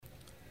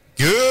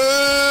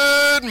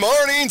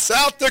Wayne,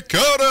 South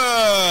Dakota.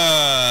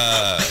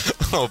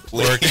 Oh,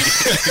 please.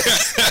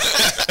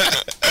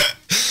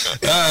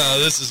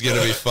 This is going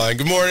to be fun.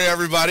 Good morning,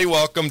 everybody.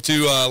 Welcome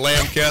to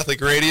Lamb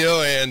Catholic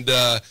Radio and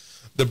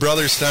the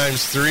Brothers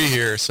Times 3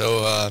 here.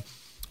 So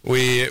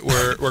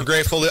we're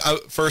grateful.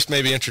 First,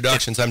 maybe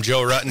introductions. I'm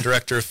Joe Rutten,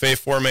 Director of Faith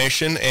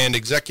Formation and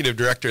Executive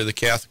Director of the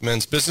Catholic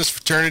Men's Business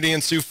Fraternity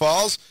in Sioux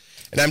Falls.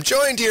 And I'm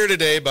joined here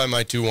today by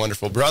my two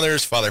wonderful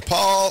brothers, Father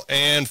Paul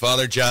and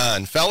Father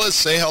John. Fellas,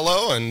 say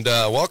hello and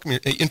welcome.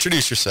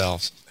 Introduce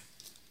yourselves.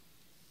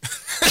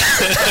 Good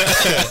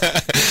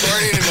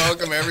morning and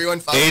welcome,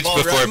 everyone. Father Age Paul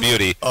before Rutten.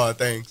 beauty. Oh,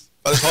 thanks.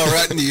 Father Paul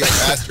Rutten, the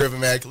pastor of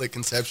Immaculate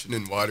Conception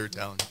in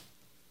Watertown.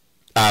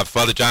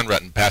 Father John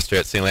Rutten, pastor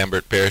at St.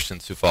 Lambert Parish in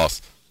Sioux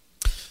Falls.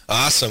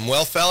 Awesome.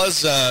 Well,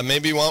 fellas,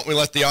 maybe why don't we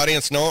let the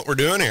audience know what we're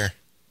doing here?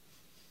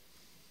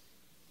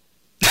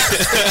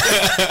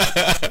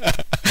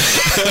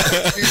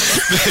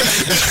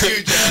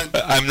 You, John.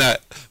 I'm not.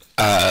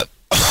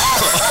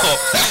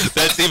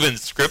 That's even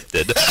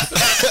scripted.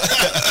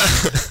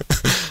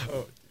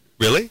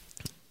 Really?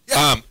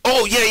 Yeah.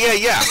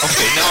 Yeah.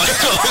 Okay, now I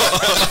know.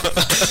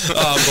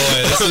 Oh,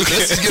 boy,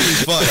 this is going to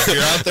be fun. If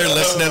you're out there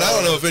listening, I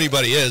don't know if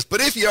anybody is,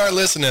 but if you are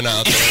listening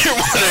out there, You're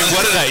wondering,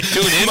 what did I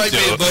tune it into? might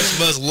be a bunch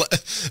of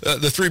us,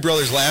 the three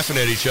brothers laughing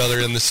at each other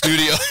in the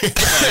studio.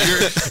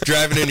 You're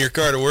driving in your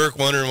car to work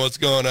wondering what's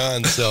going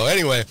on. So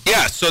anyway.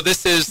 Yeah, so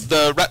this is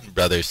the Rutten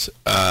brothers.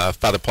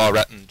 Father Paul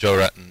Rutten, Joe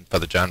Rutten,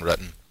 Father John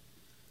Rutten.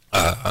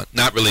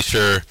 Not really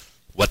sure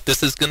what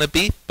this is going to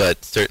be,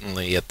 but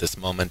certainly at this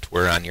moment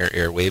we're on your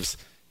airwaves.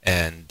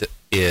 And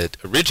it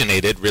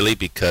originated really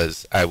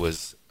because I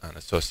was an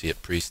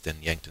associate priest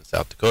in Yankton,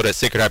 South Dakota at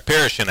Sacred Heart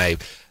Parish, and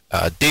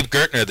Dave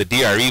Gertner, the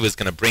DRE, was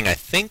going to bring, I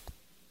think,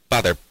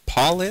 Father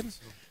Paul in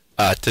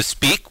to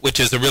speak, which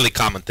is a really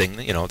common thing,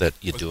 that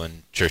you do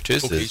in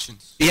churches.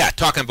 Vocations.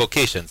 Talking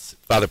vocations.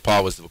 Father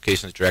Paul was the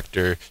vocations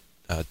director.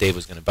 Dave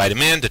was going to invite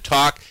him in to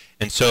talk,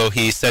 and so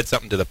he said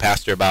something to the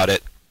pastor about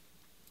it.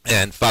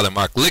 And Father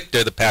Mark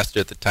Lichter, the pastor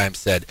at the time,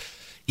 said,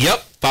 "Yep,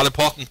 Father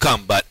Paul can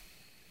come, but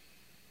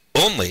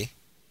only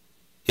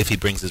if he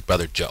brings his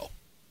brother Joe."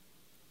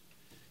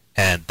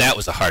 And that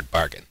was a hard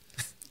bargain.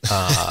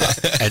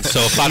 And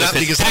so Father Not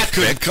because I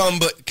couldn't Fitzpatrick, come,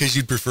 but because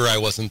you'd prefer I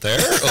wasn't there?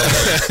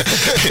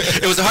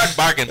 it was a hard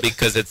bargain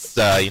because it's,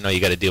 you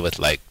got to deal with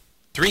like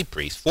 3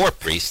 priests, 4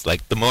 priests.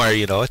 Like the more,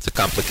 it's a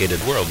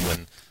complicated world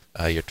when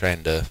you're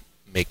trying to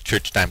make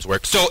church times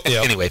work. So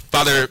anyway,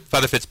 Father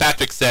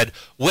Fitzpatrick said,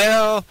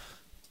 well,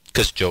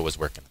 because Joe was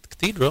working at the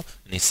cathedral,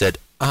 and he said,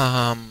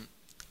 I'll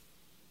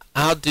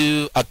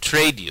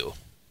trade you.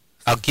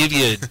 I'll give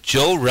you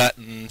Joe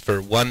Rutten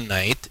for one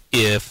night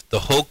if the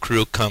whole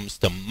crew comes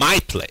to my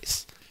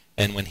place.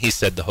 And when he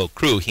said the whole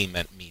crew, he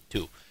meant me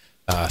too.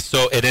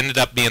 So it ended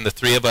up being the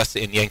 3 of us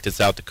in Yankton,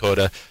 South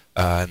Dakota,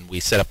 and we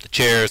set up the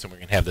chairs, and we're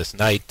going to have this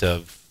night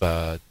with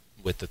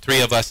the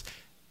 3 of us.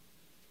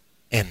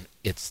 And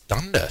it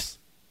stunned us.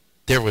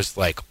 There was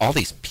like all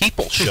these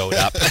people showed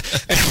up,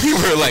 and we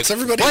were like, What's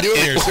everybody what doing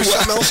here? Is there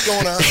something else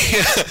going on?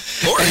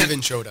 Laura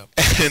even showed up.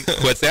 And,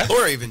 what's that?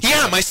 Laura even showed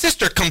Yeah, up. my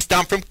sister comes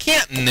down from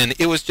Canton, and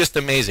it was just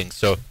amazing.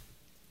 So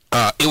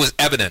it was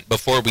evident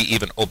before we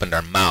even opened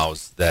our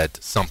mouths that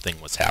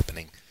something was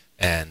happening,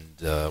 and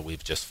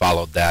we've just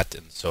followed that.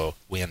 And so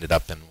we ended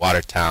up in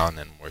Watertown,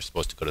 and we're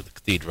supposed to go to the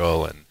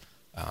cathedral. And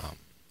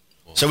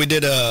So we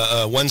did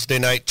a Wednesday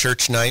night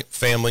church night,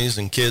 families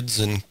and kids,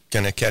 and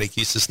kind of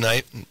catechesis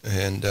night.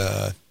 And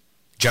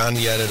John,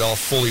 he had it all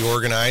fully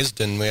organized,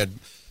 and we had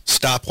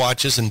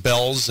stopwatches and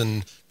bells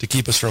and to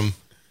keep us from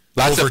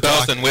lots of bells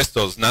over-talking. and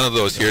whistles. None of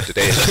those here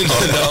today.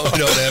 No, we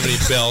don't have any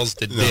bells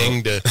to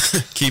ding to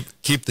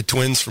keep the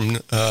twins from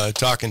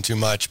talking too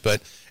much.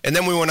 And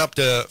then we went up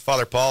to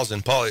Father Paul's,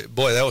 and Paul,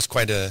 boy, that was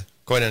quite an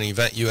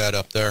event you had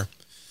up there.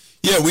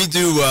 Yeah, we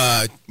do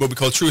what we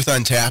call Truth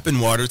on Tap in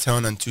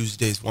Watertown on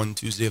Tuesdays, one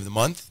Tuesday of the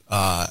month.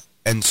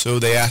 And so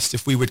they asked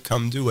if we would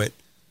come do it.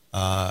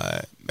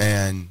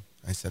 And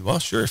I said, well,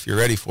 sure, if you're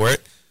ready for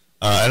it.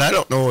 And I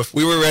don't know if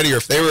we were ready or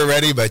if they were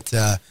ready, but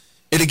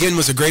it, again,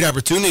 was a great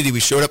opportunity. We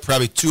showed up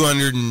probably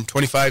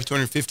 225,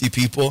 250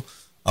 people,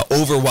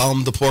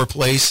 overwhelmed the poor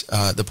place.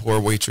 The poor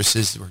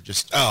waitresses were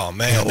just They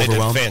did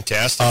overwhelmed.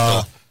 fantastic.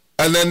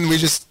 And then we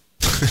just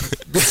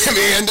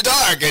began to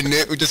talk, and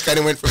it just kind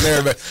of went from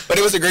there. But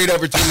it was a great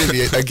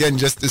opportunity, again,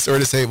 just to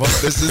sort of say, well,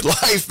 this is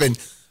life, and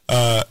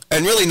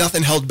really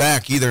nothing held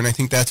back either. And I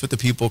think that's what the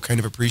people kind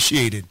of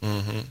appreciated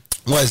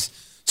was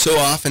so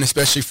often,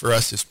 especially for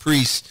us as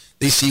priests,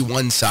 they see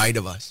one side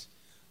of us,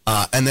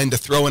 and then to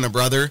throw in a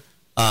brother,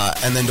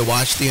 and then to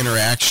watch the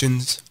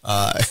interactions,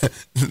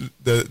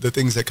 the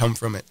things that come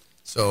from it.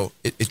 So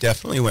it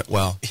definitely went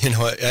well.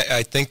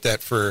 I think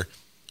that for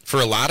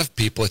a lot of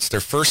people, it's their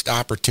first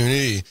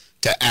opportunity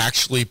to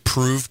actually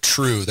prove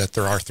true that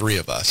there are 3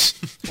 of us.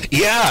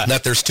 Yeah.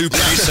 That there's 2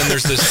 priests and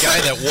there's this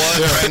guy that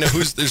was, and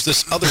there's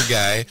this other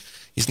guy.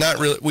 He's not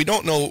really, we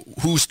don't know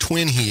whose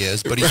twin he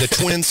is, but he's a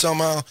twin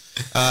somehow.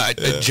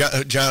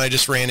 John, I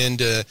just ran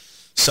into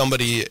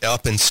somebody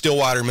up in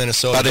Stillwater,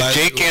 Minnesota. Father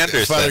Jake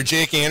Anderson. Father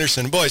Jake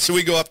Anderson. Boy, so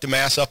we go up to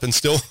Mass up in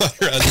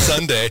Stillwater on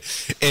Sunday,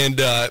 and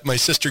my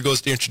sister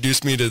goes to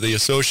introduce me to the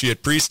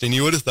associate priest, and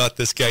you would have thought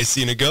this guy's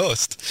seen a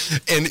ghost.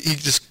 And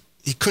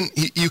he couldn't,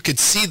 you could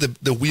see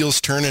the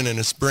wheels turning in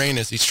his brain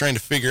as he's trying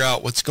to figure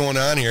out what's going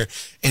on here.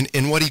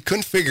 And what he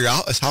couldn't figure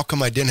out is how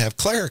come I didn't have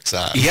clerics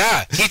on.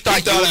 Yeah, he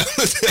thought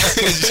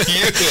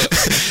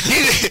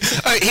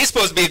he's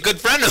supposed to be a good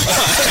friend of mine.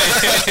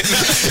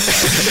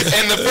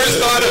 And the first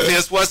thought of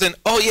his wasn't,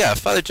 oh yeah,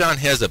 Father John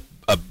has a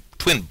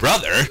twin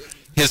brother.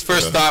 His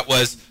first thought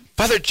was,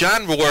 Father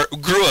John grew a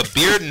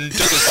beard and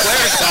took his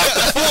clerics off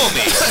to fool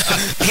me.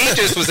 He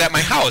just was at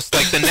my house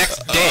like the next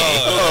day.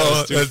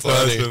 Oh, that's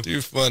funny. awesome.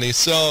 Too funny.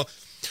 So,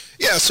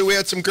 yeah, so we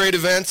had some great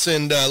events,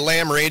 and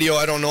Lamb Radio,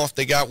 I don't know if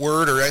they got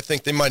word, or I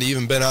think they might have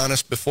even been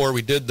honest before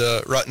we did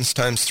the Ruttons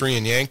Times 3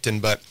 in Yankton,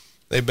 but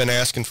they've been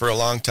asking for a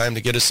long time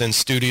to get us in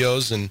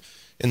studios and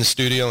in the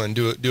studio and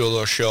do a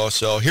little show.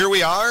 So here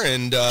we are,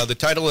 and the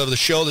title of the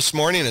show this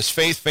morning is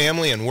Faith,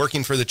 Family, and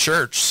Working for the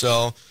Church.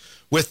 So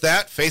with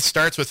that, faith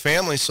starts with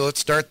family, so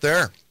let's start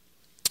there.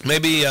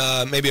 Maybe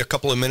a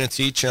couple of minutes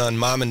each on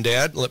mom and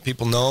dad. Let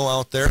people know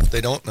out there if they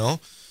don't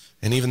know,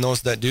 and even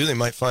those that do, they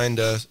might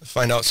find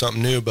out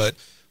something new. But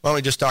why don't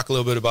we just talk a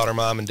little bit about our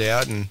mom and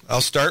dad? And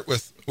I'll start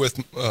with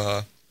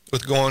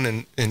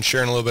going and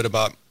sharing a little bit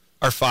about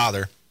our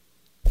father.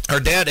 Our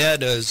dad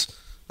Ed is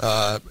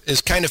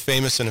kind of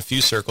famous in a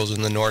few circles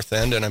in the North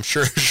End, and I'm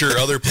sure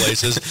other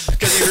places,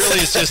 because he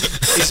really is just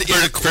he's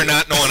For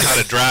not knowing how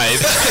to drive.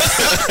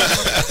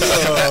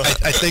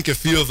 I think a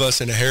few of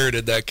us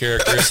inherited that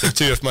characteristic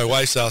too. If my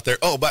wife's out there,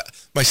 but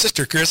my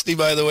sister Christy,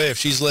 by the way, if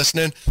she's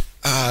listening,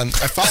 I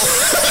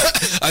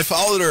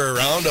followed her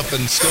around up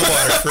in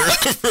Stillwater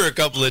for a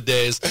couple of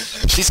days.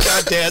 She's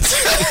got dad's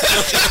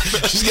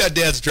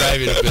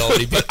driving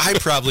ability, but I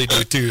probably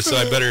do too. So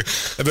I better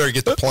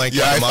get the plank.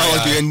 Yeah, out I of my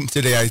followed eye. you in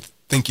today. I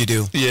think you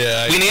do.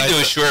 Yeah, We need to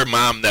assure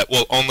Mom that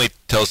we'll only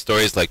tell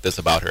stories like this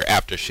about her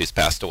after she's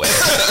passed away.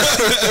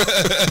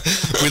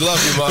 We love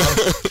you, Mom.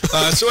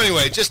 So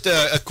anyway, just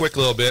a quick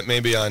little bit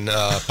maybe on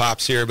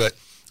Pops here, but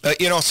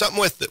something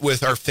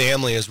with our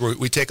family is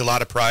we take a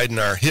lot of pride in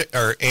our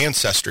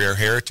ancestry, our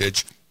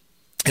heritage.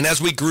 And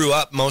as we grew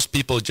up, most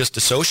people just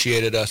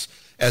associated us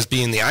as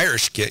being the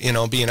Irish kid,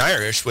 being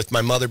Irish, with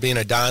my mother being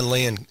a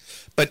Donnelly.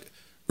 But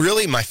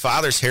really, my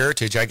father's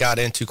heritage I got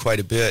into quite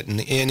a bit.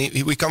 And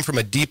we come from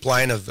a deep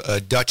line of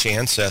Dutch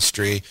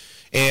ancestry.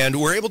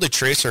 And we're able to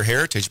trace our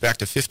heritage back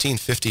to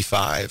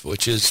 1555,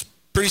 which is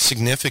pretty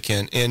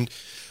significant. And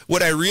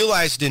what I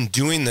realized in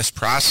doing this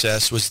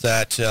process was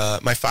that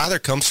my father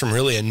comes from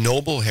really a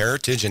noble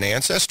heritage and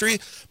ancestry,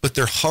 but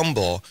they're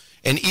humble.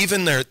 And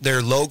even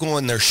their logo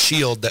and their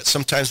shield, that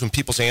sometimes when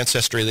people's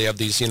ancestry, they have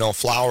these,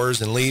 flowers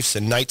and leaves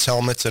and knights'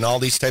 helmets and all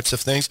these types of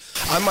things.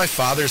 On my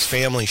father's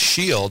family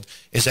shield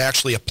is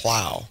actually a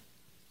plow.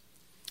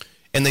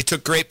 And they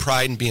took great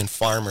pride in being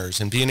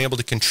farmers and being able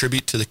to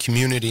contribute to the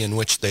community in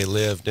which they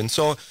lived. And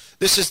so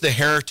this is the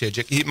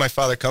heritage. My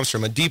father comes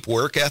from a deep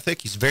work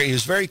ethic. He was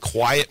a very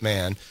quiet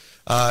man.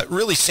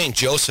 Really, St.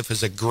 Joseph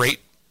is a great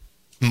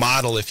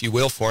model, if you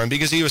will, for him,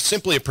 because he was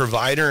simply a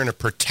provider and a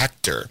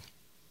protector.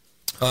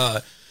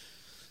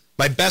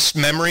 My best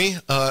memory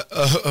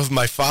of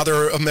my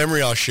father, a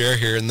memory I'll share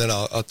here, and then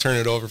I'll turn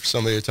it over for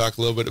somebody to talk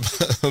a little bit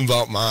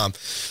about Mom.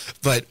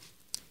 But,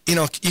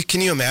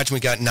 can you imagine, we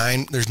got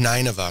there's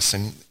 9 of us,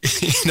 and,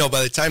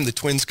 by the time the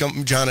twins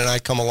come, John and I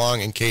come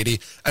along, and Katie,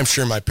 I'm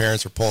sure my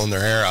parents were pulling their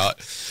hair out.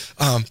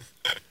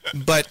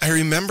 But I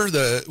remember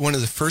one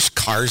of the first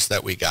cars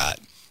that we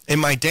got,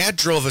 and my dad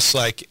drove us,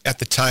 at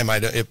the time,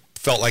 it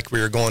felt like we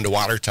were going to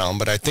Watertown,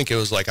 but I think it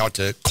was out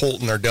to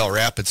Colton or Del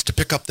Rapids to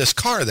pick up this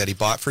car that he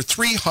bought for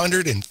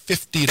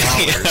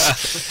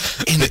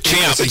 $350. And The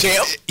champ.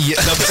 Yeah,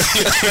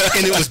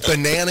 and it was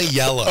banana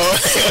yellow.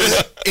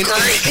 And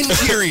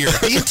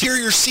the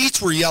interior seats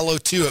were yellow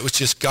too. It was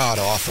just god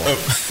awful.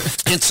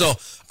 And so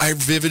I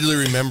vividly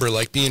remember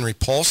being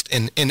repulsed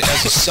and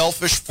as a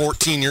selfish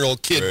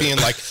 14-year-old kid being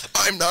like,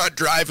 I'm not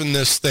driving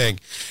this thing.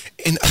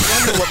 And I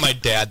wonder what my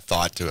dad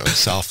thought to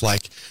himself,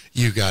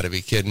 you got to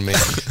be kidding me.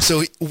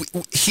 So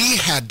he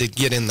had to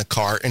get in the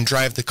car and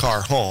drive the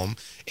car home.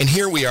 And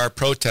here we are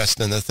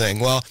protesting the thing.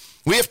 Well,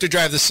 we have to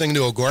drive this thing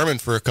to O'Gorman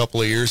for a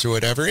couple of years or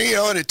whatever,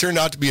 and it turned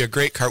out to be a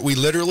great car. We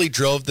literally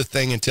drove the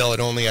thing until it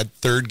only had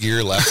third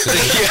gear left.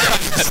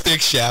 Stick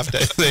shaft,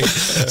 I think.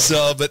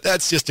 So, but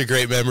that's just a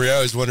great memory. I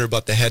always wonder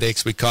about the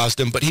headaches we caused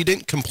him, but he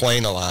didn't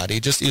complain a lot. He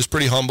was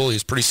pretty humble. He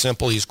was pretty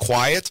simple. He's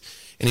quiet,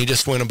 and he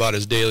just went about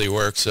his daily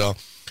work. So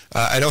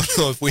I don't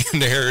know if we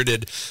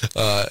inherited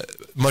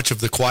much of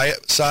the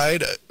quiet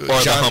side. Or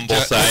the humble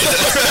side.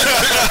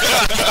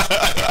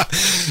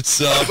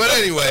 So, but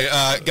anyway,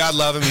 God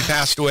love him. He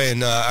passed away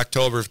in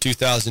October of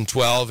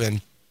 2012,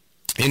 and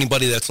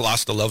anybody that's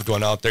lost a loved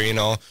one out there,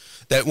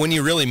 that when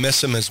you really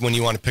miss them is when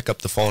you want to pick up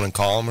the phone and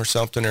call them or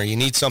something, or you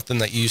need something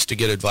that you used to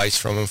get advice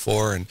from them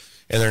for, and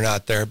they're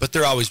not there. But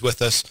they're always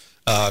with us.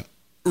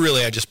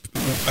 Really, I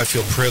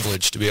feel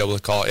privileged to be able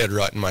to call Ed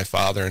Rutten my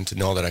father and to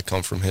know that I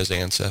come from his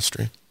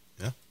ancestry.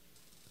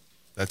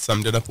 that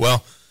summed it up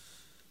well.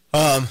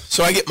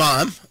 So I get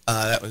mom.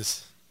 That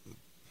was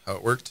how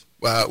it worked,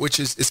 which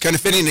is kind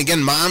of fitting.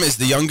 Again, mom is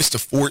the youngest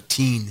of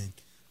 14.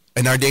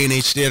 In our day and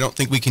age today, I don't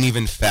think we can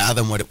even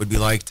fathom what it would be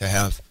like to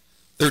have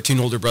 13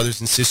 older brothers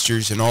and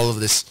sisters and all of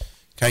this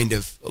kind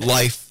of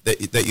life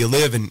that you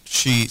live. And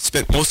she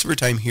spent most of her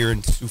time here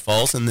in Sioux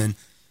Falls, and then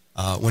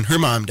when her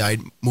mom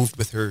died, moved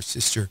with her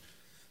sister.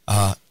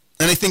 And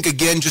I think,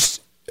 again,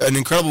 just an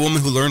incredible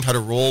woman who learned how to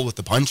roll with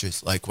the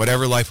punches. Like,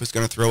 whatever life was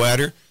going to throw at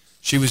her,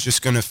 she was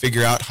just going to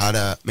figure out how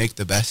to make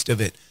the best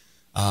of it.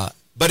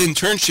 But in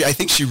turn, I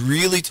think she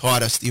really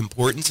taught us the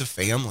importance of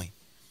family.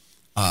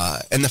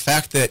 And the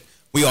fact that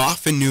we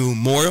often knew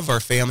more of our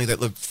family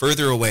that lived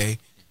further away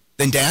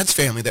than Dad's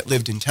family that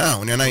lived in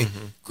town. And I,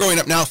 growing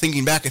up now,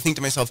 thinking back, I think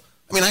to myself,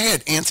 I mean, I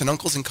had aunts and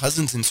uncles and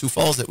cousins in Sioux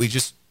Falls that we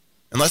just,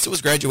 unless it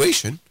was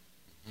graduation,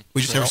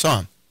 we just never saw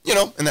them. You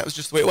know, and that was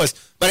just the way it was.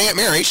 But Aunt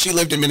Mary, she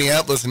lived in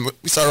Minneapolis, and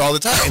we saw her all the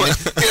time.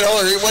 And, you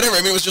know, or whatever. I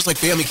mean, it was just like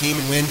family came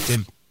and went.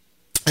 And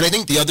I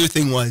think the other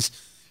thing was,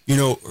 you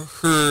know,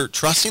 her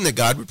trusting that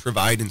God would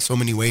provide in so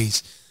many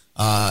ways.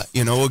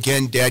 You know,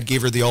 again, Dad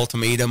gave her the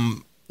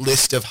ultimatum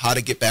list of how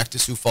to get back to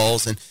Sioux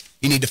Falls, and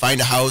you need to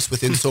find a house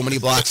within so many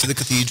blocks of the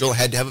cathedral. It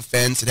had to have a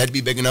fence. It had to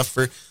be big enough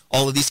for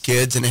all of these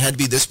kids, and it had to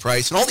be this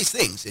price, and all these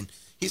things. And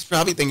he's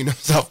probably thinking to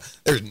himself,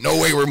 there's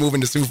no way we're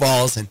moving to Sioux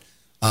Falls. And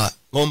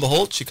lo and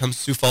behold, she comes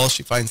to Sioux Falls.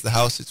 She finds the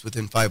house. It's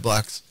within 5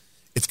 blocks.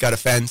 It's got a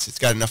fence. It's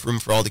got enough room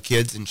for all the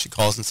kids. And she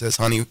calls and says,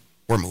 honey,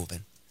 we're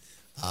moving.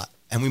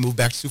 And we moved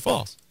back to Sioux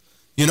Falls.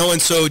 You know,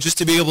 and so just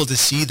to be able to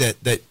see that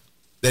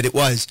it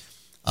was.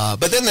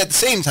 But then at the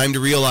same time to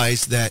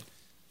realize that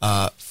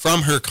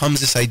from her comes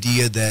this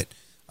idea that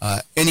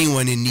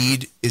anyone in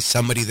need is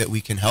somebody that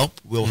we can help,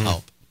 will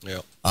help.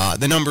 Yeah.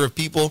 The number of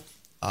people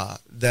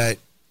that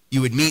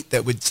you would meet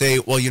that would say,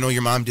 well, you know,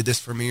 your mom did this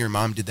for me, your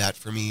mom did that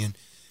for me.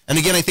 And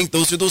again, I think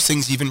those are those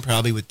things even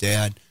probably with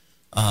Dad.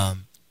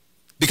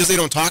 Because they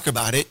don't talk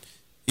about it,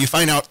 you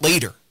find out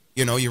later.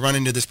 You know, you run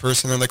into this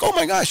person, they're like, oh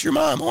my gosh, your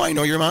mom. Oh, I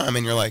know your mom.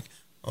 And you're like,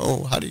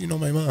 oh, how do you know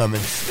my mom?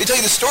 And they tell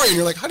you the story, and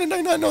you're like, how did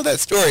I not know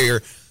that story?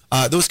 Or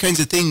those kinds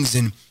of things.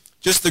 And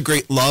just the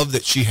great love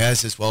that she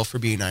has as well for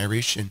being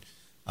Irish and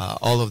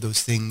all of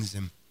those things.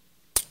 And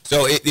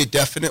so it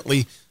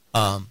definitely,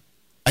 I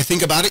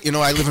think about it, you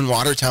know, I live in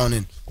Watertown,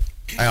 and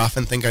I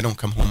often think I don't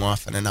come home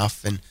often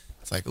enough. And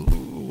it's like, ooh,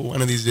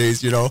 one of these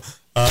days, you know.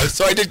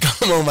 So I did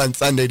come home on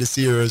Sunday to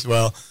see her as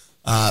well.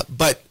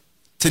 But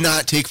to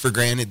not take for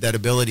granted that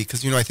ability,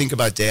 because, you know, I think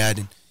about Dad,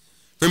 and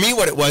for me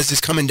what it was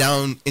is coming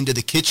down into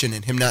the kitchen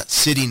and him not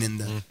sitting in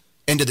the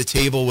end of the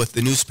table with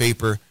the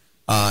newspaper,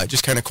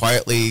 just kind of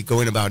quietly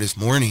going about his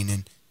morning,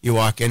 and you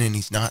walk in and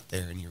he's not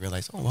there, and you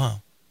realize, oh,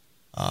 wow,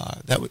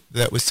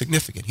 that was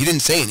significant. He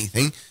didn't say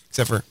anything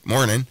except for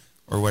morning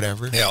or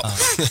whatever. Yeah.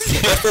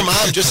 But for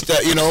Mom, just,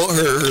 you know,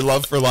 her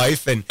love for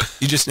life, and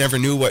you just never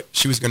knew what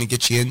she was going to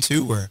get you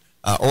into or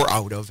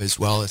out of, as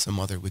well as a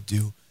mother would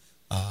do.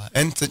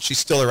 And since she's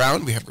still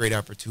around, we have great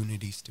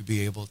opportunities to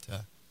be able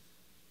to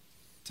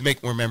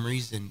make more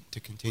memories and to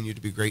continue to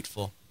be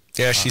grateful.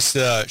 Yeah, she's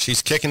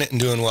kicking it and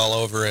doing well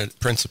over at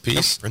Prince of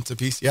Peace. Yep, Prince of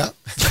Peace, yeah.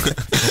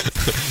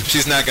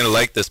 She's not going to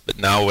like this, but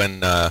now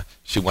when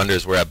she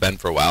wonders where I've been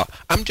for a while,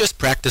 I'm just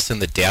practicing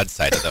the dad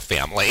side of the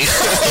family.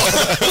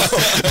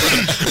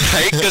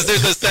 Right? Because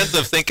there's a sense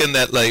of thinking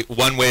that, like,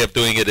 one way of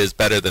doing it is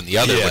better than the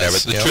other, Yes, whatever.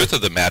 The yep. truth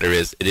of the matter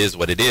is, it is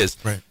what it is.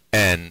 Right.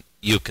 And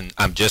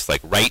I'm just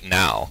like right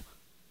now,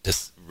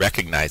 just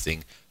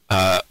recognizing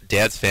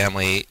Dad's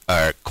family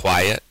are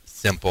quiet,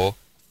 simple,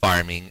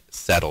 farming,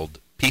 settled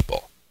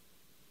people.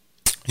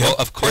 Yep. Well,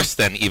 of course,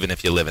 then, even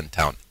if you live in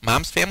town.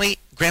 Mom's family,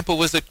 Grandpa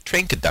was a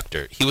train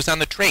conductor. He was on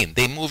the train.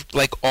 They moved,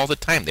 like, all the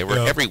time. They were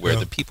everywhere. Yeah.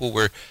 The people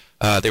were,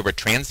 they were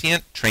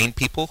transient, trained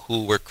people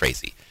who were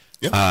crazy.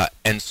 Yeah.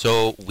 And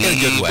so we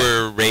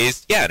were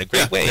raised, in a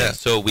great way. Yeah. And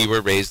so we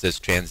were raised as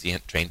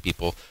transient, trained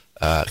people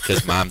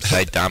because Mom's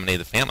side dominated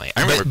the family.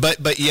 I remember.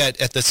 But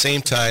yet, at the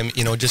same time,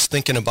 you know, just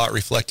thinking about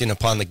reflecting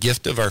upon the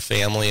gift of our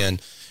family,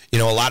 and, you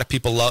know, a lot of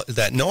people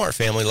that know our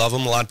family love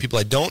them. A lot of people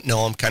that don't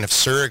know them kind of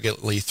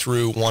surrogately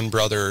through one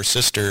brother or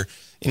sister,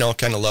 you know,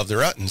 kind of love the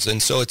Ruttons.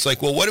 And so it's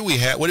like, well, what do we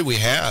have? What did we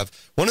have?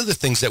 One of the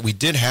things that we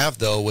did have,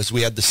 though, was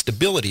we had the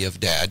stability of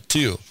Dad,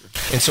 too.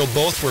 And so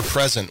both were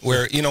present,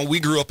 where, you know, we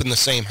grew up in the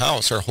same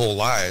house our whole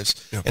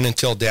lives. Yeah. And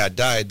until Dad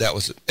died, that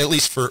was, at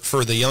least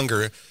for the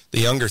younger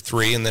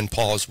three, and then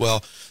Paul as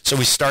well. So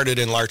we started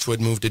in Larchwood,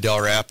 moved to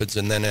Del Rapids,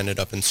 and then ended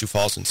up in Sioux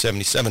Falls in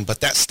 77.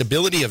 But that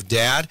stability of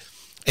Dad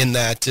and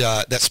that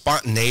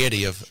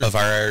spontaneity of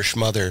our Irish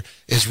mother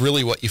is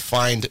really what you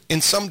find in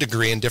some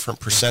degree in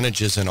different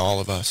percentages in all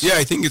of us. Yeah,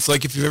 I think it's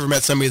like if you've ever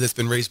met somebody that's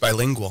been raised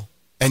bilingual,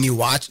 and you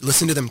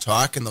listen to them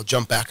talk, and they'll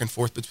jump back and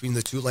forth between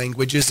the two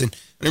languages. And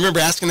I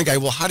remember asking the guy,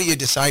 well, how do you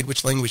decide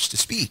which language to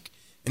speak?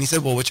 And he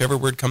said, well, whichever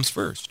word comes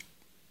first.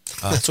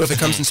 So if it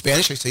comes in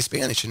Spanish, I say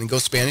Spanish, and then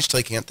goes Spanish till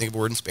I can't think of a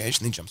word in Spanish,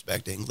 and then jumps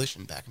back to English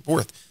and back and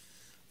forth.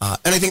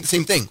 And I think the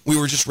same thing. We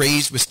were just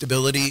raised with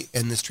stability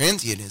and this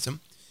transientism,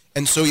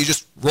 and so you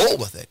just roll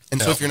with it.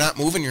 And so if you're not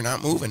moving, you're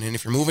not moving, and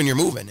if you're moving, you're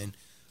moving. And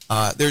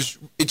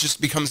it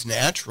just becomes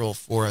natural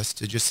for us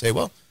to just say,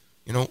 well,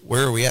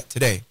 where are we at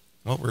today?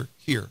 Well, we're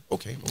here.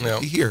 Okay, we'll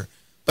be here.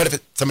 But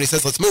if somebody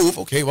says, let's move,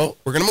 okay, well,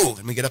 we're going to move,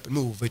 and we get up and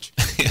move, which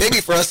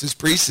maybe for us as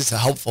priests is a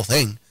helpful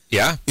thing.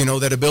 Yeah.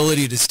 That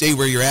ability to stay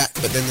where you're at,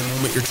 but then the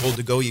moment you're told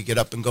to go, you get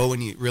up and go,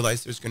 and you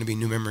realize there's going to be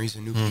new memories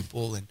and new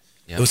people and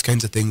those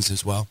kinds of things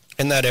as well.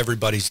 And that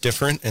everybody's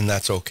different, and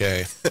that's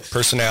okay.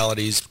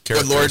 Personalities,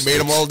 characteristics. The Lord made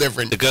them all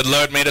different. The good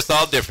Lord made us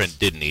all different,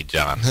 didn't he,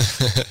 John?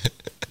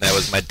 That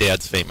was my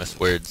dad's famous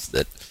words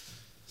that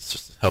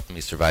helped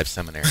me survive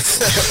seminary.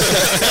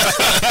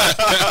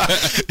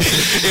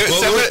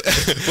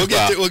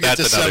 We'll get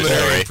to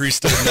seminary and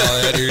priesthood and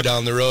all that here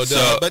down the road.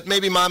 But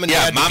maybe mom and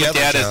dad mom together,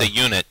 and dad John. as a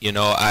unit.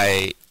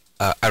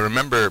 I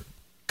remember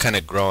kind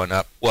of growing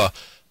up. Well,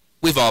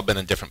 we've all been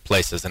in different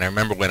places, and I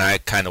remember when I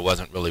kind of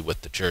wasn't really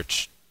with the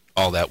church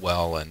all that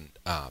well, and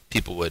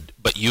people would,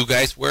 but you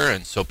guys were,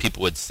 and so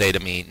people would say to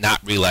me, not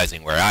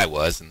realizing where I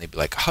was, and they'd be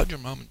like, "How'd your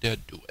mom and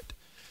dad do it?"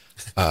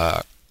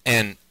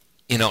 And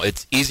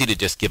it's easy to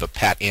just give a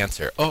pat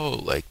answer. Oh,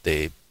 like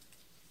they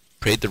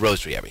prayed the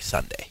rosary every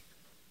Sunday.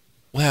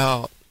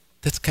 Well,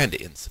 that's kind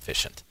of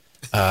insufficient.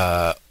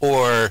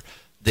 Or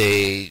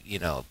they,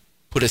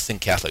 put us in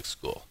Catholic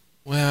school.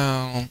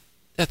 Well,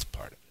 that's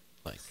part of it.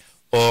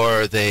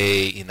 Or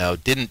they,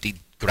 didn't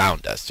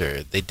ground us,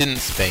 or they didn't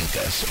spank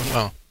us.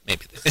 Well,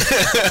 maybe they did.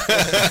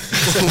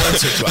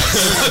 Once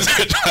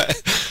or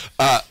twice.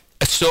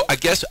 So I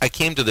guess I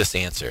came to this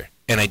answer,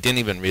 and I didn't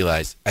even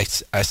realize. I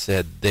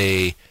said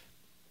they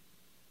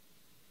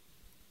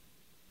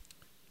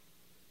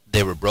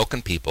were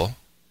broken people,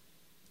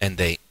 and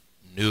they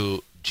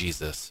knew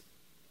Jesus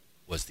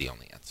was the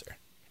only answer.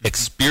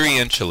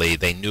 Experientially,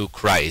 they knew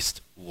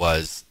Christ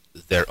was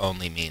their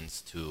only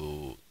means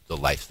to the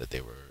life that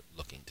they were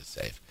looking to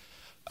save.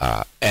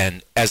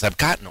 And as I've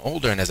gotten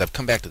older, and as I've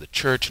come back to the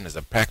church, and as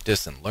I've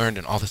practiced and learned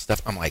and all this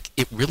stuff, I'm like,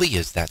 it really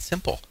is that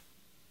simple.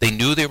 They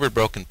knew they were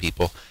broken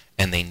people,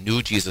 and they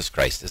knew Jesus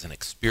Christ as an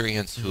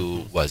experience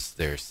who was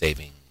their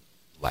saving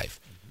life.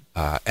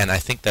 And I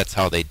think that's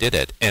how they did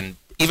it. And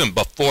even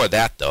before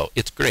that, though,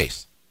 it's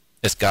grace.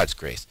 It's God's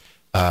grace.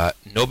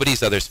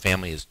 Nobody's other's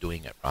family is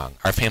doing it wrong.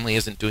 Our family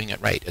isn't doing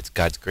it right. It's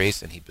God's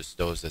grace, and he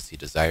bestows as he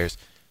desires.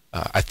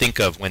 I think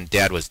of when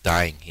Dad was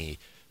dying, he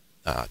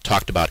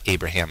talked about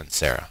Abraham and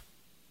Sarah.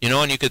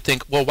 And you could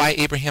think, well, why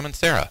Abraham and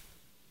Sarah?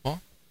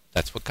 Well,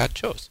 that's what God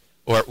chose.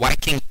 Or why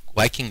King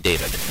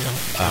David?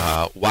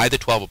 Why the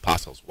 12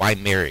 apostles? Why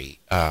Mary?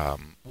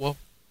 Well,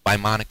 why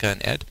Monica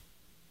and Ed?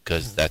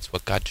 Because that's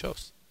what God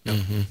chose.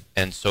 Mm-hmm.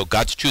 And so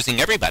God's choosing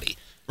everybody.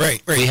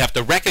 Right. We have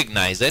to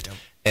recognize it. Yep.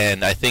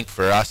 And I think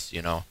for us,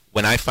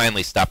 when I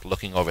finally stopped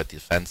looking over at the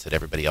fence at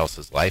everybody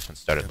else's life and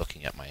started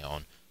looking at my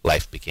own,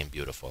 life became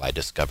beautiful. I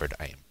discovered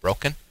I am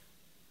broken,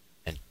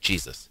 and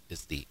Jesus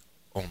is the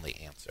only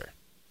answer.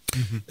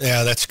 Mm-hmm.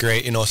 Yeah, that's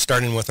great.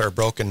 Starting with our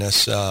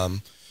brokenness,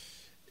 and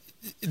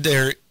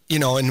we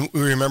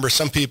remember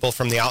some people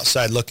from the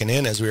outside looking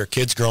in as we were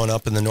kids growing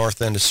up in the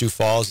north end of Sioux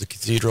Falls, the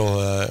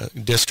Cathedral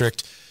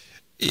District.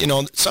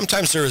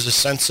 Sometimes there was a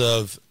sense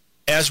of,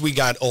 as we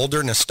got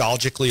older,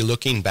 nostalgically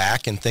looking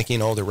back and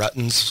thinking, oh, the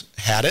Ruttons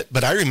had it.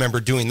 But I remember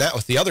doing that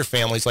with the other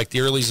families, like the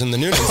Earlys and the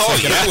Noonans.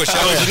 I wish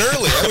I was an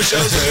Early. I wish I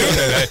was a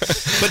Noonan.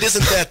 But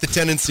isn't that the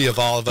tendency of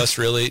all of us,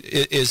 really,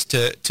 is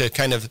to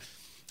kind of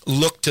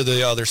look to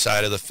the other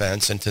side of the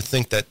fence and to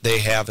think that they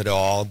have it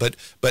all. But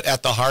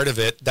at the heart of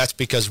it, that's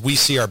because we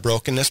see our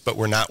brokenness, but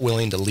we're not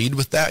willing to lead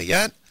with that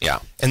yet. Yeah.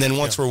 And then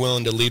once we're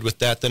willing to lead with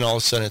that, then all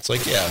of a sudden it's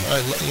like, yeah,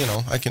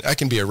 I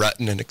can be a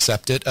Rutton and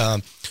accept it.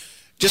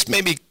 Just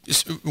maybe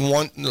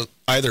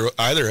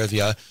either of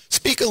you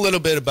speak a little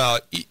bit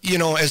about,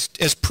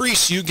 as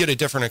priests, you get a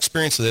different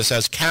experience of this,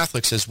 as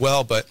Catholics as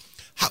well, but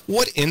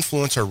what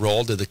influence or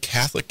role did the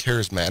Catholic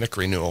Charismatic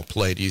Renewal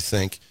play, do you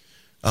think,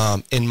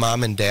 in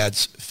mom and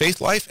dad's faith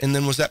life? And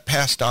then was that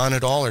passed on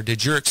at all, or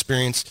did your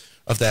experience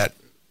of that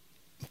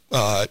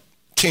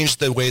change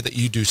the way that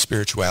you do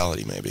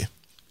spirituality, maybe?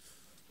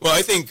 Well,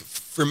 I think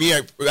for me,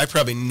 I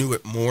probably knew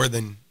it more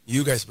than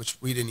you guys, which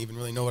we didn't even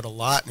really know it a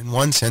lot in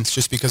one sense,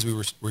 just because we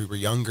were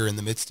younger in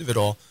the midst of it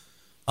all.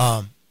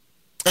 And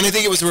I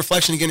think it was a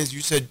reflection, again, as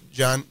you said,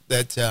 John,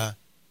 that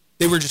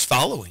they were just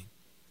following.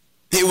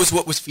 It was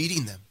what was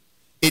feeding them.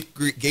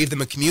 It gave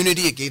them a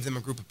community. It gave them a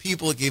group of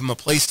people. It gave them a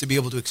place to be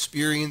able to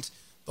experience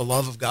the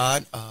love of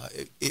God.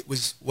 It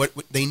was what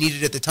they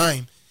needed at the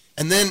time.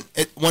 And then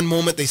at one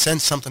moment they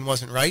sensed something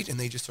wasn't right, and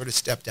they just sort of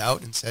stepped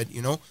out and said,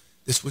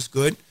 this was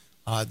good.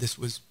 This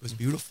was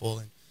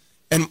beautiful.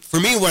 And for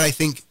me, what I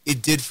think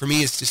it did for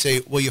me is to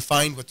say, well, you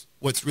find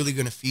what's really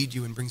going to feed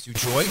you and brings you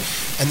joy,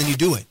 and then you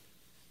do it.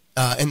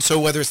 And so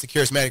whether it's the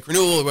Charismatic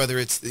Renewal, or whether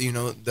it's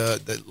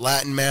the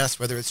Latin Mass,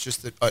 whether it's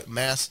just the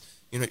Mass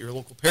at your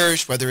local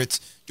parish, whether it's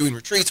doing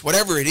retreats,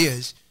 whatever it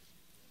is,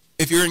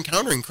 if you're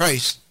encountering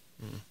Christ,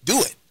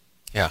 do it.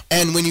 Yeah.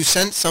 And when you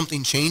sense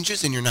something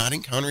changes and you're not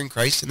encountering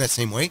Christ in that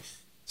same way,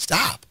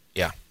 stop.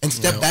 Yeah. And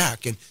step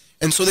back.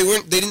 And so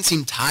they didn't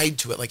seem tied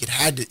to it, like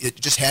it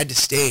just had to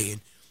stay.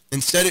 And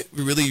instead, it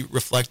really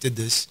reflected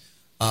this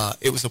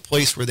It was a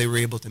place where they were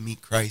able to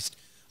meet Christ.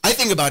 I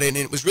think about it, and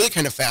it was really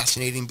kind of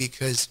fascinating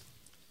because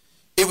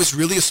it was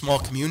really a small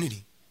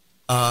community.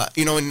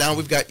 And now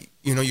we've got,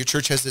 your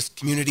church has this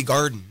community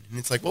garden. And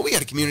it's like, well, we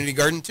had a community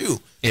garden too.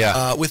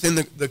 Yeah. Within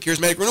the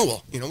Charismatic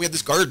Renewal. We had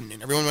this garden,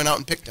 and everyone went out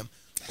and picked them.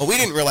 Well, we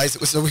didn't realize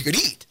it was so we could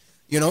eat.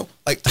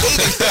 Like today,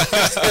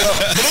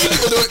 today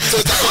people do it so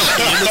it's fun.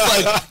 And it's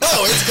like,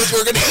 no, it's because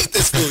we're going to eat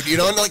this food,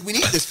 and like we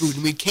need this food,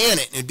 and we'd can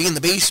it, and it'd be in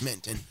the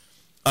basement. And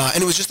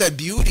it was just that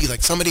beauty.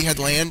 Like somebody had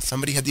land,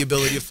 somebody had the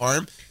ability to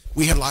farm.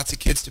 We had lots of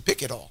kids to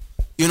pick it all.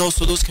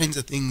 So those kinds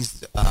of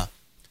things, I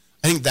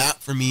think that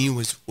for me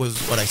was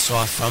what I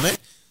saw from it.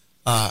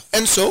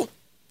 And so,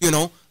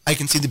 I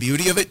can see the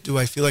beauty of it. Do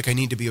I feel like I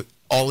need to be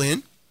all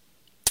in?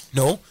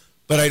 No,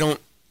 but I don't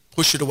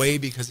push it away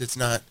because it's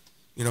not,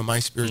 my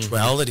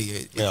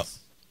spirituality.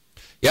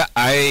 Yeah,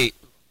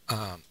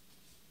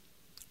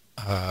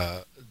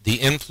 the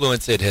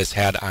influence it has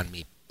had on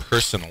me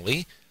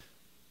personally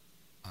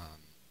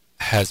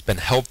has been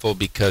helpful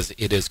because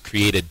it has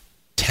created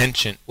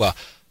tension. Well,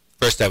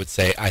 first I would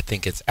say I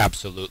think it's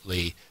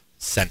absolutely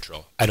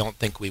central. I don't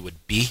think we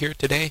would be here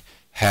today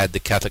had the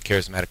Catholic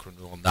Charismatic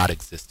Renewal not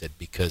existed,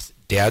 because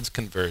Dad's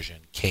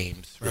conversion came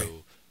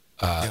through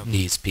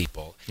these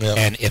people. Yeah.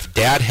 And if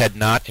Dad had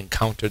not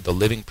encountered the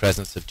living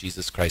presence of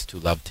Jesus Christ who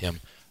loved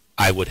him,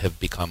 I would have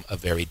become a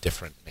very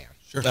different man.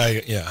 Sure.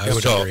 I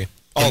would agree.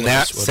 In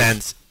that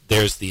sense,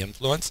 there's the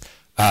influence.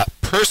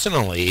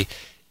 Personally,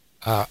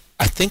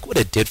 I think what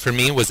it did for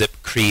me was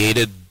it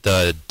created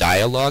the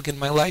dialogue in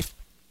my life.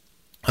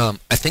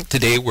 I think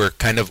today we're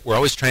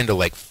always trying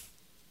to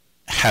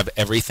have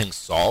everything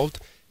solved,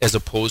 as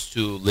opposed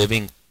to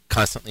living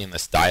constantly in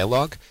this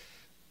dialogue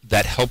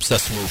that helps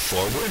us move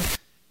forward.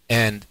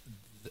 And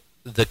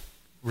the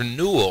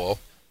renewal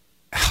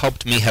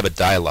helped me have a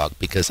dialogue,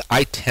 because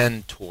I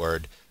tend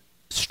toward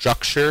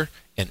structure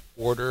and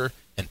order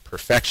and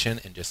perfection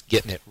and just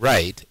getting it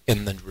right.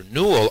 And the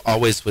renewal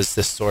always was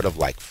this sort of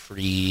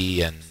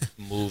free and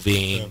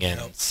moving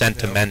and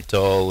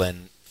sentimental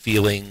and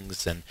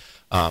feelings. And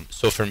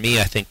so for me,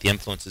 I think the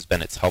influence has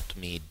been it's helped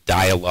me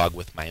dialogue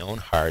with my own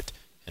heart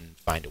and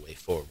find a way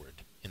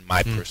forward in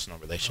my personal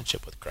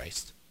relationship with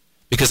Christ.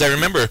 Because I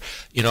remember,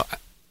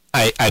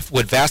 I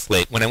would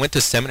vacillate. When I went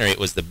to seminary, it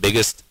was the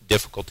biggest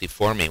difficulty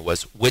for me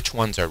was which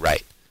ones are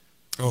right.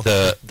 Oh.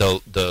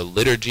 The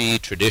liturgy,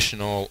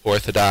 traditional,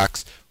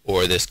 Orthodox,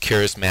 or this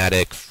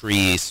charismatic,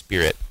 free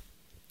spirit.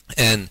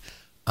 And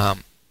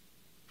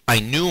I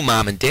knew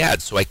Mom and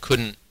Dad, so I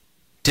couldn't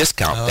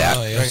discount that.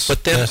 Yes.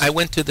 But then I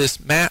went to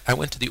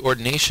the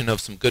ordination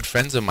of some good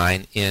friends of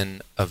mine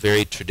in a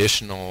very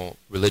traditional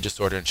religious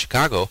order in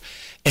Chicago,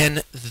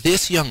 and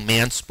this young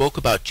man spoke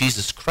about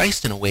Jesus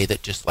Christ in a way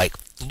that just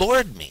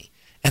floored me.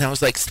 And I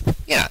was like,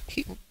 yeah,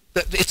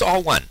 it's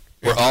all one.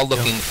 We're all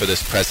looking for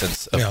this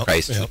presence of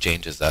Christ who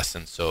changes us,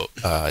 and so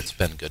it's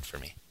been good for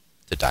me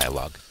to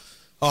dialogue.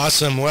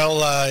 Awesome. Well,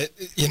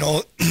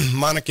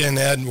 Monica and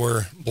Ed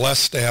were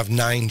blessed to have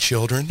 9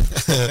 children.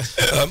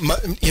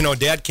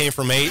 Dad came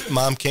from 8,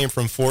 Mom came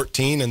from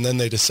 14, and then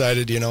they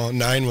decided,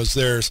 9 was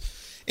theirs.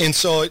 And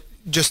so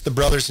just the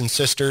brothers and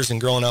sisters and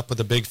growing up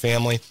with a big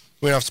family,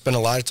 we don't have to spend a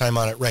lot of time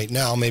on it right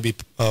now. Maybe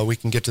we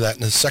can get to that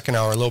in the second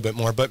hour a little bit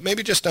more, but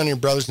maybe just on your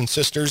brothers and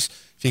sisters,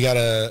 if you got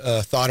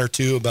a thought or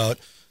two about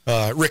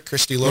Rick,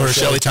 Christy, Laura,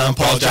 Shelley, Tom,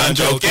 Paul, John,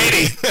 Joe,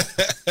 Katie.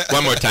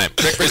 One more time.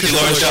 Rick, Christy,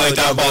 Laura, Shelley,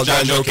 Tom, Paul,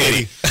 John, Joe,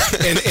 Katie.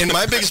 And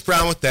my biggest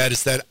problem with that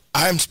is that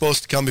I'm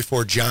supposed to come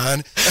before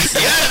John.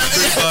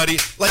 Everybody.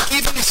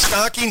 Even the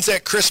stockings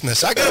at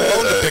Christmas. I got a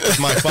bone to pick with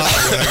my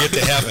father when I get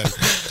to heaven.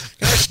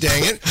 Gosh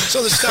dang it.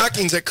 So the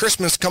stockings at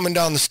Christmas coming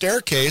down the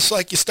staircase,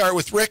 you start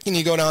with Rick and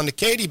you go down to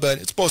Katie, but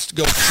it's supposed to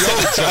go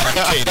Joe, John,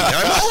 Katie.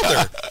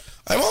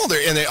 I'm older.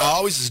 And they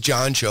always is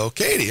John, Joe,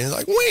 Katie. And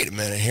it's wait a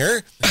minute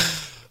here.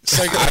 It's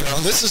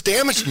this has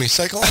damaged me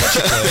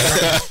psychologically.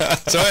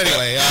 So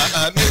anyway,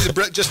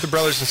 maybe just the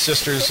brothers and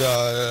sisters,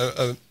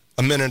 a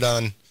minute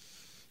on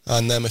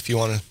them if you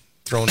want to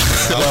throw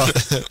anything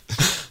out. Well,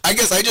 I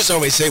guess I just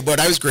always say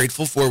what I was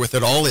grateful for with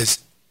it all is,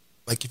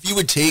 if you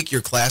would take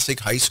your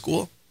classic high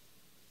school,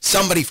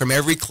 somebody from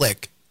every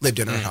clique lived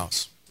in our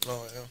house.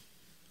 Oh, yeah.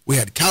 We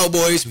had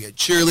cowboys, we had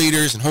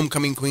cheerleaders and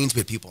homecoming queens, we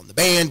had people in the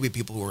band, we had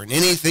people who were in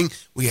anything,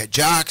 we had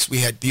jocks, we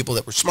had people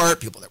that were smart,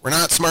 people that were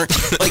not smart.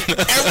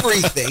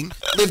 Everything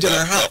lived in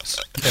our house.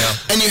 Yeah.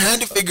 And you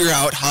had to figure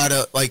out how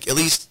to, at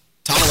least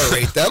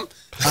tolerate them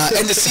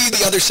and to see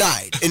the other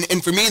side.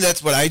 And for me,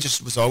 that's what I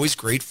just was always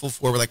grateful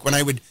for. When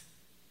I would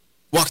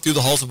walk through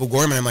the halls of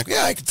O'Gorman, I'm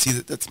yeah, I could see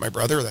that that's my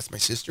brother, or that's my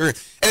sister.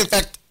 And in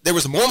fact, there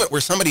was a moment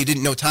where somebody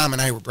didn't know Tom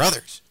and I were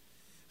brothers.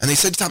 And they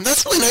said to Tom,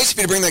 that's really nice of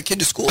you to bring that kid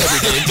to school every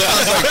day. And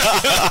Tom's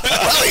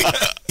probably,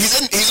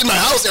 he's in my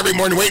house every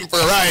morning waiting for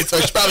a ride, so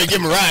I should probably give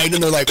him a ride.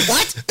 And they're like,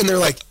 what? And they're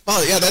like,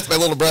 oh, yeah, that's my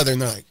little brother. And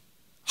they're like,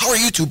 how are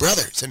you two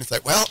brothers? And it's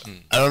well,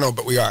 I don't know,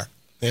 but we are.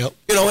 Yep.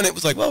 And it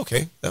was well,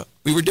 okay,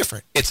 we were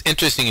different. It's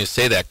interesting you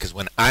say that, because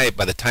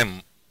by the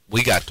time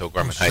we got to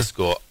O'Gorman High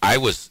School, I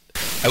was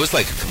I was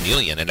like a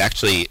chameleon, and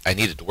actually I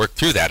needed to work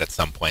through that at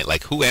some point.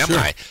 Like, who am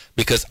I?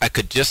 Because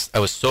I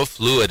was so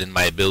fluid in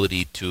my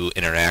ability to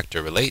interact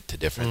or relate to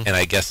different, and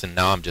I guess, and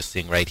now I'm just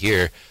seeing right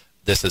here,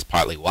 this is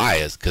partly why,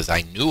 is because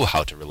I knew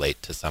how to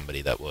relate to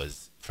somebody that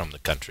was from the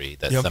country,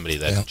 that somebody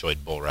that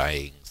enjoyed bull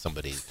riding,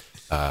 somebody,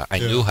 I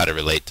knew how to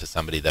relate to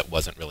somebody that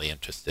wasn't really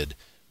interested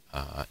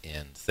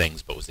in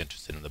things, but was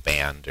interested in the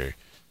band or.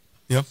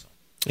 Yep. So.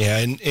 Yeah,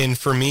 and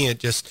for me, it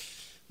just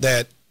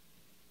that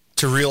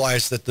to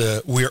realize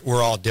that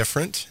we're all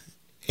different,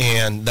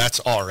 and that's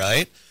all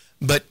right.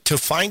 But to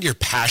find your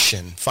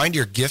passion, find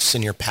your gifts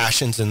and your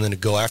passions, and then to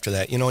go after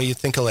that. You know, you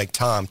think of like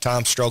Tom.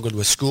 Tom struggled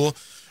with school.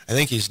 I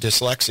think he's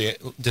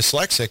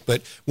dyslexic,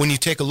 but when you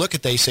take a look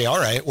at that, you say, all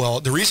right, well,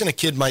 the reason a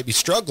kid might be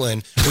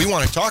struggling, we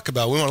want to talk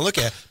about, we want to look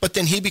at, but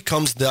then he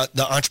becomes the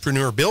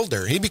entrepreneur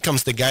builder. He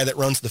becomes the guy that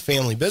runs the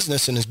family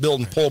business and is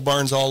building pole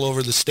barns all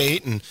over the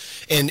state and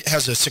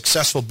has a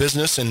successful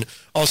business. And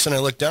all of a sudden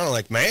I look down and I'm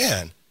like,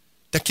 man,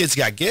 that kid's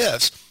got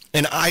gifts.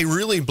 And I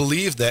really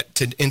believe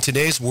that in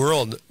today's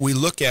world, we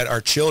look at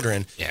our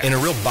children in a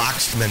real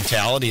boxed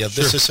mentality of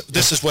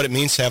this is what it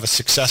means to have a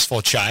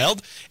successful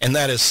child, and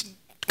that is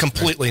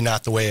completely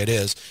not the way it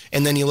is.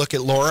 And then you look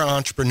at Laura,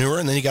 entrepreneur,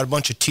 and then you got a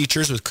bunch of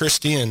teachers with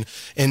Christy and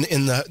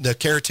the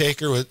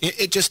caretaker. With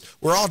it just,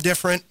 we're all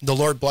different. The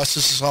Lord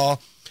blesses us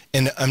all.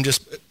 And I'm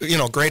just,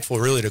 grateful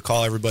really to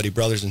call everybody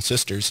brothers and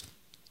sisters,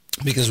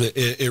 because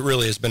it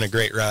really has been a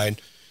great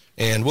ride.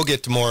 And we'll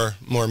get to more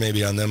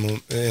maybe on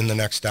them in the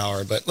next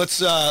hour. But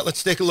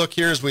let's take a look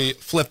here as we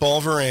flip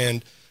over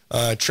and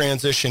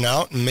transition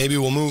out, and maybe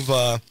we'll move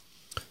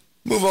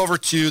over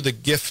to the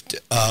gift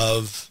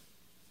of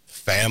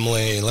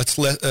family. Let's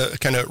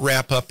kind of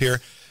wrap up here.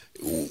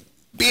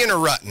 Being a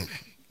Ruttan,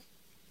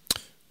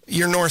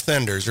 you're North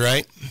Enders,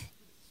 right?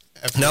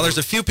 Absolutely. Now, there's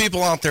a few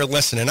people out there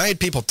listening. I had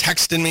people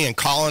texting me and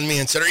calling me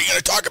and said, are you going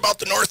to talk about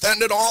the North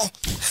End at all?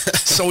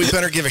 So we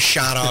better give a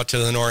shout out to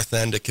the North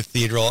End of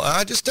Cathedral.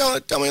 Just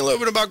tell me a little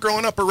bit about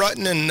growing up a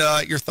Ruttan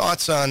and your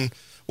thoughts on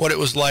what it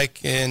was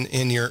like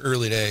in your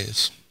early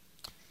days.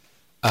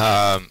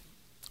 I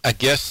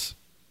guess,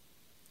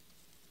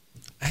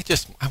 I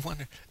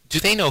wonder, do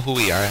they know who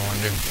we are, I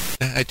wonder?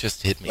 That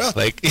just hit me. Well,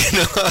 we aren't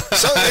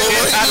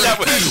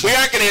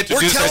going to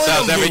introduce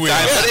ourselves every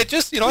time, but it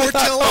just,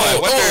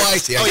 I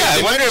see.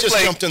 I wonder if,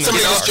 somebody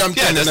just jumped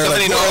in and they're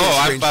like,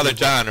 I'm Father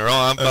John, or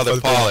I'm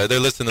Father Paul, or they're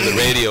listening to the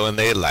radio and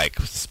they're like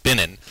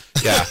spinning.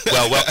 Yeah,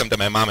 well, welcome to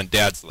my mom and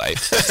dad's life,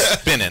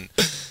 spinning.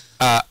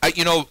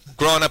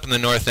 Growing up in the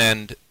North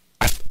End,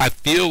 I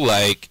feel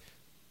like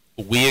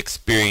we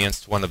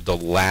experienced one of the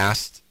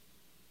last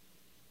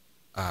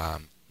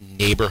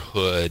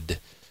neighborhood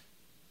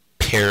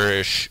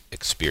parish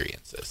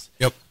experiences.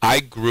 Yep.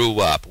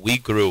 We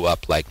grew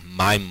up like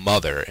my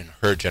mother and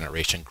her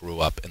generation grew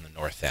up in the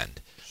North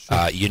End.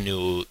 Sure. You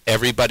knew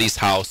everybody's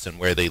house and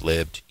where they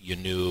lived. You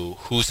knew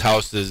whose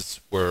houses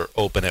were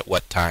open at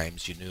what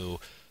times. You knew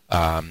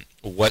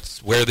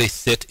where they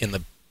sit in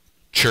the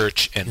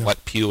church and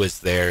what pew is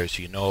theirs.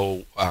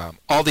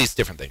 All these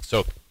different things.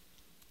 So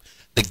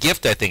the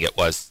gift, I think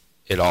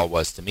it all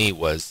was to me,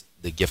 was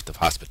the gift of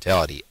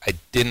hospitality. I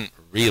didn't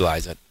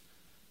realize it.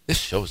 This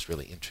show is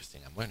really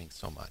interesting. I'm learning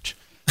so much.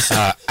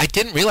 I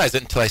didn't realize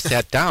it until I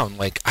sat down.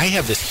 Like, I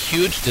have this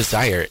huge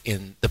desire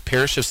in the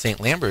parish of St.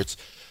 Lambert's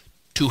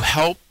to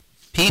help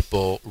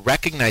people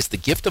recognize the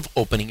gift of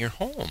opening your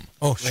home.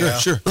 Oh,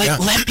 sure. Like,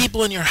 let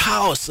people in your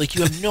house. Like,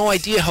 you have no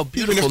idea how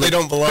beautiful. Even if they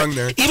don't belong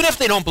there. Even if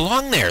they don't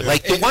belong there. Yeah.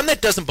 Like, the one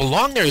that doesn't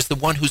belong there is the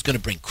one who's going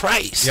to bring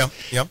Christ.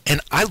 Yep. And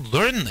I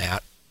learned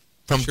that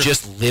from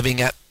just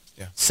living at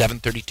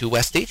 732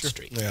 West 8th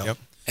Street. Yeah. Yep.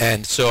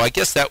 And so I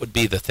guess that would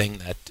be the thing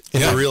that...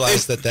 And I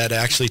realize that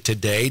actually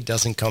today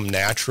doesn't come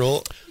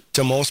natural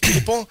to most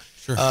people.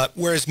 Sure.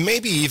 Whereas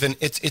maybe even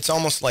it's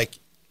almost like,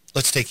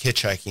 let's take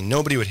hitchhiking.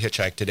 Nobody would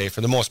hitchhike today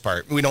for the most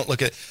part. We don't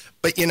look at...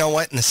 But you know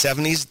what? In the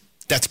 70s,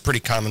 that's a pretty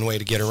common way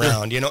to get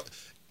around. Sure.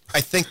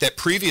 I think that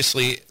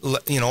previously,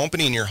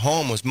 opening your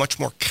home was much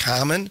more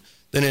common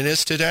than it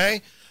is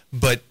today.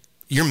 But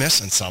you're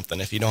missing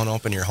something if you don't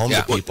open your home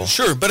to people. Well,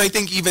 sure, but I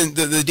think even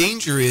the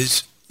danger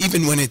is,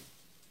 even when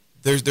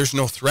there's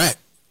no threat,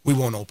 we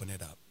won't open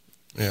it up.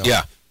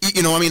 Yeah.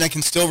 I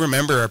can still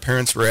remember our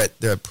parents were at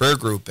the prayer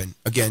group, and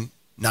again,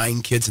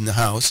 9 kids in the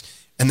house,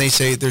 and they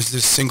say there's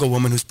this single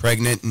woman who's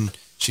pregnant and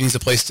she needs a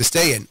place to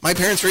stay in. My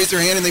parents raise their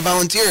hand and they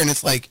volunteer, and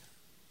it's like,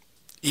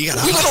 we got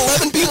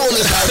 11 people in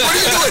this house. What are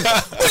you doing?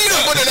 What are you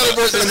doing putting another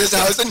person in this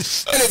house? And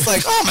it's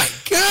like, oh my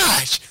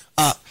gosh.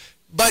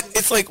 But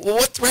it's like, well,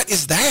 what threat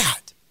is that?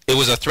 It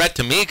was a threat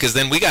to me, because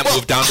then we got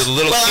moved down to the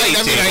little kitty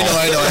table.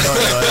 I know.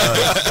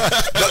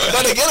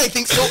 But again, I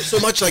think so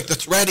much like the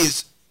threat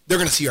is they're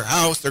going to see our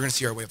house, they're going to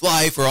see our way of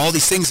life, or all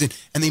these things,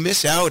 and they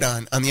miss out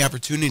on the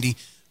opportunity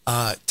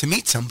to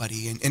meet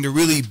somebody and to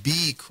really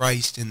be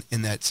Christ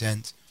in that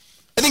sense.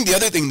 I think the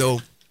other thing,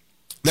 though,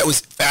 that was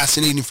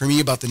fascinating for me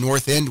about the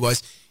North End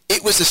was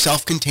it was a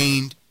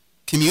self-contained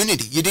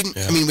community. You didn't,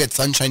 we had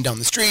Sunshine down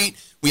the street,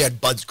 we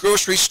had Bud's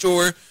grocery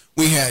store,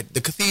 we had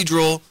the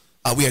cathedral,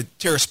 we had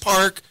Terrace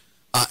Park,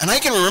 And I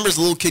can remember as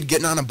a little kid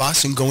getting on a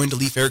bus and going to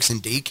Leif Erikson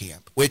Day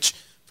Camp, which,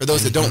 for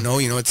those that don't know,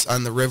 it's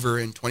on the river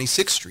in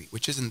 26th Street,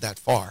 which isn't that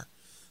far.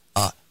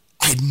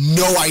 I had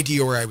no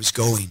idea where I was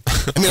going.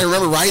 I mean, I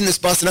remember riding this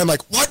bus, and I'm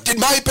like, what did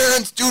my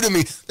parents do to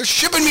me? They're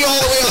shipping me all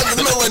the way out to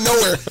the middle of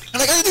nowhere.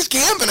 And I got to this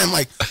camp, and I'm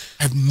like, I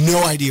have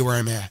no idea where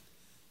I'm at.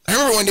 I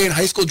remember one day in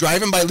high school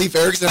driving by Leif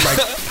Erikson, I'm like,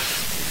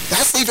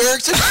 that's Leif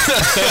Erikson?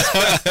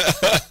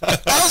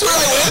 That was where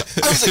I went.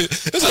 I was like,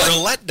 it was a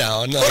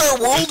letdown. But our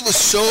world was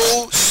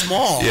so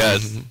small.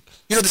 Yes.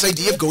 This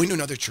idea of going to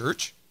another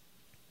church,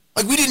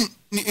 like we didn't,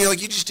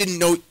 like you just didn't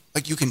know,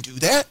 like you can do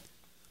that.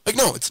 Like,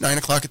 no, it's 9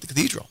 o'clock at the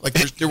cathedral. Like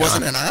there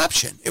wasn't an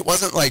option. It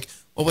wasn't like,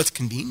 well, what's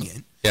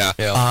convenient? Yeah.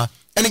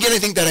 And again, I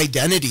think that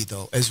identity,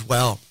 though, as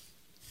well,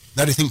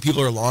 that I think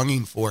people are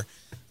longing for,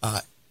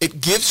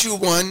 it gives you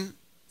one,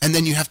 and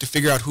then you have to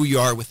figure out who you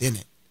are within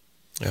it.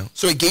 Yeah.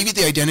 So it gave you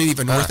the identity of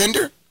a North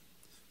Ender,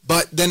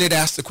 but then it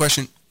asked the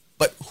question,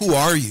 but who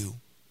are you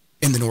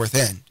in the North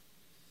End?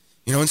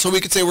 And so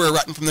we could say we're a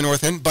Ruttan from the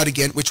North End, but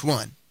again, which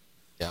one?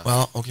 Yeah.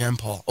 Well, okay, I'm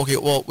Paul. Okay,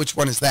 well, which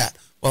one is that?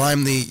 Well,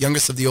 I'm the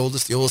youngest of the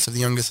oldest of the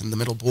youngest, and the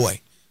middle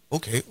boy.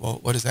 Okay, well,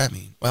 what does that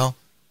mean? Well,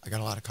 I got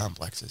a lot of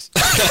complexes.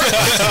 But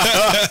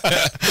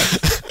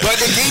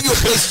it gave you a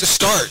place to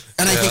start.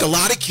 And I think a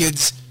lot of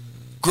kids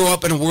grow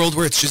up in a world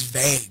where it's just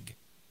vague.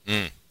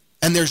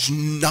 And there's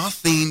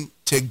nothing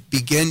to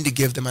begin to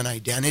give them an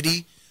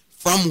identity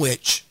from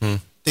which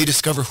they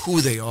discover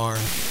who they are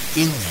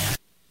in that.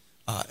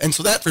 And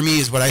so that, for me,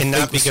 is what I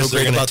think was so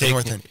great about the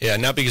North End. Yeah,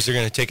 not because they're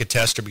going to take a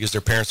test or because their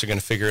parents are going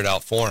to figure it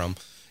out for them.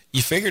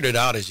 You figured it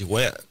out as you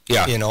went.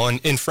 Yeah. And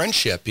in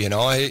friendship,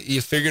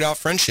 you figured out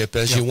friendship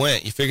as you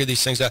went. You figured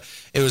these things out.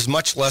 It was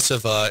much less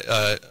of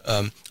a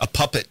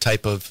puppet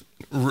type of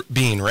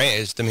being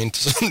raised. I mean,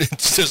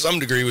 to some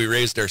degree, we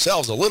raised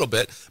ourselves a little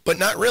bit, but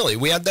not really.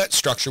 We had that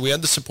structure. We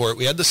had the support.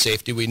 We had the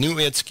safety. We knew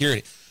we had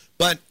security.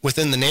 But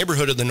within the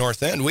neighborhood of the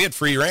North End, we had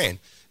free reign.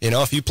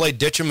 If you played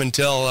ditch 'em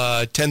until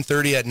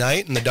 10:30 at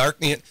night in the dark,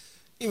 it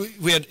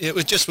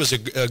was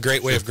a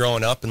great way of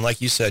growing up. And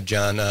like you said,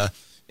 John, I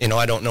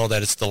don't know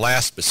that it's the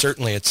last, but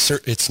certainly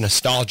it's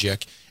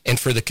nostalgic. And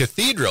for the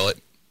cathedral,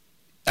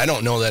 I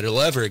don't know that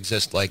it'll ever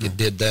exist like it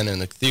did then in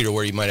the cathedral,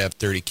 where you might have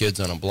 30 kids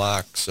on a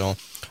block. So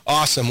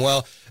awesome.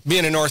 Well,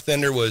 being a North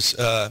Ender was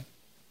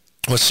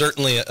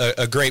certainly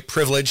a great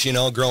privilege,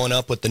 growing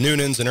up with the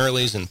Noonans and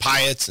Earlys and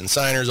Pyatts and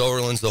Signers,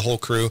 Overlands, the whole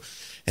crew.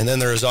 And then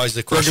there was always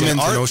the question, the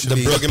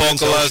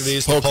Brueggemans, the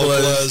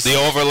Pocolas, the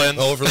Overlands.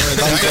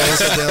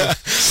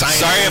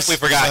 Sorry if we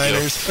forgot you.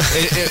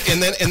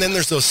 And then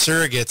there's those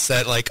surrogates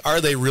that, like,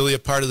 are they really a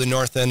part of the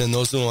North End? And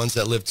those are the ones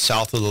that lived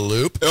south of the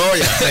Loop. Oh,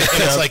 yeah.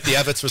 And it's like the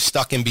Evans was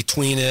stuck in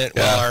between it.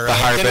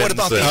 Yeah, And what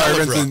about the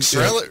Ellerbrooks?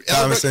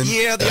 The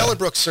Yeah.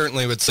 Ellerbrooks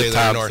certainly would say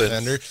they're a North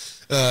Ender.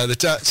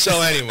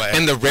 So anyway.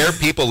 And the rare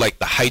people like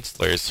the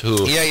Heitzlers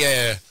who...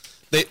 Yeah.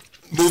 They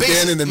moved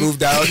in and then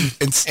moved out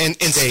and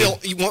still,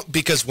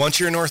 because once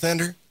you're a North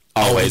Ender,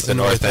 always a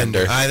North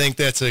Ender. I think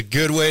that's a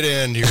good way to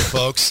end here,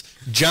 folks.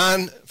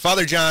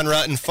 Father John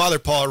Ruttan, Father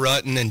Paul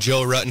Ruttan, and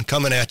Joe Ruttan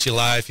coming at you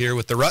live here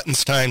with the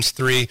Ruttans times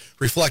 3,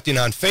 reflecting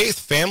on faith,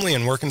 family,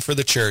 and working for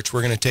the church.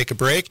 We're going to take a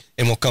break,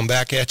 and we'll come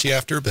back at you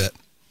after a bit.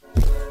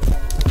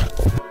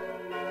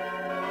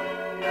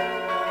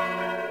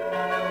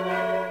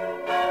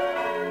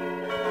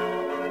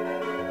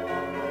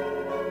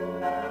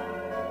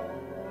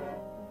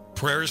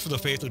 Prayers for the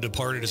Faithfully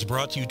Departed is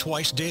brought to you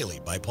twice daily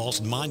by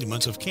Paulson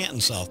Monuments of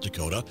Canton, South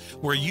Dakota,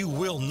 where you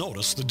will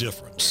notice the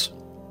difference.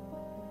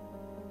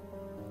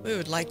 We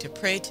would like to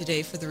pray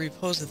today for the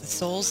repose of the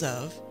souls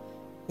of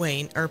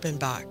Wayne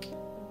Erpenbach,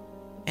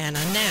 Anna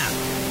Knapp,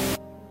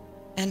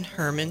 and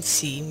Herman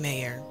C.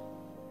 Mayer.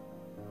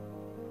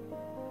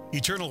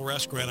 Eternal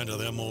rest grant unto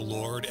them, O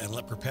Lord, and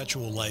let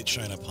perpetual light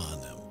shine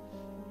upon them.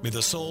 May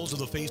the souls of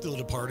the faithfully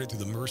departed through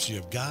the mercy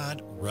of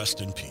God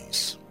rest in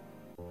peace.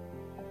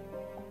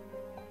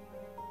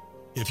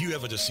 If you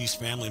have a deceased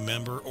family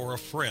member or a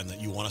friend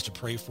that you want us to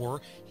pray for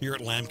here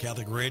at Lamb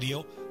Catholic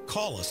Radio,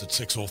 call us at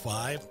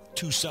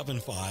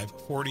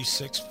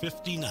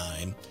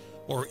 605-275-4659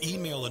 or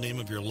email the name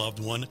of your loved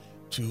one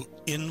to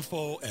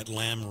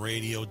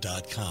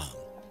info@lambradio.com.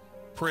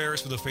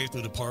 Prayers for the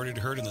Faithfully Departed,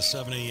 heard in the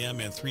 7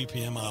 a.m. and 3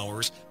 p.m.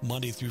 hours,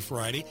 Monday through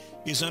Friday,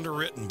 is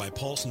underwritten by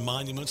Paulson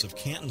Monuments of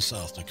Canton,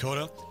 South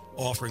Dakota,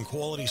 offering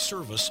quality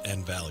service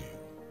and value.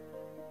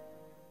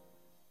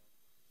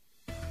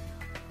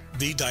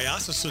 The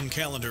Diocesan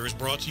Calendar is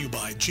brought to you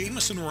by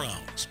Jameson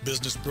Rounds,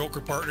 business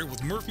broker partner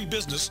with Murphy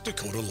Business,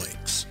 Dakota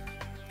Lakes.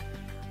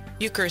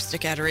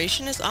 Eucharistic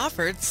Adoration is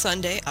offered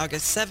Sunday,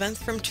 August 7th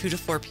from 2 to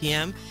 4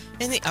 p.m.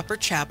 in the Upper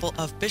Chapel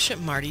of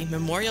Bishop Marty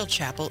Memorial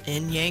Chapel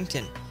in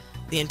Yankton.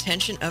 The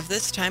intention of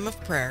this time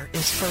of prayer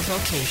is for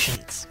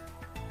vocations.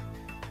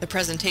 The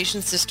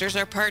Presentation Sisters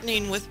are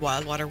partnering with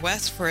Wildwater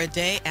West for a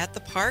day at the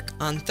park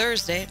on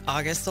Thursday,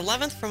 August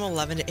 11th from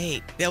 11 to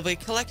 8. They'll be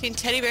collecting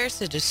teddy bears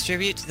to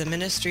distribute to the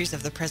ministries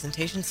of the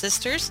Presentation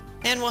Sisters,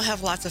 and we'll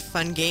have lots of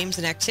fun games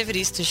and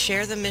activities to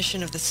share the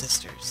mission of the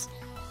sisters.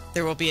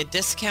 There will be a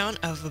discount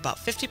of about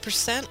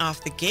 50%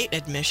 off the gate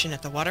admission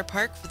at the water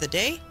park for the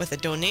day with a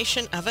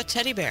donation of a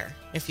teddy bear.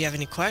 If you have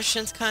any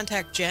questions,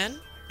 contact Jen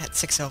at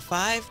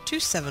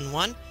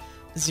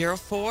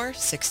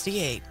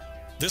 605-271-0468.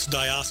 This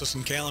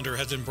diocesan calendar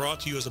has been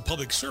brought to you as a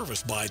public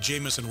service by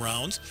Jameson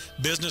Rounds,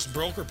 business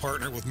broker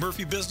partner with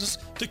Murphy Business,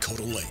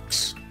 Dakota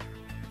Lakes.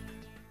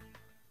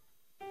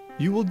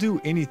 You will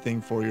do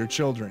anything for your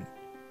children.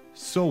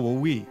 So will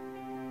we.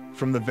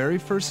 From the very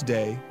first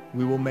day,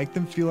 we will make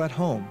them feel at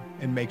home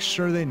and make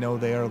sure they know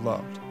they are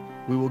loved.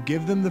 We will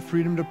give them the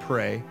freedom to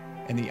pray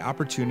and the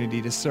opportunity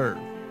to serve.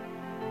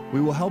 We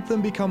will help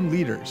them become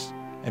leaders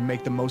and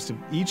make the most of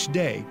each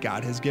day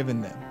God has given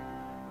them.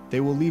 They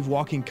will leave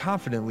walking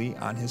confidently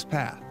on His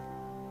path.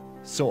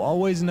 So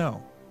always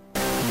know,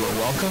 you are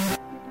welcome,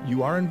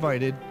 you are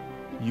invited,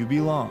 you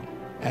belong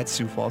at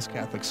Sioux Falls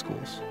Catholic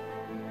Schools.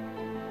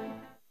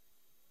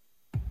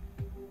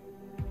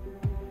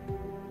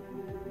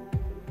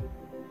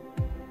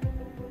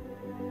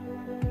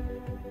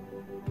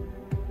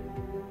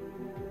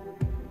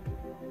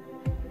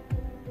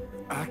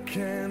 I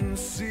can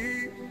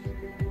see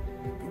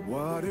the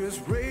waters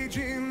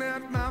raging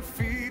at my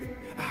feet.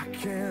 I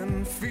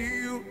can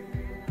feel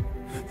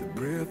the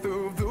breath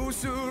of those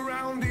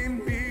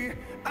surrounding me.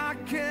 I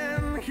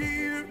can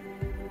hear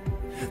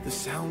the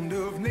sound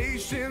of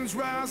nations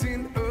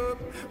rising up.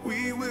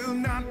 We will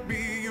not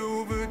be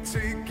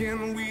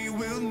overtaken. We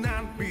will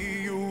not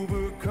be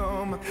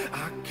overcome.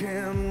 I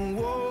can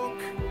walk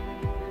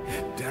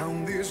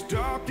down this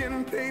dark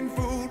and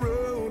painful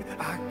road.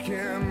 I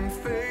can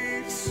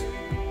face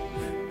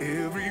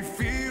every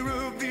fear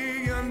of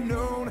the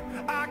unknown.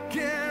 I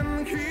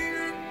can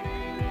hear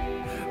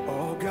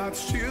all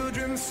God's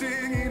children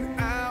singing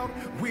out.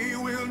 We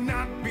will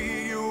not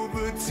be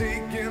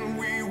overtaken.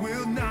 We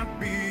will not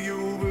be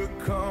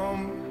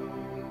overcome.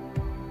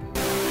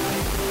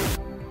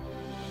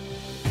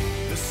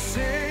 The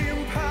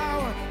same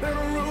power that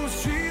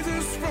rose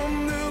Jesus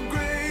from the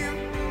grave,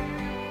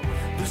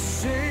 the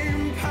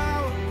same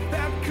power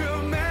that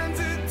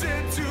commanded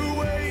dead to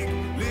wait,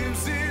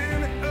 lives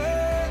in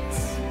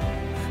us,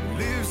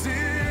 lives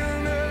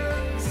in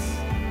us.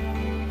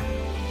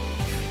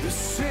 The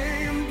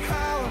same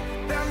power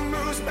that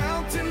moves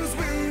mountains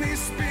when He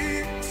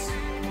speaks,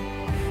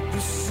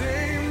 the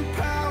same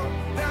power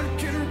that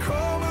can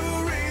calm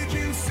a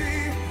raging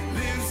sea,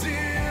 lives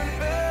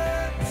in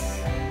us,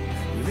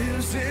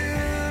 lives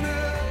in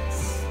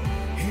us.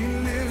 He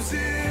lives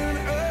in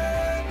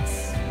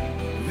us,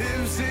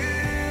 lives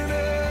in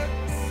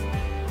us.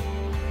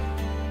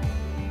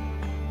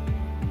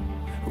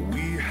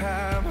 We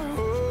have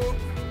hope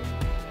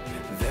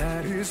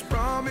that His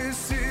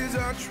promises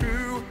are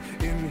true.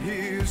 In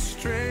His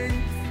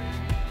strength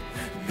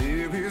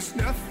there is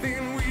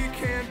nothing we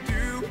can't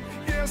do.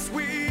 Yes,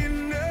 we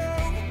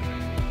know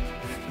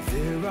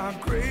there are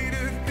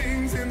greater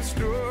things in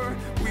store.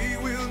 We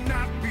will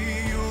not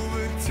be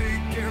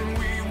overtaken.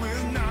 We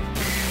will not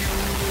be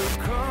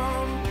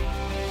overcome.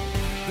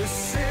 The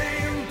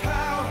same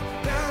power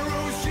that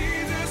rose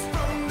Jesus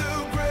from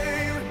the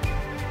grave,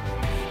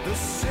 the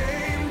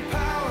same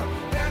power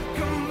that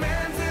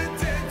commands the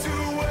dead to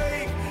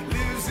wake,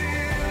 lives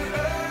in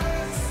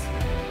us,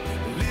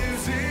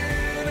 lives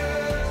in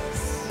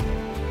us.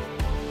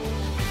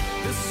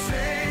 The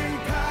same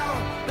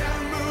power that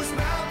moves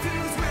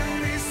mountains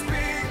when He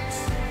speaks,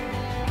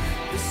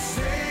 the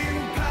same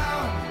power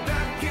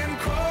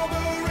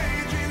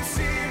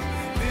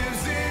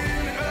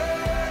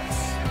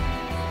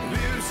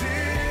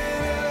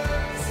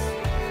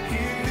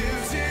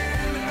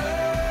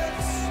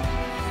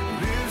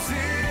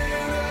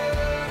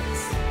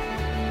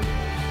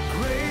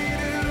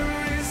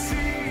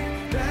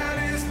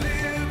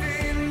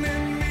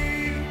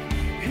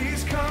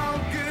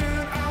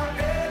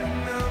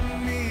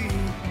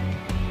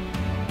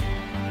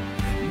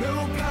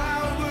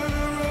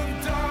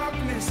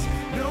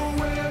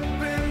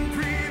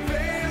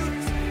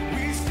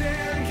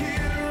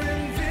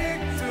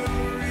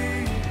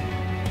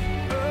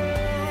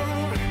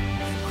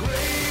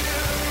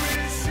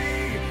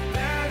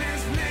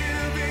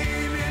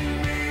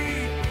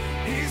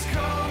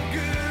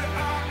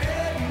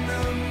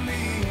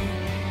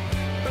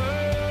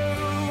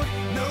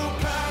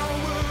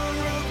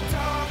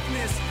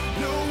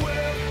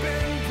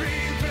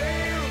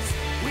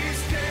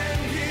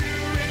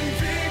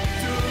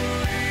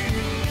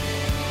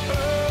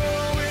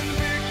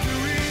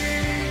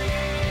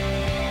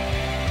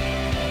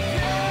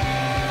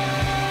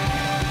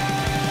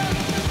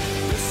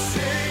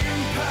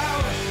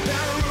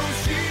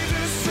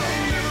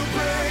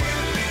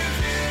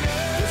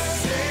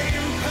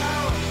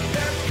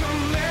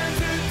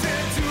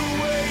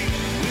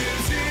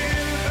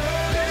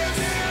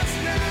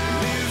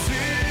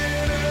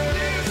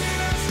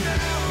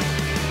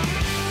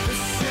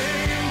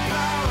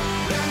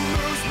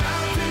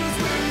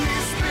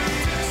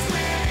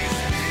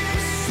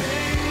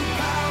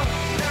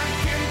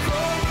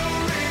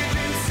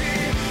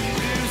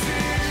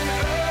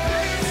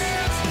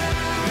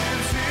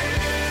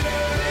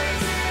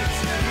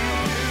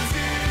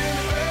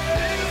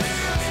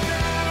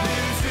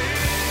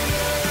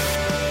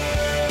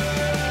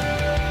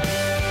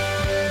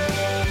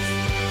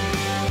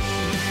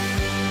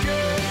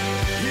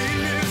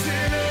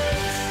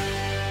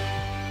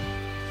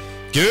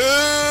Good.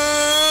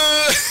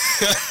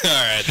 All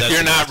right.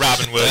 You're not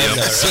Robin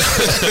Williams.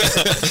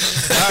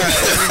 All right,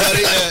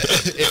 everybody.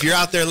 If you're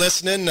out there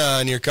listening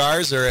in your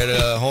cars or at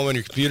home on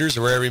your computers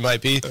or wherever you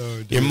might be,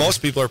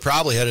 most people are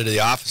probably headed to the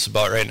office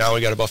about right now.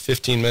 We got about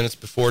 15 minutes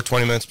before,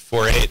 20 minutes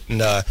before 8.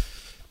 And I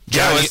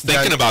was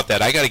thinking about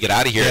that. I got to get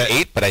out of here at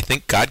 8, but I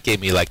think God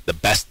gave me like the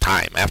best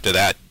time. After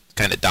that,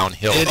 kind of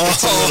downhill.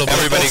 It's a little bit.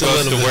 Everybody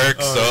goes to work,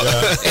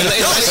 Unless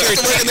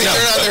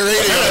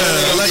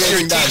you're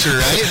a teacher,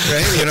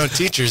 right? You know,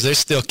 teachers, they're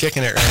still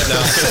kicking it right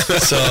now.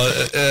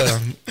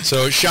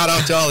 So shout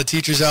out to all the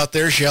teachers out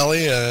there,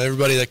 Shelley,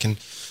 everybody that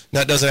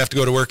doesn't have to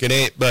go to work at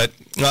 8. But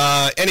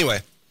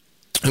anyway,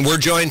 and we're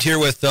joined here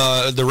with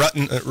the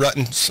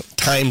Rutten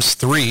times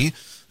 3.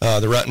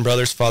 The Rutten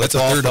brothers, Father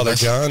Paul, Father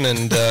John,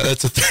 and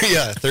that's a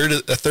third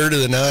of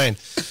the 9.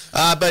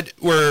 But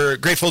we're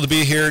grateful to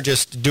be here,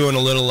 just doing a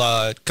little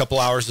couple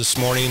hours this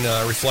morning,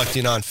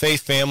 reflecting on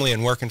faith, family,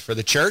 and working for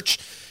the church.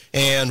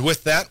 And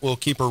with that, we'll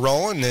keep her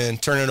rolling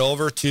and turn it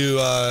over to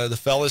the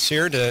fellas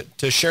here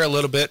to share a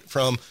little bit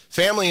from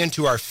family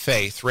into our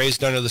faith,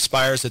 raised under the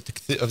spires of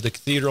the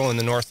cathedral in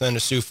the north end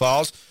of Sioux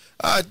Falls.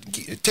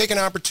 Take an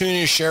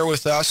opportunity to share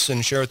with us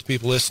and share with the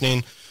people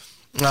listening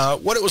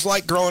what it was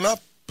like growing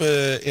up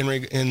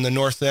in the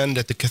north end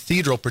at the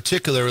cathedral,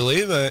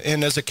 particularly,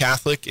 and as a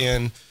Catholic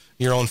in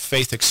your own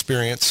faith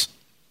experience.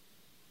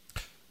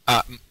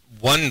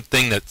 One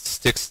thing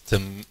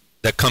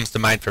that comes to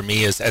mind for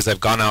me is, as I've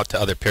gone out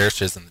to other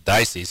parishes in the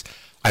diocese,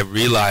 I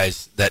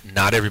realized that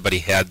not everybody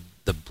had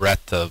the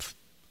breadth of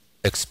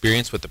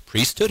experience with the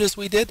priesthood as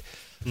we did.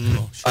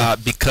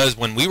 Because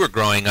when we were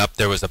growing up,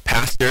 there was a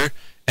pastor,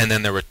 and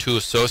then there were 2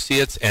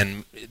 associates,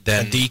 and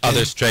then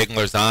other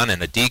stragglers on,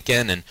 and a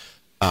deacon, and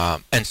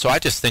so I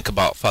just think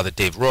about Father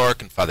Dave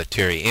Rourke and Father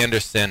Terry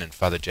Anderson and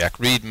Father Jack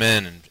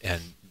Reedman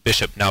and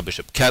Bishop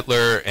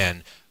Kettler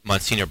and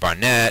Monsignor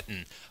Barnett,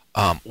 and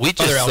we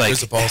just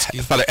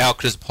Father Al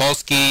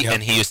Krizapolsky,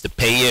 and he used to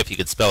pay you if you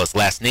could spell his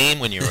last name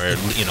when you were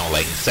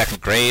like in 2nd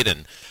grade,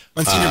 and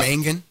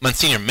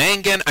Monsignor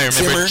Mangan. I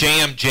remember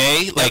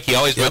JMJ, like he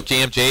always wrote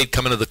JMJ,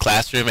 come into the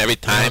classroom every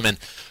time, and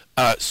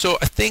so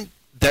I think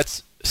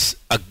that's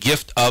a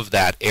gift of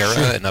that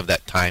era and of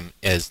that time.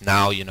 Is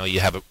now you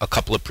have a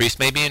couple of priests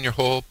maybe in your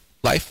whole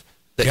life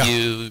that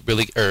you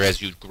really, or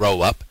as you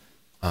grow up,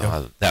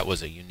 that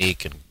was a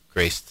unique and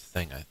graced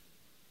thing, I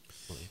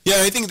believe.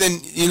 I think then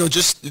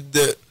just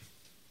the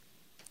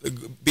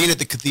being at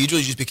the cathedral,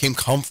 you just became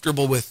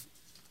comfortable with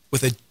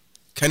a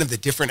kind of the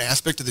different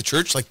aspect of the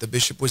church. Like the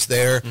bishop was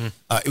there.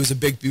 It was a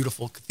big,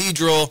 beautiful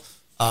cathedral.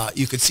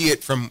 You could see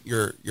it from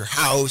your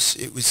house.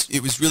 It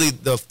was really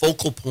the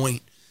focal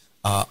point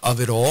of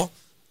it all,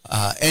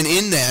 and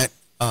in that,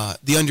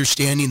 the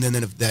understanding then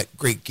of that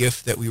great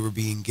gift that we were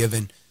being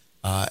given,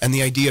 and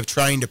the idea of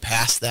trying to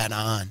pass that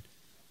on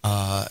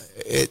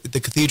at the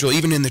cathedral,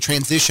 even in the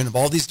transition of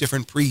all these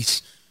different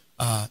priests,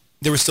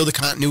 there was still the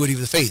continuity of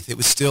the faith. It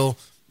was still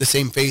the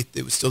same faith.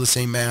 It was still the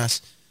same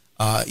Mass.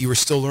 You were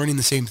still learning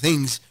the same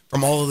things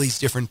from all of these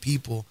different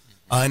people,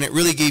 and it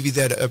really gave you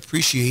that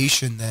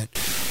appreciation that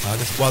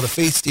while the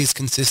faith stays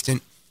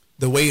consistent,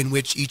 the way in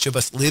which each of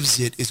us lives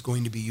it is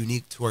going to be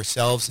unique to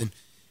ourselves, and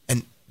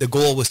the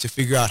goal was to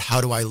figure out,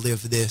 how do I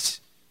live this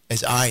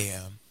as I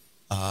am,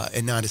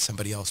 and not as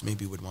somebody else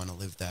maybe would want to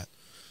live that.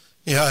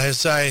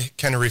 As I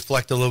kind of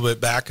reflect a little bit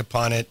back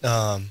upon it,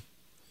 I'm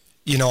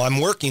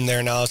working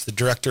there now as the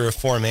director of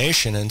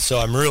formation, and so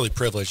I'm really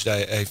privileged.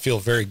 I feel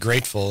very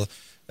grateful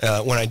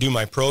when I do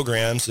my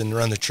programs and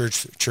run the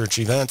church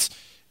events.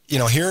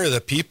 Here are the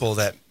people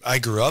that I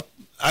grew up.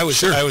 I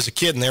was a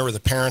kid, and they were the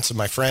parents of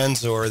my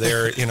friends, or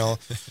they're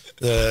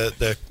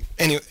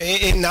anyway.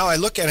 And now I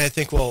look at it and I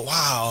think, well,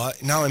 wow.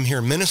 Now I'm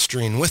here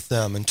ministering with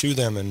them and to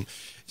them,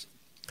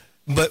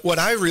 but what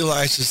I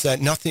realize is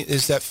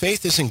that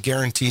faith isn't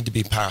guaranteed to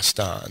be passed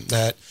on.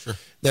 That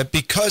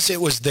because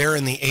it was there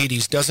in the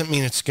 80s doesn't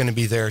mean it's going to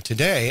be there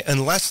today,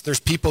 unless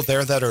there's people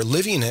there that are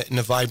living it in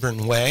a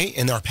vibrant way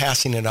and are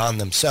passing it on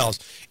themselves,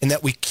 and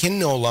that we can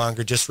no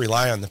longer just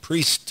rely on the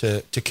priest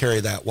to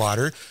carry that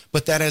water,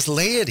 but that as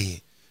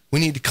laity, we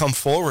need to come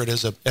forward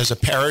as a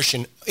parish,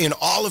 and in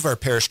all of our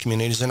parish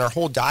communities, in our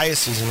whole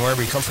diocese, and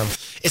wherever we come from.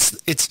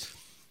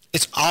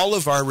 It's all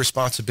of our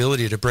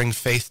responsibility to bring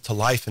faith to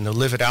life and to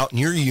live it out in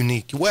your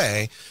unique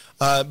way.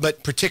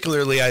 But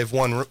particularly, I have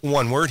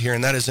one word here,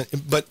 and that is,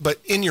 but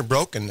in your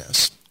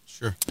brokenness.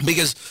 Sure.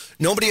 Because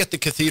nobody at the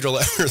cathedral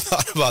ever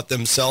thought about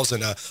themselves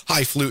in a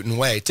highfalutin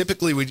way.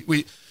 Typically,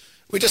 we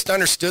just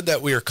understood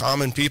that we were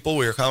common people,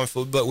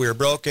 but we were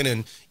broken,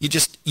 and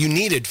you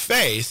needed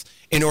faith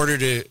in order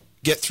to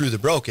get through the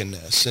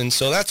brokenness. And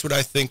so that's what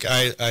I think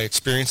I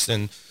experienced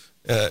in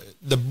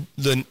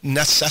the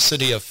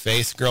necessity of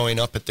faith growing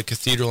up at the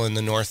cathedral in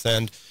the North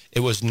End.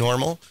 It was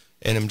normal,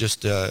 and I'm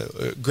just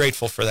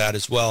grateful for that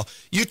as well.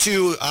 You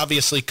two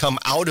obviously come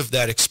out of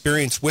that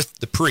experience with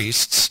the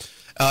priests,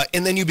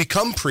 and then you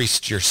become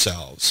priests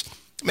yourselves.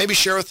 maybe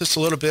share with us a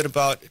little bit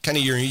about kind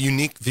of your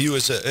unique view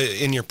as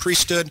in your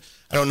priesthood.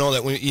 I don't know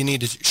that you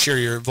need to share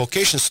your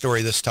vocation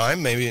story this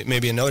time,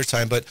 maybe another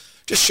time, but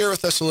just share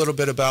with us a little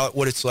bit about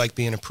what it's like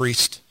being a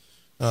priest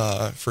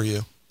for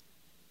you.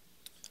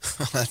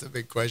 That's a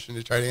big question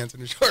to try to answer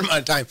in a short amount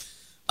of time.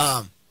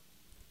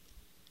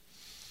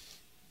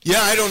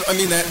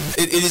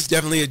 It is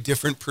definitely a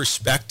different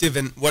perspective.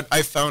 And what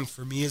I found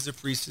for me as a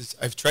priest is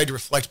I've tried to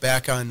reflect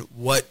back on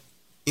what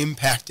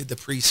impact did the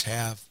priests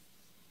have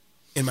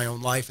in my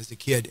own life as a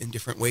kid in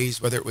different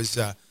ways, whether it was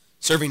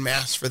serving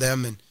Mass for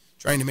them and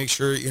trying to make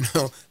sure,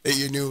 that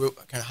you knew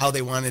kind of how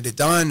they wanted it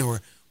done,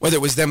 or whether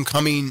it was them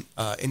coming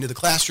into the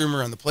classroom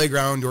or on the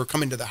playground or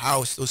coming to the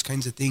house, those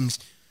kinds of things.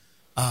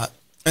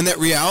 And that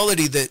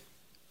reality that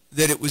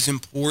it was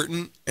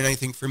important, and I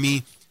think for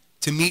me,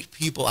 to meet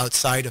people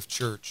outside of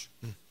church.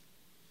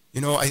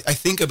 I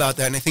think about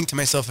that, and I think to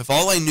myself, if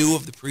all I knew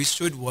of the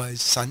priesthood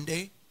was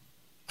Sunday,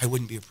 I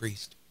wouldn't be a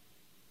priest.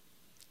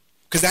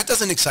 Because that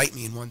doesn't excite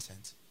me in one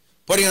sense.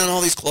 Putting on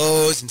all these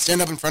clothes and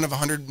stand up in front of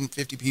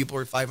 150 people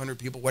or 500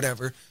 people,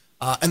 whatever,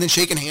 and then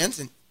shaking hands,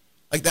 and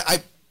like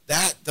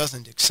that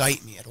doesn't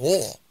excite me at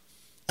all.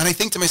 And I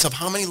think to myself,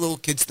 how many little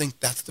kids think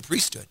that's the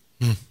priesthood?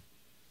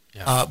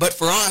 Yeah. But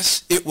for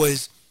us, it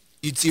was,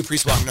 you'd see a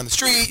priest walking down the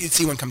street, you'd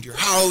see one come to your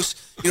house,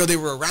 they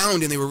were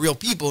around and they were real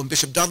people, and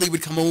Bishop Dudley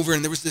would come over,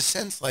 and there was this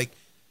sense like,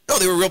 no,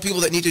 they were real people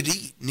that needed to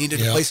eat,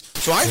 needed a place.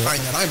 So I find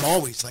that I'm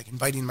always like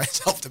inviting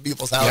myself to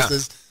people's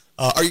houses.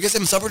 Yeah. Are you guys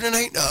having supper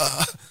tonight?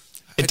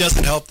 It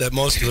doesn't help that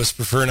most of us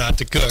prefer not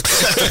to cook. But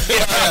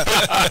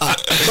I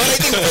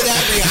think for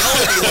that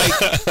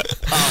reality,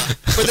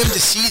 for them to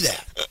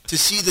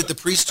see that the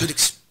priesthood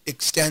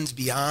extends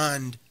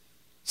beyond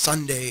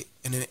Sunday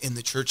in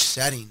the church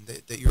setting,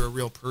 that you're a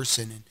real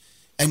person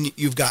and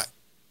you've got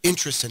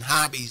interests and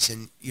hobbies,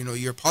 and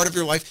you're part of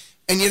your life,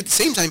 and yet at the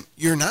same time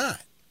you're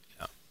not.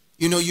 Yeah.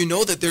 You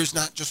know that there's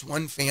not just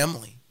one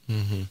family,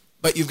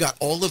 but you've got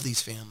all of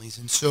these families,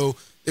 and so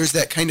there's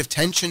that kind of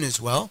tension as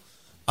well.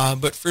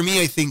 But for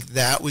me, I think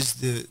that was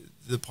the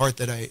part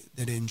that I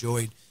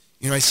enjoyed.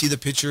 I see the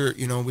picture.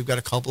 We've got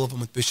a couple of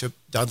them with Bishop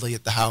Dudley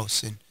at the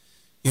house, and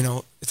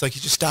it's like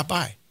you just stop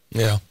by.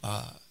 Yeah.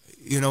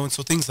 And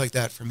so things like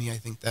that for me, I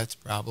think that's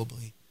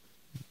probably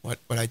what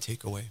I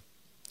take away.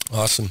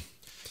 Awesome.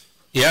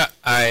 Yeah,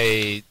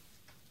 I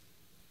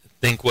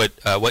think what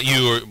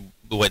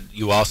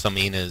you also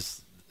mean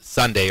is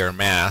Sunday or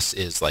Mass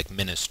is like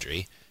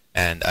ministry,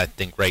 and I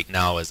think right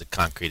now is a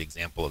concrete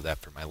example of that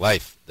for my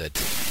life. That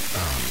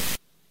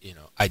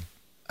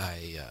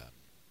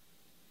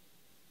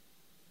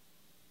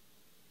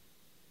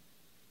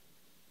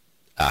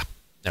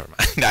never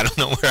mind. I don't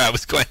know where I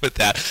was going with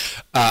that.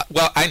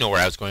 Well, I know where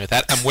I was going with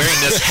that. I'm wearing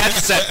this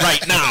headset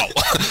right now.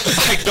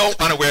 I don't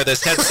want to wear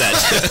this headset.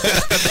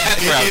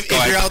 That's where I was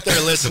going. If you're out there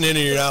listening and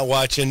you're not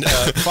watching,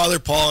 Father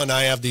Paul and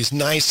I have these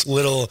nice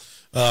little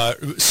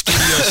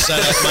studio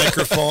setup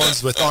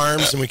microphones with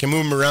arms, and we can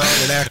move them around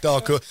and act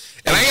all cool.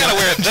 And I gotta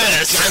wear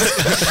this.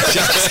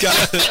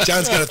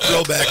 John's got a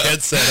throwback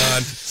headset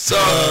on. So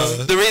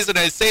the reason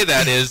I say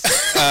that is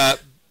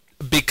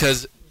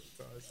because,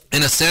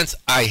 in a sense,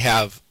 I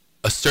have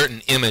a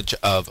certain image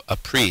of a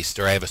priest,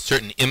 or I have a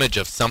certain image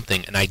of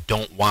something, and I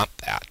don't want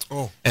that.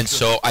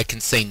 So I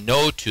can say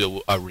no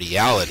to a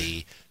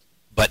reality,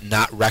 but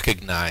not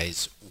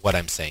recognize what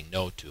I'm saying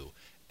no to.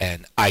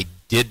 And I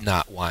did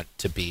not want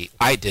to be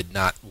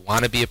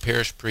a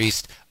parish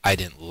priest. I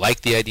didn't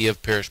like the idea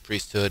of parish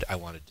priesthood. I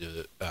wanted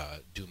to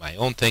do my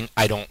own thing.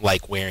 I don't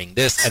like wearing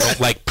this. I don't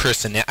like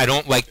I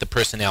don't like the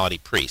personality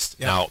priest.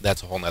 Yeah. Now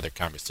that's a whole other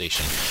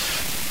conversation.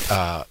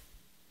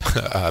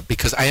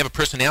 Because I have a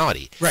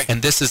personality. Right.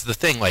 And this is the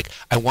thing, like,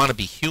 I want to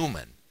be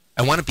human.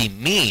 I want to be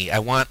me. I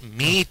want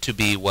me to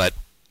be what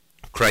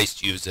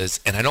Christ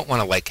uses, and I don't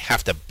want to, like,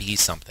 have to be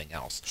something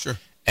else. Sure.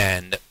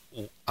 And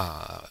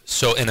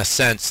so in a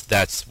sense,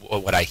 that's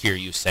what I hear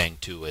you saying,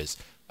 too, is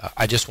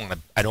I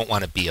don't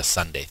want to be a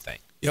Sunday thing.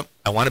 Yep.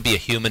 I want to be a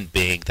human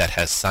being that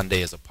has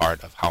Sunday as a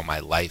part of how my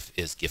life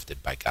is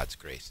gifted by God's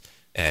grace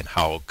and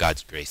how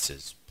God's grace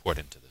is poured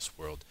into this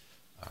world.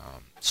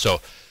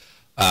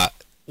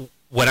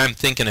 What I'm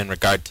thinking in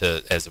regard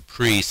to as a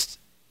priest,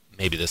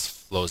 maybe this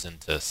flows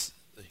into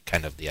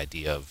kind of the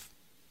idea of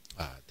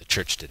the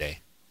church today.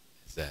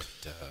 Is that,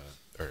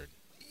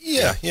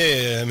 Yeah.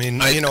 I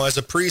mean, as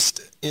a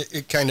priest,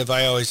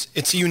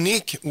 it's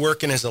unique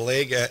working as a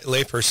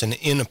layperson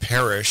in a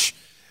parish,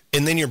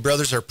 and then your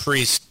brothers are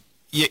priests.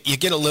 You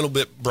get a little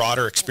bit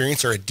broader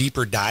experience or a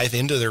deeper dive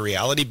into the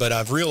reality, but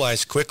I've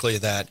realized quickly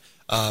that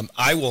I'm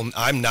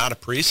not a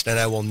priest, and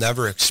I will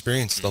never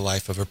experience the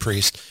life of a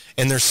priest.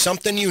 And there's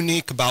something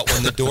unique about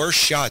when the door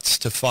shuts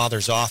to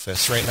Father's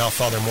office. Right now,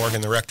 Father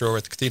Morgan, the rector over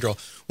at the cathedral,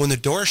 when the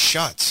door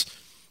shuts,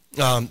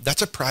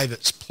 that's a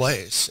private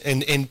place.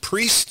 And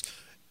priests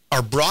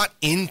are brought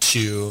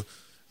into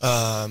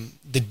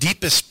the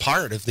deepest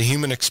part of the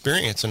human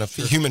experience and of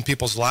human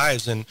people's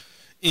lives. And,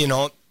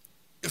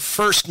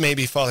 first,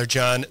 maybe, Father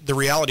John, the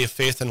reality of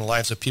faith in the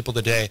lives of people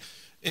today.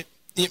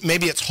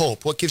 maybe it's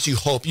hope. What gives you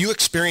hope? You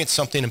experience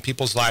something in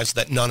people's lives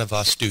that none of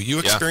us do. You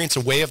experience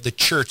a way of the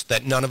church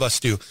that none of us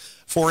do.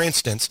 For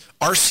instance,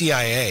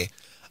 RCIA,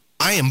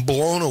 I am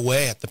blown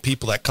away at the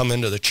people that come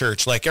into the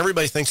church. Like,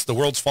 everybody thinks the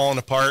world's falling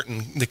apart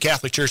and the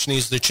Catholic Church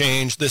needs to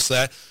change, this,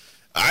 that.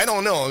 I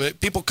don't know.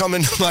 People come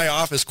into my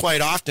office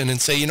quite often and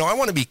say, I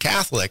want to be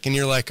Catholic. And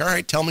you're like, all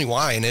right, tell me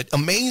why. And it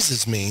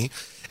amazes me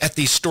at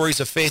these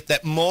stories of faith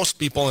that most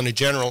people in a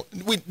general,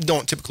 we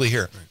don't typically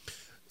hear. Right.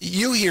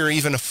 You hear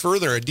even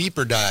a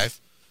deeper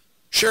dive.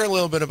 Share a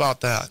little bit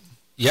about that.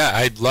 Yeah,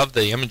 I love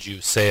the image you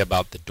say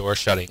about the door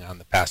shutting on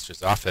the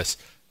pastor's office,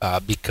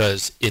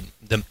 because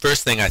the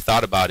first thing I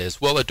thought about is,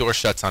 well, a door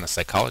shuts on a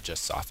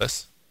psychologist's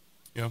office.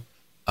 Yeah.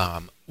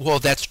 Well,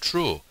 that's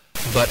true.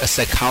 But a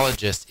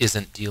psychologist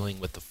isn't dealing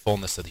with the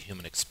fullness of the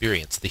human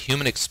experience. The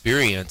human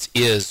experience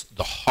is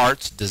the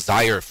heart's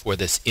desire for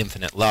this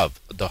infinite love,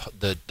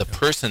 the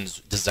person's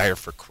desire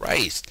for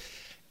Christ.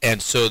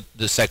 And so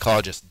the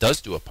psychologist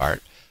does do a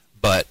part,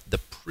 but the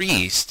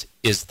priest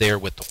is there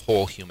with the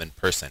whole human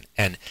person.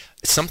 And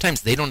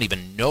sometimes they don't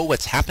even know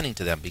what's happening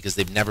to them because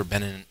they've never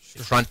been in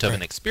front of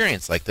an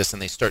experience like this,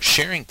 and they start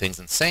sharing things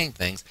and saying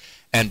things.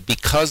 And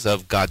because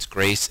of God's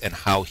grace and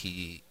how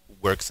he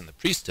works in the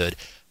priesthood,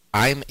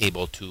 I'm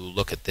able to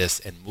look at this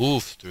and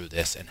move through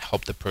this and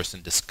help the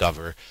person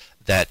discover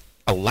that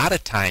a lot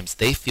of times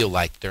they feel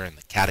like they're in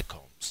the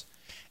catacombs.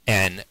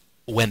 And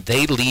when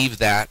they leave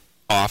that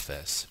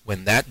office,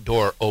 when that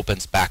door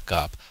opens back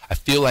up, I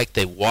feel like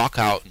they walk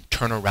out and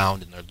turn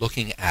around and they're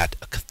looking at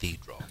a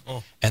cathedral.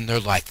 Oh. And they're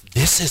like,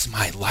 this is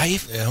my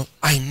life? Yeah.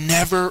 I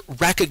never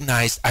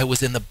recognized I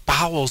was in the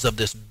bowels of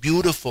this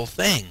beautiful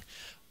thing.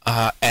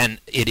 And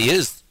it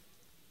is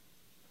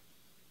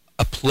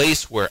a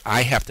place where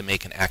I have to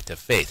make an act of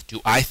faith. Do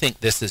I think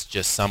this is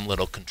just some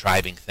little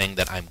contriving thing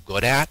that I'm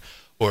good at,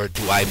 or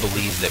do I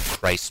believe that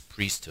Christ's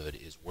priesthood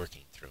is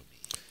working through me?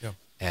 Yeah.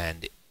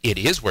 And it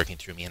is working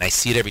through me, and I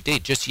see it every day.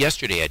 Just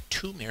yesterday, I had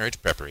 2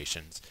 marriage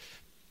preparations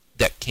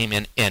that came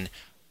in, and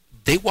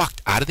they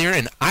walked out of there,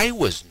 and I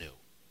was new.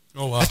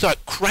 Oh, wow. I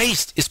thought,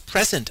 Christ is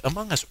present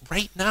among us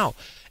right now.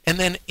 And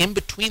then in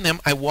between them,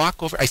 I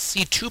walk over. I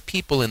see 2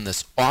 people in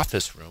this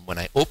office room. When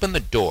I open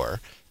the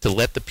door to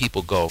let the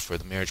people go for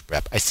the marriage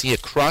prep, I see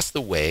across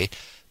the way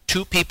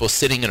 2 people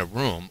sitting in a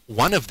room.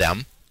 One of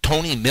them,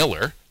 Tony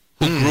Miller,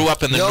 who grew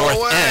up in the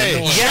North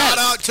End. Yes. Shout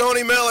out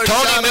Tony Miller.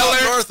 Shout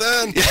out North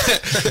End.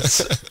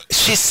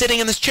 She's sitting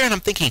in this chair, and I'm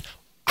thinking,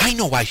 I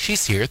know why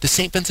she's here, the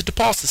St. Vincent de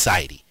Paul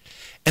Society.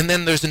 And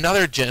then there's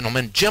another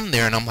gentleman, Jim,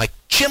 there, and I'm like,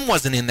 Jim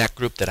wasn't in that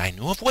group that I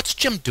knew of. What's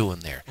Jim doing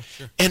there? Oh,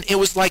 sure. And it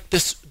was like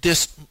this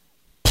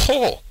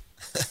pull.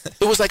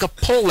 It was like a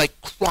pull, like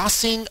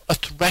crossing a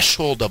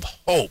threshold of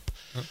hope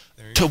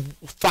to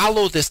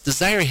follow this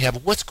desire you have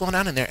of what's going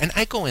on in there. And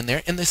I go in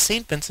there, and the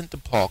St. Vincent de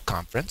Paul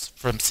Conference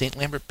from St.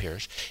 Lambert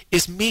Parish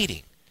is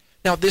meeting.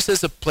 Now, this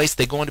is a place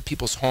they go into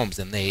people's homes,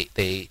 and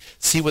they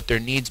see what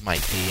their needs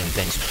might be and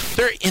things.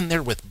 They're in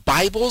there with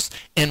Bibles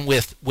and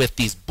with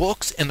these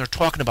books, and they're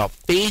talking about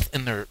faith,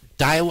 and they're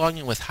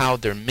dialoguing with how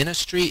their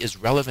ministry is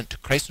relevant to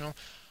Christ. And all.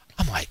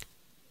 I'm like,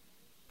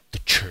 the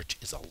church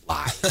is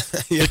alive.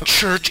 Yep. The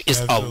church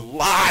is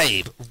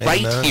alive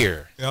right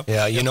here. Yep.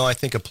 Yeah, I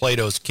think of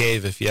Plato's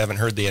cave, if you haven't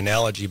heard the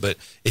analogy, but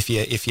if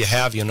you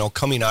have,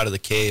 coming out of the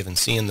cave and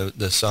seeing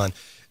the sun.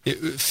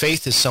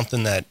 Faith is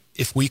something that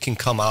if we can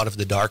come out of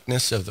the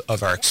darkness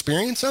of our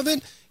experience of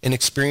it and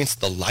experience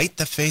the light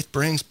that faith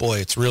brings, boy,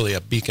 it's really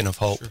a beacon of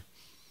hope. Sure.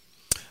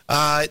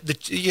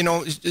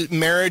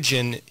 Marriage,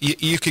 and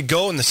you could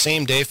go in the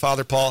same day,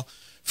 Father Paul,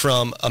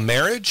 from a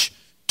marriage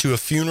to a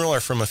funeral,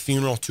 or from a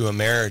funeral to a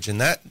marriage, and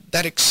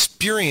that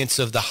experience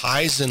of the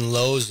highs and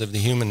lows of the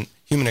human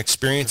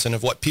experience and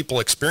of what people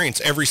experience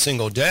every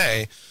single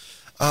day.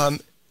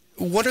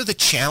 What are the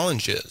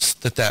challenges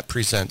that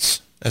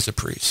presents as a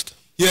priest?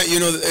 Yeah,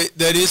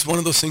 that is one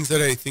of those things that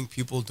I think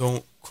people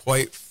don't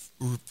quite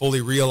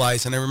fully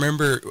realize. And I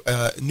remember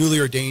newly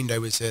ordained, I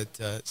was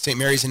at St.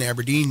 Mary's in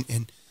Aberdeen,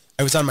 and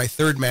I was on my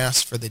 3rd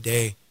Mass for the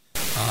day.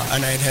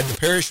 And I had the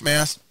parish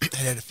Mass, I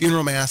had a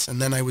funeral Mass, and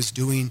then I was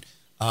doing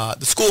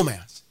the school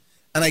Mass.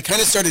 And I kind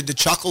of started to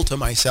chuckle to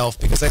myself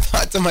because I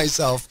thought to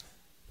myself,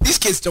 these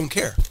kids don't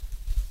care.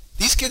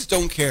 These kids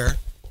don't care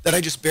that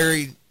I just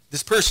buried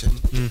this person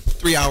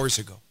 3 hours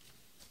ago.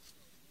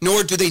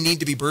 Nor do they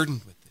need to be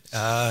burdened with this.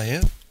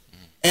 Yeah.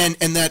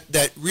 And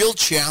that real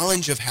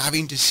challenge of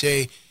having to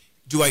say,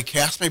 do I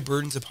cast my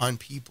burdens upon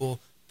people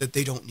that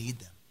they don't need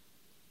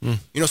them?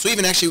 So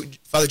even actually,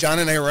 Father John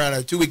and I were on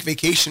a 2-week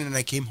vacation, and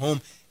I came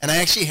home, and I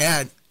actually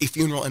had a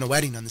funeral and a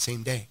wedding on the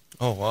same day.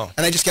 Oh, wow.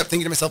 And I just kept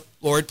thinking to myself,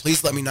 Lord,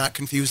 please let me not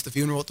confuse the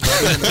funeral with the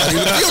wedding and the wedding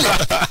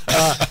with the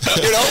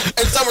funeral.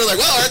 And some were like,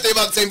 well, aren't they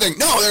about the same thing?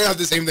 No, they're not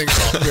the same thing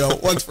at all.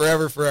 Once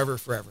forever, forever,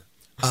 forever.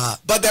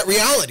 But that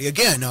reality,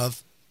 again,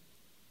 of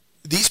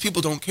these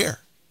people don't care.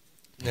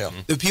 Yeah.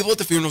 The people at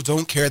the funeral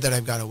don't care that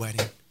I've got a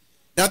wedding.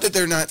 Not that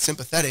they're not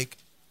sympathetic,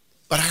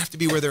 but I have to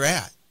be where they're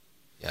at.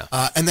 Yeah.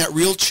 And that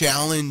real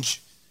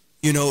challenge,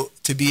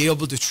 to be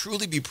able to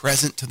truly be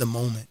present to the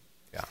moment.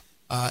 Yeah.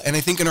 And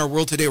I think in our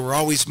world today, we're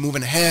always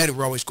moving ahead.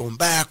 We're always going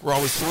back. We're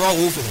all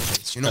over the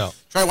place. You know, Yeah.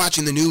 Try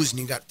watching the news and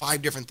you got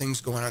 5 different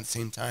things going on at the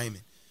same time.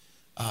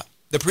 And,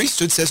 the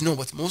priesthood says, no,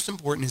 what's most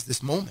important is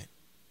this moment,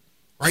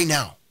 right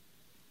now.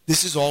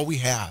 This is all we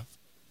have.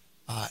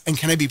 And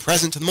can I be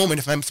present to the moment?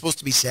 If I'm supposed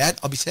to be sad,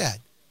 I'll be sad.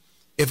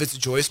 If it's a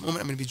joyous moment,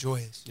 I'm going to be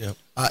joyous. Yep.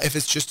 If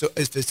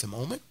it's a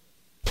moment,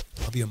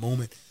 I'll be a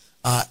moment.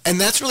 And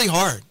that's really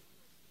hard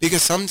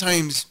because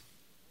sometimes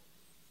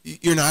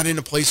you're not in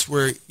a place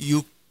where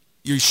you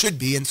should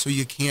be, and so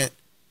you can't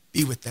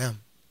be with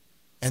them.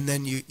 And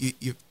then you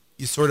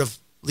sort of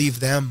leave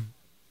them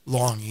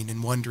longing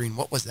and wondering,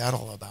 what was that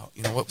all about?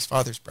 You know, what was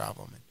Father's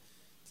problem? And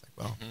it's like,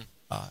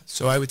 well,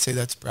 so I would say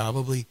that's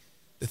probably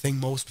the thing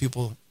most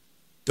people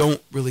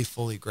don't really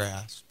fully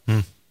grasp.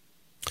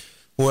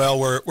 Well,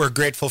 we're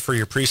grateful for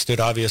your priesthood,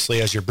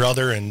 obviously, as your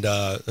brother, and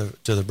to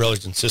the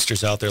brothers and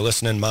sisters out there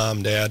listening,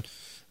 Mom, Dad,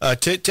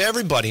 to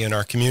everybody in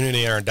our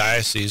community and our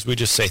diocese. We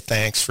just say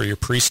thanks for your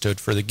priesthood,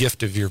 for the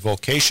gift of your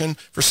vocation,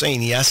 for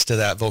saying yes to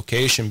that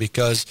vocation,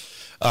 because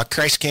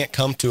Christ can't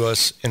come to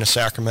us in a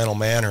sacramental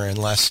manner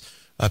unless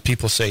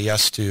people say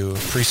yes to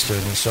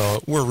priesthood, and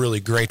so we're really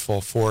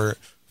grateful for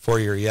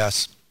your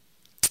yes.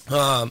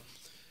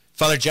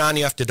 Father John,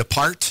 you have to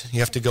depart.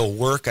 You have to go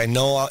work. I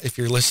know if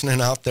you're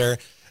listening out there,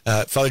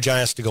 Father John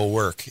has to go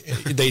work.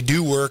 They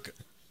do work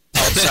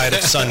outside of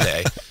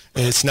Sunday.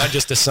 And it's not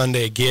just a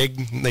Sunday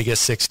gig. They get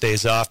 6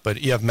 days off,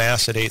 but you have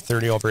Mass at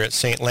 8:30 over at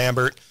St.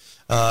 Lambert.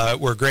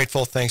 We're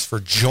grateful. Thanks for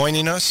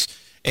joining us.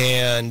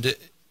 And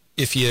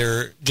if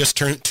you're just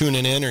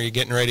tuning in or you're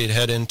getting ready to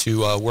head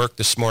into work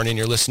this morning,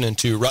 you're listening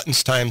to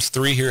Rutten's Times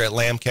 3 here at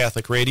Lamb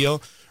Catholic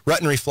Radio.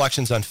 Rutten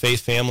Reflections on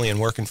Faith, Family, and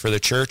Working for the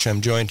Church.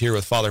 I'm joined here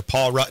with Father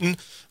Paul Rutten,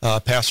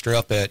 pastor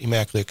up at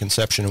Immaculate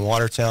Conception in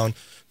Watertown.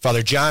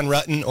 Father John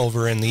Rutten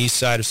over in the east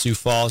side of Sioux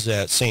Falls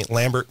at St.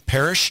 Lambert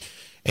Parish.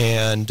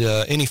 And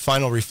any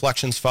final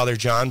reflections, Father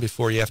John,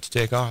 before you have to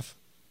take off?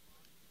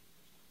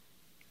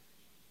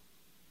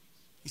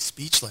 He's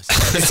speechless.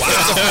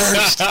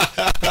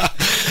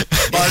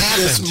 Mark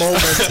this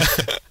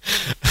moment.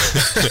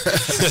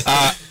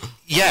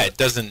 Yeah, it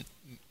doesn't.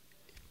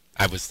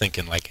 I was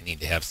thinking like I need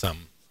to have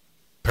some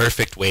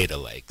perfect way to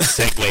like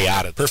segue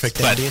out of this.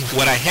 Perfect but ending.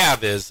 what I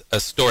have is a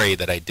story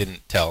that I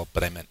didn't tell,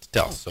 but I meant to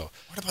tell. So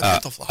What about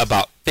dental floss?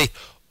 about faith.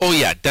 Oh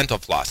yeah, dental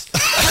floss.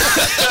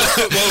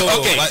 Whoa,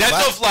 Okay,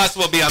 dental floss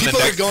will be on the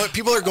next.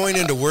 People are going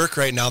into work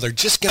right now. They're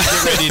just going to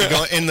get ready to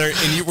go in there,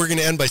 and we're going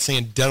to end by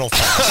saying dental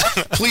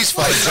floss. Please,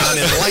 Father John,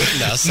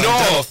 enlighten us on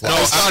dental No,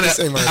 floss.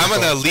 I'm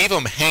gonna leave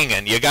them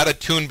hanging. You got to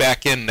tune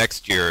back in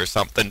next year or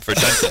something for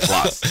dental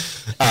floss.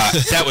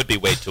 That would be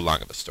way too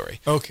long of a story.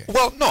 Okay.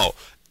 Well, no.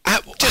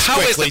 Just how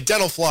is quickly, it-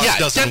 dental floss yeah,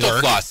 doesn't dental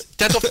work. floss.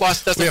 Dental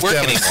floss doesn't have to work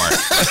have anymore.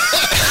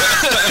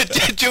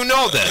 Did you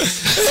know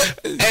this?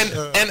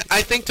 And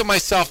I think to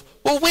myself,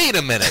 well, wait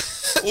a minute.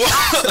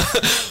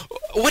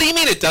 What do you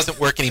mean it doesn't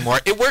work anymore?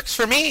 It works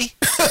for me.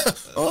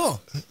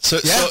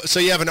 So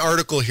you have an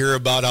article here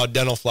about how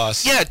dental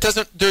floss. Yeah, it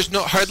doesn't. There's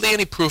hardly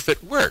any proof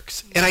it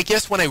works. And I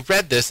guess when I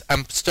read this,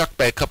 I'm struck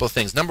by a couple of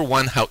things. Number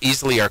one, how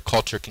easily our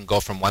culture can go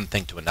from one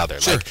thing to another.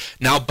 Sure. Like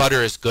now,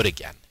 butter is good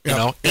again. You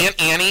know, Aunt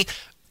Annie,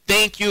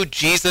 thank you,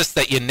 Jesus,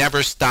 that you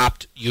never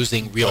stopped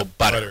using real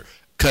butter,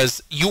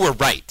 because you were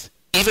right.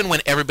 Even when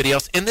everybody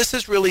else, and this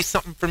is really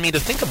something for me to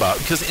think about,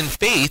 because in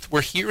faith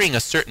we're hearing a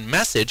certain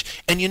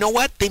message, and you know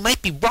what? They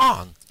might be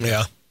wrong.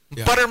 Yeah.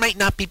 Butter might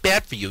not be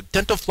bad for you.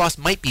 Dental floss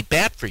might be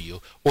bad for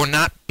you or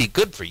not be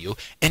good for you.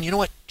 And you know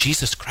what?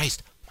 Jesus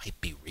Christ might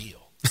be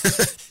real.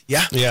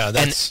 Yeah. Yeah,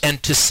 that's...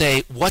 And to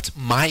say, what's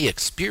my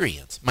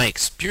experience? My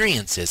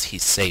experience is he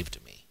saved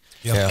me.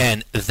 Yeah.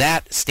 And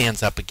that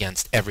stands up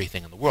against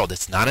everything in the world.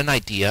 It's not an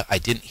idea. I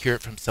didn't hear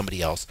it from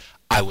somebody else.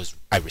 I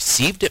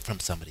received it from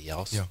somebody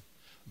else. Yeah.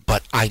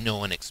 But I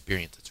know an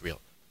experience it's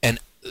real. And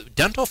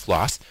dental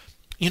floss,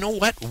 you know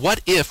what?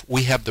 What if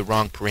we have the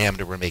wrong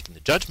parameter we're making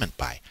the judgment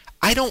by?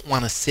 I don't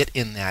want to sit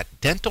in that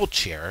dental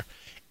chair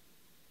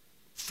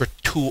for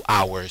 2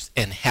 hours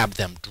and have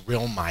them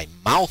drill my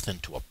mouth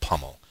into a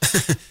pummel.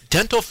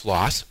 Dental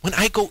floss, when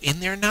I go in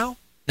there now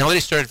that I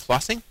started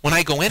flossing, when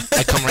I go in,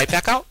 I come right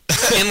back out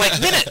in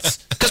like minutes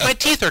because my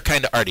teeth are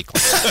kind of already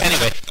clean.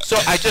 Anyway, so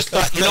I just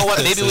thought, you know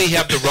what? Maybe we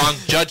have the wrong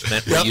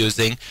judgment we're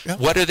using.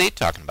 What are they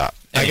talking about?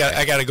 Anyway.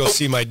 I got to go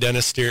see my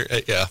dentist here.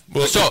 Yeah.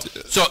 Well,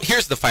 So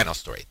here's the final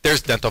story.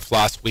 There's dental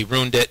floss. We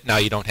ruined it. Now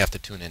you don't have to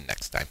tune in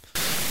next time.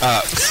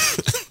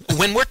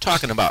 When we're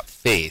talking about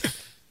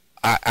faith,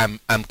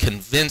 I'm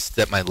convinced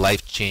that my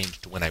life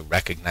changed when I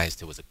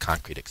recognized it was a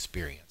concrete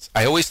experience.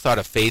 I always thought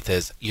of faith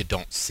as you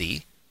don't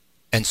see.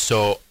 And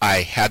so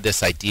I had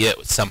this idea.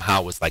 It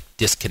somehow was like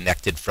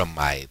disconnected from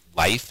my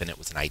life, and it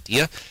was an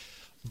idea.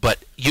 But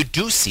you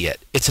do see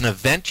it. It's an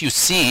event you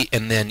see,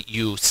 and then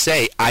you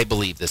say, I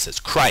believe this is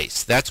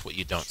Christ. That's what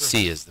you don't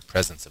see is the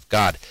presence of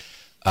God.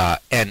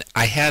 And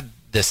I had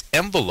this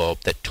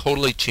envelope that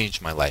totally changed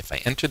my life.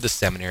 I entered the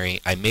seminary.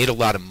 I made a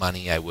lot of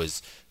money. I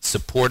was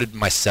supported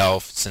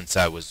myself since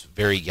I was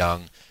very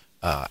young.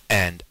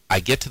 And I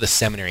get to the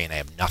seminary, and I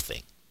have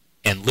nothing.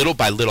 And little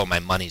by little, my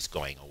money's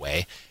going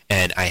away,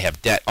 and I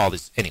have debt, all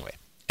this, anyway.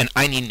 And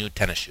I need new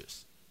tennis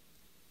shoes.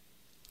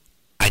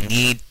 I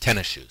need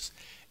tennis shoes.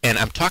 And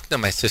I'm talking to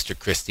my sister,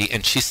 Christy,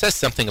 and she says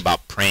something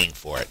about praying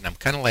for it. And I'm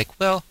kind of like,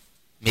 well,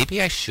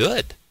 maybe I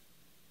should.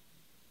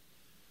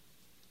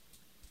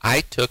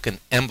 I took an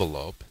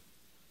envelope,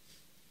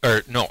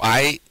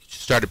 I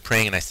started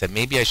praying, and I said,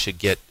 maybe I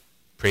should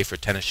pray for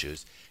tennis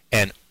shoes.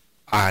 And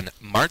on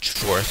March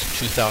 4th,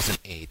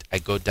 2008, I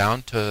go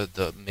down to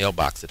the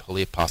mailbox at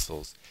Holy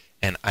Apostles,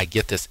 and I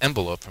get this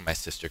envelope from my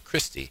sister,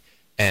 Christy,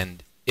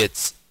 and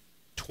it's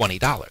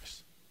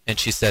 $20. And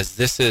she says,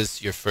 this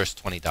is your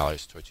first $20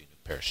 towards your new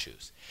pair of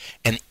shoes.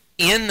 And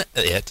in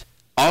it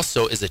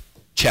also is a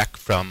check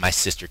from my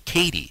sister,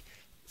 Katie,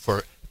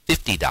 for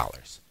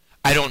 $50.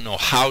 I don't know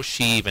how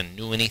she even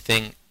knew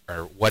anything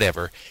or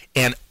whatever.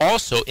 And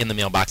also in the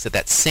mailbox at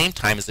that same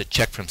time is a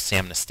check from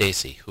Sam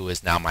Nastasi, who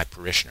is now my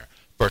parishioner,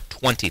 for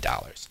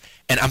 $20.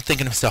 And I'm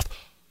thinking to myself,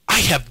 I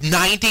have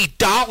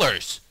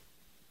 $90.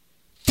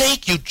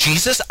 Thank you,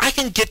 Jesus. I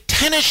can get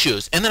tennis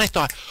shoes. And then I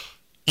thought,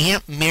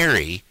 Aunt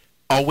Mary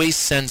always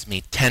sends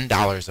me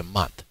 $10 a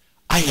month.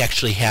 I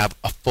actually have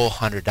a full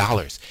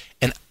 $100.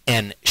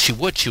 And she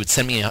would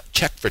send me a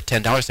check for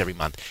 $10 every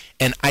month.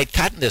 And I'd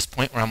gotten to this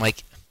point where I'm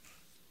like,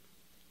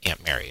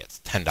 Aunt Mary,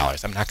 it's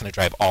 $10. I'm not going to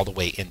drive all the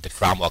way into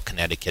Cromwell,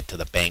 Connecticut to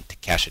the bank to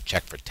cash a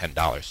check for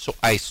 $10. So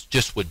I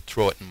just would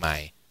throw it in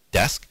my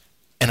desk,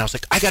 and I was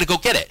like, I got to go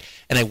get it.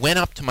 And I went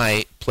up to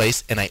my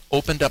place, and I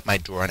opened up my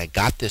drawer, and I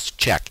got this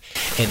check.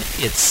 And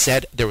it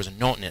said, there was a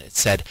note in it. It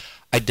said,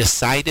 I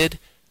decided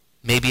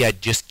maybe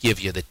I'd just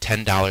give you the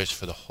 $10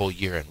 for the whole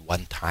year in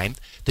one time.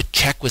 The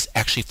check was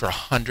actually for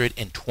 $120,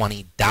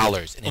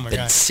 and it had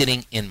been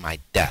sitting in my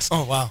desk.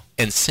 Oh, wow.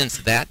 And since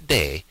that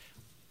day,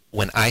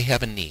 when I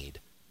have a need,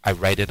 I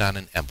write it on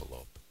an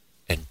envelope,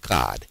 and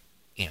God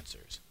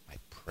answers my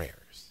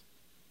prayers.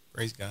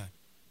 Praise God.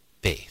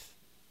 Faith.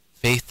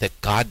 Faith that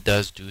God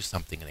does do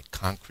something in a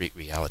concrete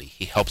reality.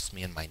 He helps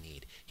me in my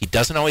need. He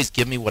doesn't always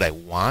give me what I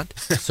want,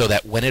 so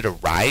that when it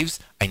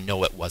arrives, I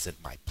know it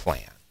wasn't my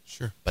plan.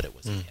 Sure. But it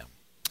was Him.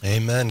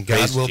 Amen. God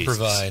Praise will Jesus.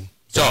 provide.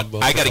 So God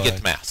will I got to provide. get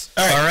to Mass.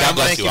 All right. God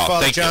bless Thank you, all.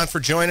 Father Thank John, you.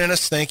 for joining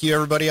us. Thank you,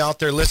 everybody out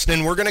there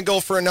listening. We're going to go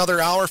for another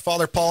hour,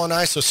 Father Paul and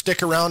I, so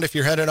stick around if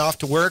you're headed off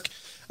to work.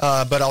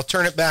 But I'll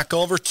turn it back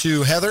over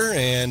to Heather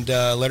and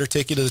let her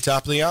take you to the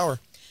top of the hour.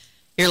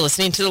 You're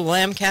listening to the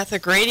Lamb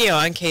Catholic Radio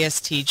on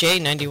KSTJ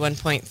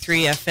 91.3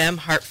 FM,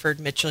 Hartford,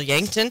 Mitchell,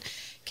 Yankton,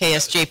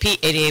 KSJP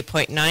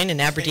 88.9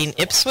 in Aberdeen,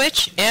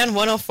 Ipswich, and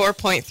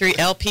 104.3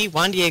 LP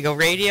Juan Diego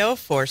Radio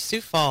for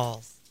Sioux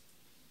Falls.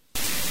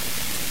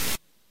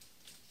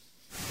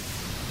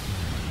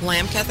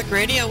 Lamb Catholic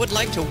Radio would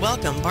like to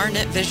welcome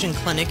Barnett Vision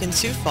Clinic in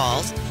Sioux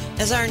Falls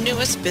as our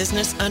newest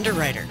business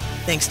underwriter.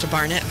 Thanks to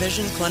Barnett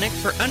Vision Clinic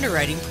for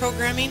underwriting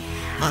programming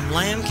on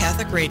Lamb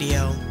Catholic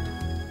Radio.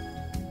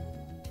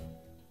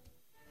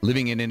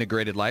 Living an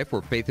integrated life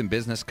where faith and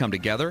business come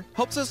together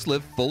helps us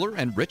live fuller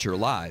and richer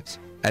lives.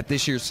 At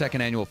this year's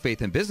second annual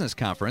Faith and Business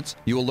Conference,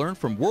 you will learn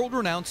from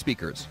world-renowned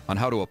speakers on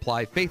how to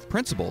apply faith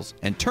principles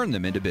and turn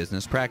them into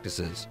business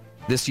practices.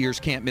 This year's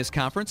Can't Miss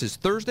Conference is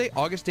Thursday,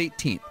 August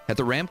 18th at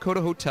the Ramkota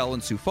Hotel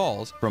in Sioux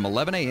Falls from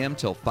 11 a.m.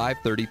 till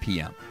 5:30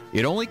 p.m.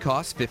 It only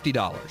costs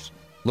 $50.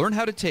 Learn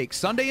how to take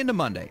Sunday into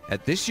Monday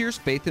at this year's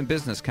Faith and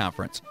Business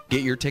Conference.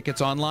 Get your tickets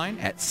online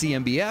at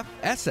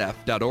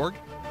cmbfsf.org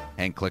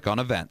and click on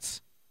events.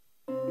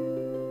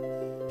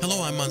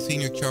 Hello, I'm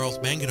Monsignor Charles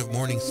Mangan of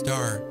Morning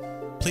Star.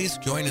 Please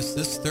join us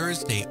this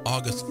Thursday,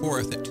 August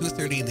 4th at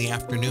 2:30 in the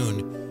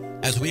afternoon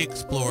as we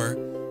explore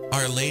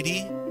Our Lady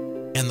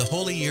and the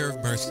Holy Year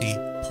of Mercy,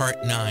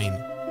 Part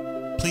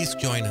 9. Please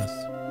join us.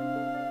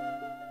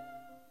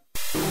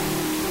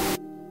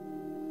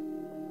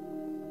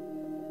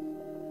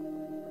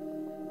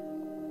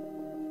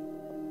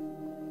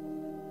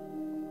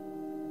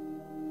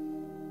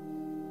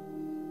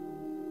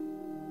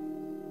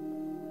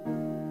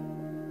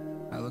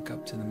 I look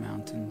up to the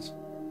mountains.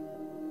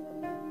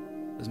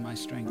 Does my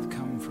strength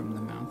come from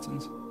the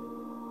mountains?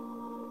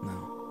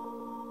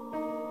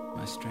 No.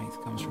 My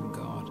strength comes from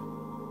God,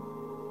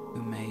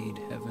 who made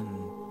heaven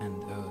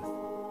and earth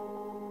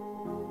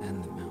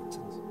and the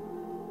mountains.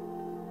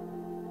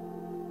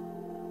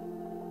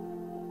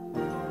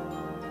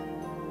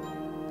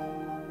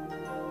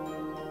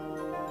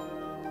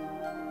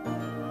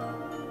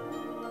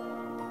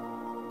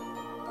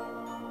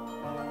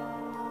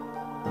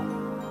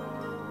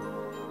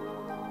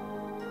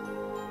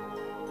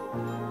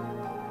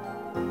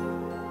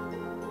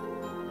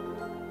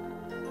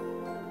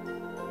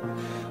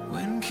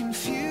 When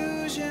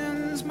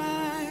confusion's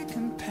my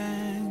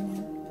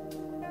companion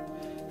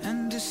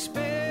and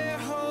despair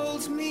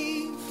holds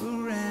me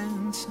for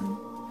ransom,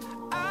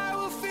 I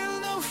will feel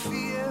no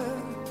fear.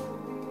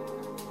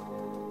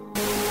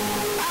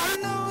 I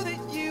know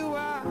that you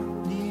are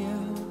near.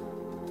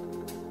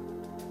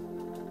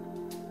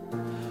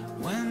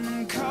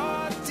 When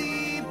caught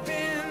deep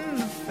in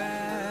the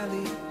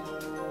valley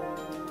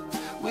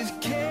with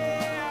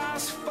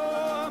chaos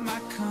for my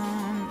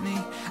company,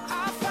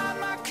 I find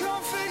my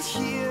comfort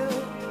here.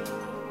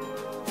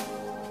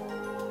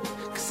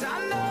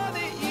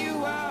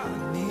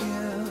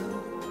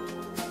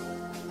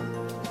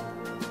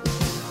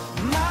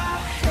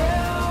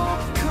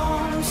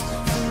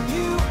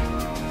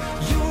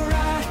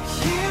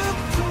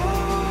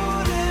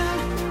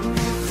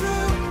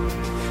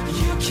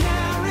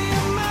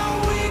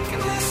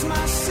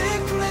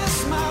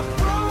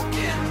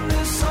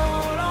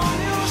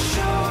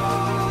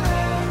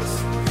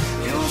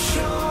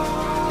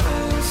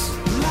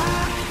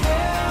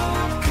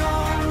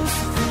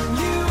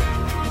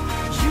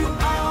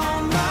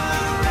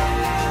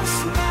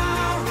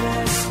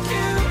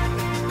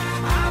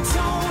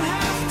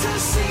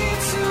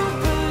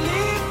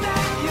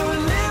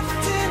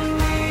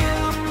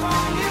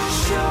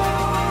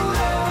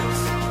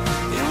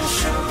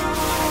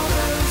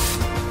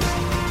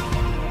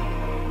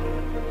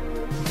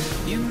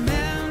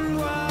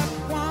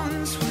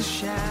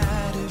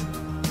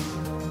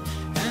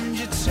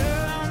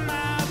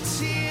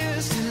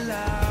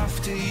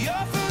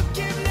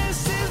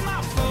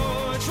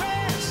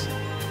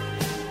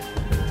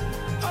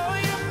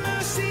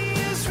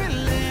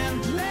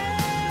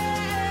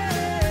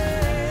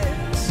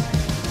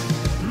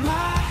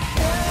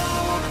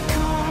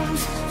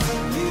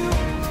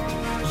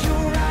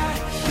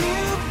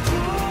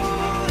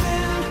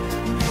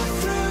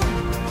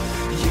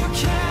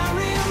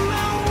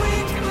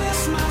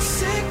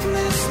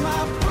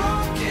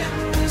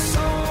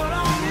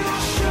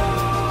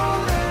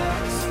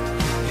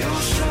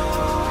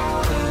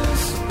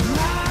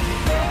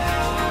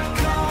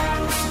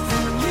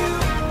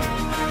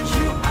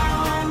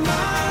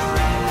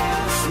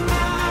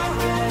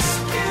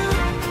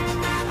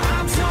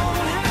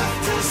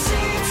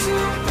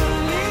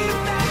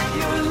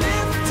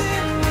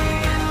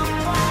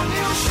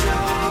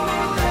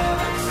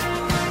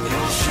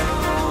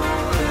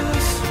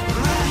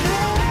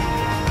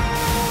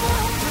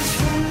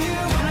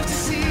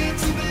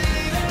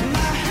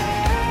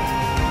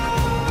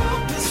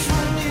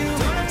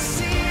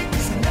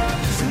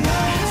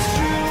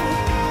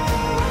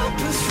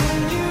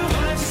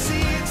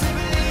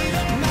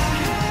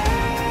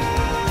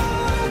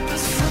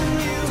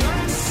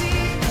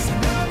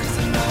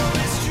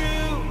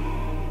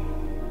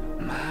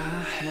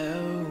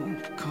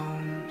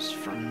 comes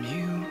from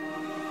you.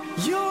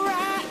 You're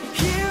right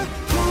here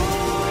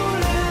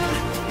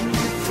pulling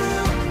me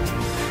through.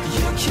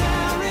 You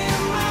carry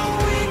my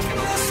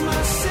weakness,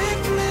 my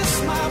sickness,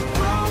 my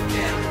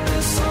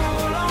brokenness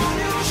all on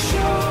your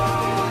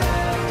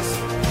shoulders.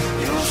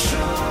 Your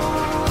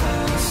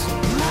shoulders.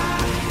 My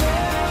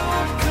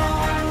help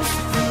comes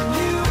from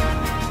you.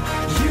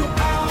 You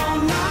are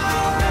my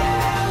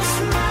rest,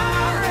 my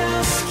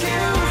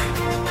rescue.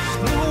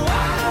 No,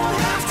 I don't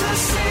have to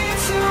see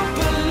to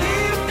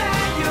believe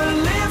that you're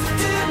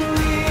lifting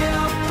me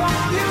up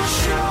on your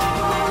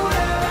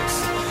shoulders.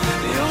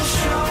 Your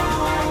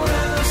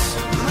shoulders.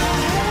 My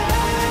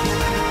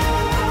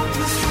help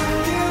is from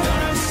you.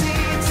 Don't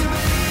see to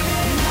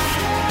believe. My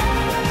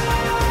help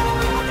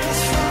is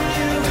from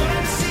you.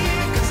 Don't see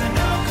 'cause I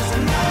know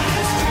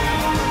it's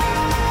true.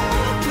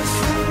 Help is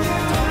from you.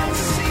 Don't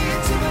see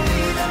to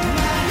believe.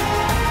 My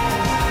help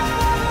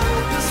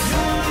is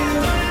from you.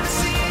 Don't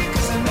see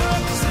 'cause I know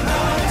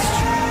it's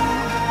true.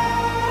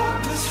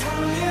 Help is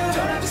from you.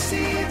 Don't have to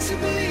see it to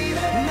believe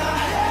it. My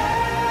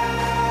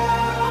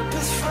help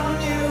is from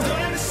you.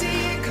 Don't have to see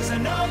it 'cause I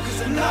know it's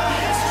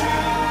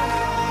true.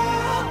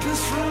 Help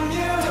is from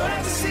you. Don't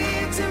have to see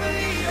it to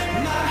believe it.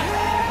 My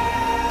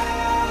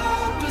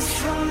help is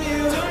from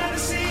you. Don't have to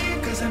see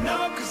it 'cause I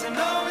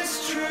know it's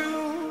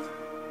true.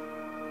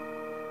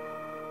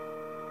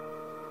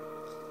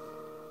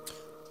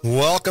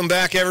 Welcome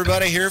back,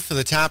 everybody, here for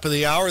the top of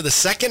the hour, the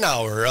second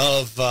hour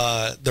of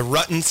the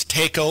Rutten's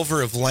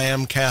takeover of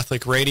Lamb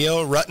Catholic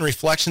Radio, Rutten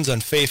Reflections on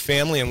Faith,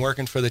 Family, and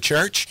Working for the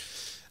Church.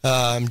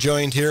 I'm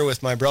joined here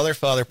with my brother,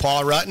 Father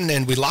Paul Rutten,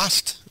 and we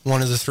lost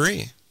one of the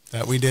three.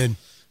 That we did.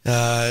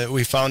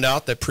 We found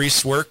out that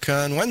priests work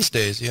on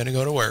Wednesdays. You had to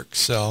go to work.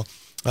 So,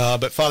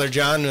 but Father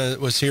John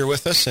was here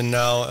with us, and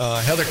now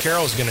Heather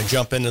Carroll is going to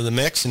jump into the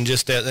mix and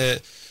just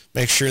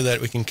make sure that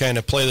we can kind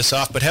of play this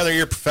off. But Heather,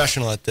 you're a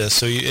professional at this,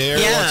 so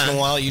every once in a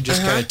while you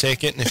just kind of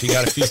take it, and if you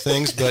got a few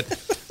things, but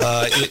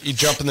you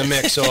jump in the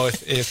mix. So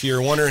if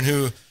you're wondering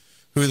who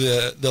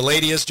the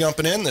lady is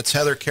jumping in, that's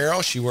Heather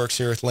Carroll. She works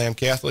here at Lamb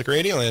Catholic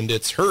Radio, and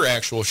it's her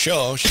actual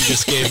show. She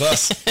just gave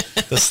us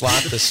the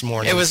slot this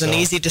morning. It was an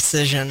easy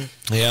decision.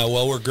 Yeah,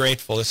 well, we're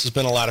grateful. This has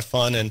been a lot of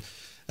fun, and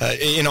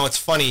it's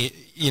funny,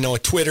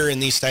 Twitter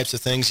and these types of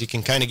things, you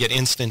can kind of get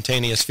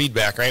instantaneous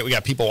feedback, right? We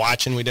got people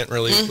watching. We didn't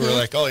really, we were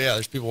like, oh yeah,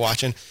 there's people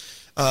watching.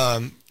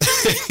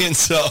 And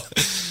so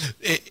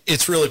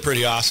it's really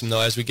pretty awesome,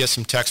 though, as we get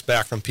some text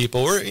back from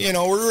people. We're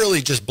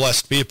really just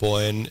blessed people,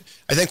 and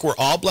I think we're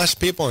all blessed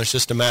people, and it's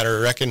just a matter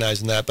of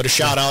recognizing that. But a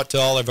shout out to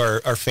all of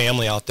our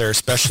family out there,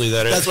 especially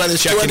that That's why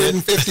there's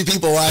 250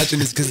 people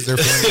watching, is because it's their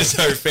family. It's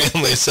our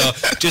family. So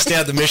just to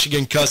have the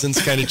Michigan cousins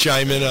kind of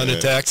chime in on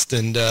a text,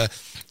 and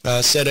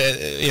said,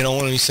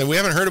 when he said, we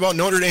haven't heard about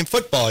Notre Dame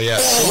football yet.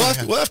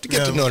 So we'll have to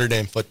get to Notre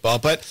Dame football.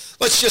 But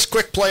let's just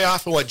quick play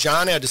off of what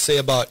John had to say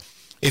about,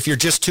 if you're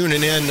just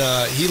tuning in,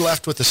 he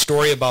left with a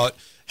story about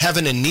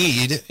having a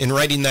need and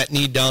writing that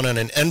need down on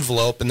an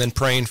envelope and then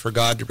praying for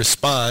God to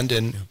respond,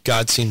 and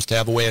God seems to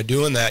have a way of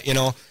doing that.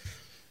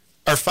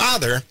 Our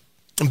father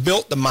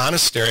built the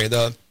monastery,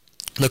 the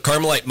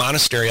Carmelite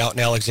monastery out in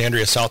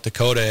Alexandria, South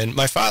Dakota, and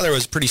my father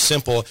was pretty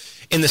simple.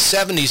 In the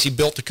 70s, he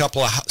built a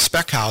couple of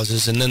spec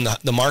houses, and then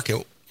the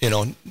market,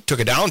 took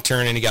a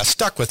downturn, and he got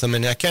stuck with them,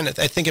 and I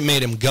think it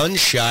made him gun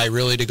shy,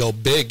 really, to go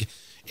big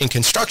in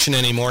construction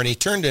anymore, and he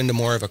turned into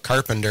more of a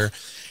carpenter.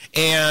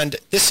 And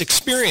this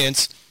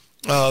experience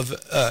of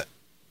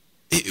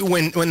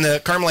when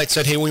the Carmelites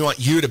said, hey, we want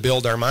you to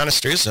build our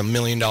monastery, this is $1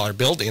 million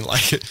building,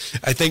 like,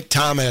 I think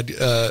Tom had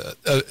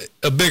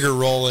a bigger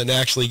role in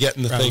actually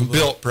getting the thing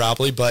built,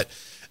 probably, but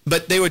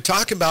they would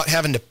talk about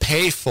having to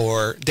pay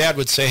for, Dad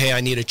would say, hey,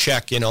 I need a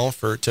check,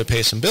 to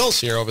pay some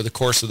bills here over the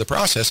course of the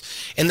process.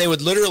 And they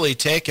would literally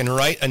take and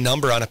write a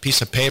number on a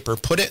piece of paper,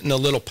 put it in a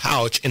little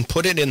pouch, and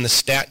put it in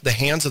the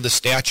hands of the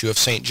statue of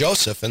St.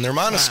 Joseph in their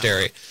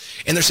monastery.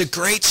 Wow. And there's a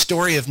great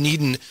story of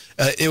needing,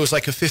 it was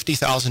like a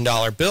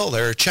 $50,000 bill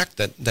there, a check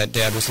that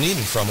Dad was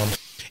needing from them.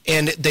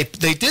 And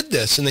they did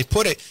this, and they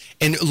put it,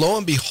 and lo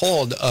and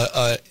behold,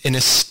 a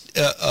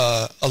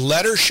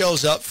letter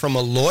shows up from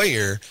a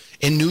lawyer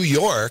in New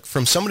York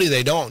from somebody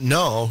they don't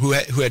know who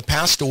had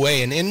passed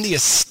away, and in the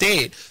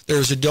estate there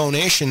was a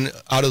donation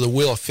out of the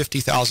will of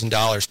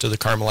 $50,000 to the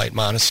Carmelite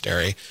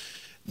monastery.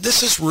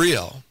 This is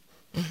real.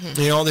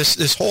 Mm-hmm.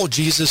 This whole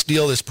Jesus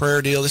deal, this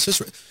prayer deal, this is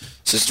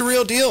the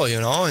real deal,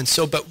 and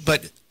so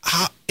but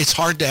it's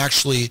hard to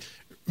actually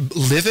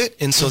live it,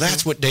 and so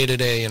that's what day to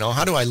day,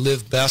 how do I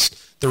live best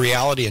the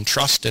reality and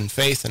trust and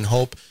faith and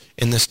hope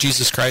in this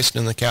Jesus Christ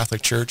and the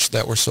Catholic Church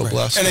that we're so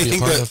blessed and to I be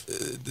think a part of.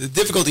 The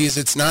difficulty is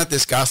it's not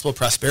this gospel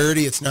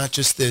prosperity. It's not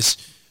just this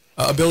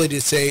ability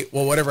to say,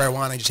 well, whatever I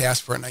want, I just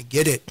ask for it and I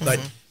get it. Mm-hmm. But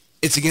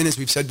it's, again, as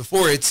we've said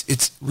before,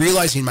 it's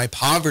realizing my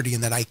poverty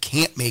and that I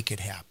can't make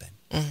it happen.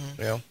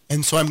 Mm-hmm. Yeah.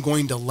 And so I'm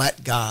going to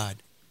let God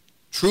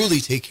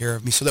truly take care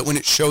of me so that when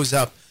it shows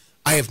up,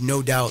 I have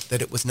no doubt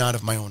that it was not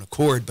of my own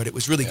accord, but it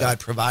was really God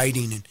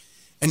providing.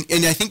 And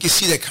I think you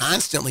see that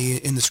constantly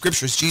in the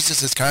scriptures.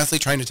 Jesus is constantly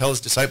trying to tell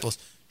his disciples,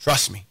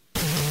 trust me.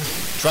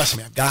 Trust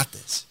me, I've got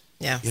this.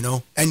 Yeah. You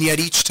know, and yet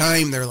each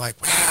time they're like,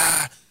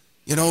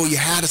 you know, you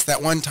had us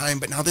that one time,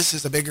 but now this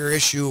is a bigger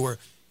issue, or,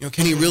 you know,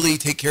 can he really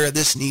take care of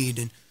this need?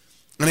 And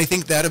I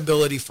think that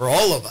ability for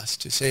all of us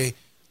to say,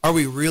 are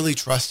we really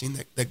trusting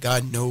that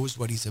God knows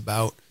what he's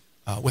about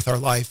with our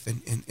life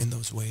in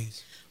those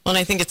ways? Well, and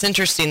I think it's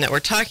interesting that we're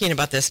talking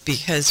about this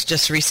because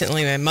just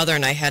recently my mother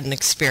and I had an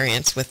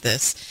experience with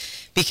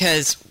this,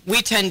 because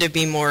we tend to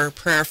be more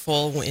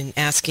prayerful in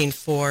asking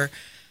for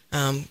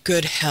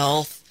good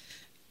health,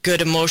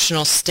 good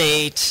emotional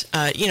state,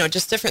 you know,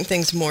 just different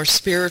things more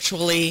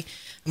spiritually,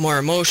 more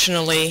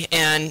emotionally.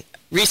 And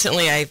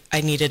recently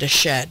I needed a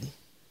shed.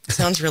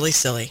 Sounds really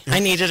silly. I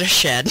needed a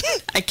shed.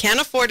 I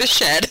can't afford a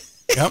shed.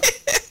 Yep.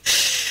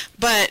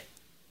 But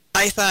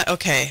I thought,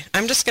 okay,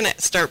 I'm just going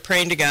to start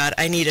praying to God.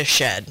 I need a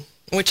shed,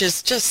 which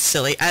is just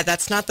silly.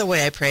 That's not the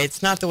way I pray.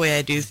 It's not the way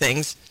I do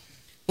things.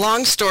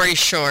 Long story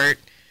short,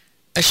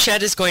 a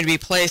shed is going to be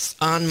placed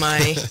on in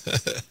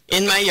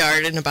my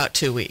yard in about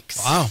 2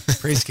 weeks. Wow.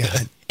 Praise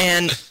God.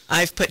 And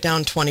I've put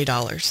down $20.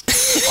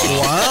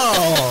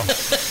 Wow.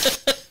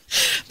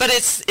 But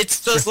it's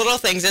those little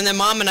things. And then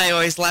Mom and I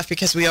always laugh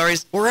because we're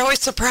always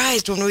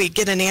surprised when we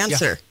get an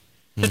answer.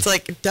 Yeah. It's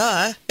like,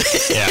 duh.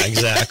 Yeah,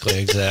 exactly.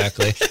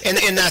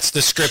 And that's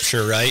the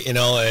scripture, right? You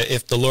know,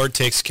 if the Lord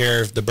takes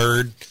care of the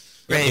bird,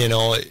 right, you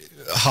know,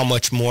 how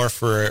much more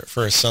for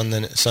a son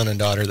and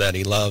daughter that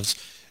he loves.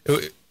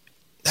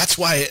 That's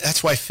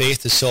why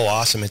faith is so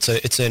awesome.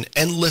 It's an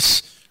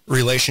endless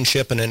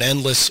relationship and an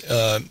endless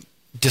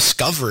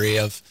discovery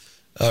of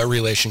a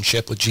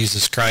relationship with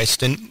Jesus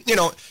Christ. And, you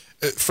know,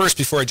 first,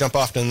 before I jump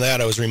off into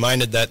that, I was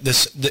reminded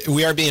that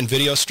we are being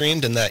video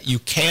streamed and that you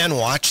can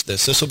watch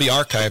this. This will be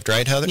archived,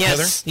 right, Heather?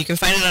 Yes, you can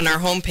find it on our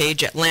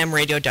homepage at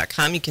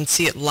lambradio.com. You can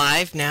see it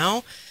live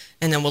now,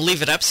 and then we'll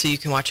leave it up so you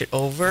can watch it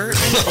over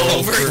and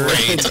over.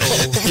 Great.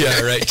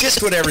 Yeah, right.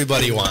 Just what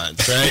everybody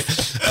wants, right?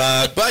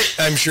 But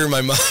I'm sure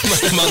my mother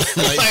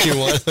might be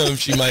one of them.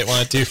 She might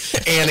want to.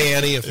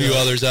 Annie, a few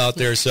others out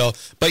there. So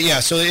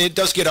it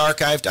does get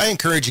archived. I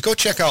encourage you, go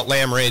check out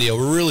Lamb Radio.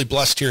 We're really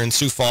blessed here in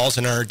Sioux Falls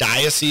in our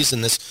diocese in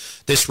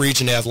this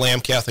region to have Lamb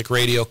Catholic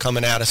Radio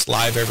coming at us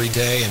live every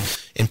day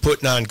and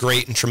putting on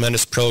great and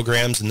tremendous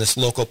programs, and this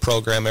local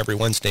program every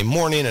Wednesday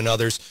morning and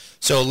others.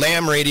 So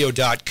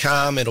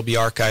lambradio.com, it'll be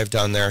archived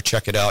on there.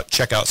 Check it out.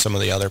 Check out some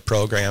of the other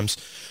programs.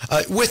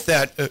 With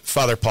that,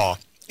 Father Paul,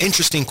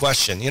 interesting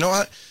question. You know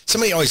what?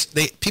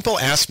 People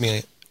ask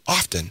me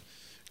often,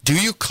 do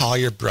you call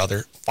your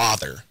brother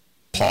Father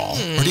Paul,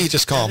 or do you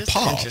just call him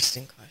Paul? An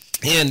interesting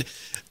question. And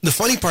the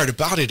funny part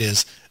about it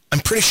is, I'm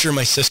pretty sure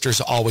my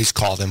sisters always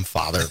call them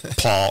Father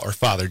Paul or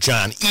Father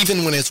John,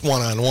 even when it's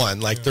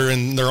one-on-one, like they're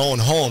in their own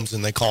homes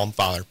and they call him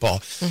Father Paul.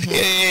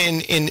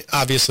 Mm-hmm. And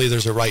obviously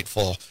there's a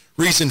rightful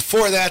reason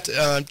for that.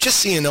 Just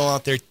so you know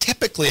out there,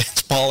 typically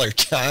it's Paul or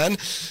John.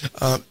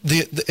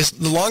 The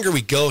longer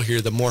we go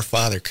here, the more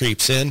Father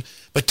creeps in.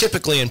 But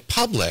typically in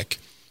public,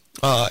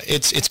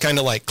 it's kind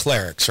of like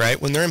clerics, right?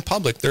 When they're in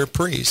public, they're a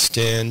priest.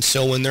 And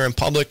so when they're in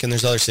public and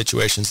there's other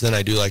situations, then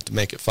I do like to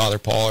make it Father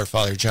Paul or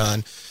Father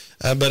John.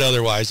 But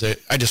otherwise,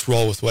 I just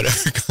roll with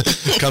whatever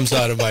comes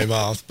out of my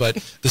mouth. But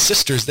the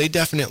sisters, they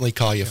definitely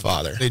call you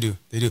Father. They do.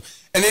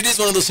 And it is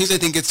one of those things, I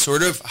think it's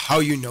sort of how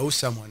you know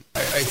someone. I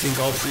think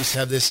all priests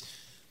have this,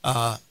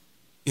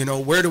 you know,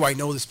 where do I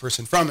know this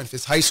person from? And if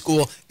it's high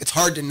school, it's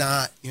hard to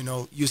not, you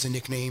know, use a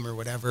nickname or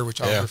whatever,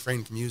 which I'll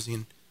refrain from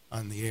using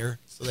on the air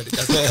so that it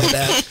doesn't come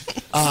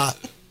back.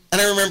 And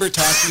I remember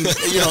talking,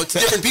 you know, to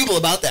different people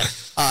about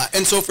that.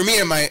 And so for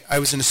me, I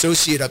was an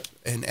associate up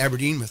in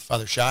Aberdeen with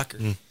Father Shocker.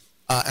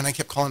 And I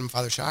kept calling him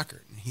Father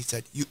Shocker. And he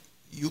said,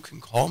 you can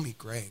call me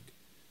Greg,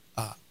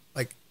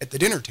 like at the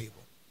dinner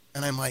table.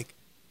 And I'm like,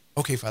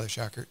 okay, Father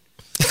Shocker.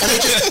 And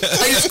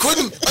I just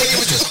couldn't, like, it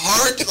was just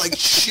hard to, like,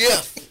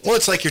 shift. Well,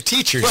 it's like your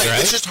teachers, right?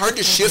 It's just hard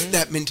to shift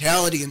that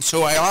mentality. And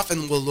so I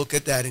often will look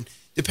at that, and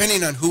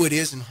depending on who it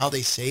is and how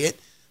they say it,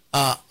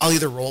 I'll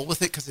either roll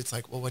with it because it's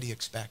like, well, what do you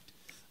expect?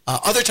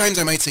 Other times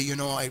I might say, you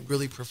know, I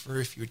really prefer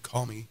if you would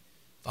call me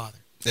Father.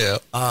 Yeah.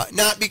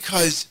 Not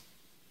because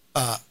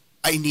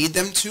I need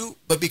them to,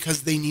 but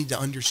because they need to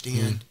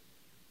understand,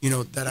 you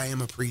know, that I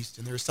am a priest,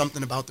 and there's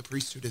something about the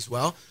priesthood as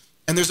well.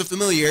 And there's a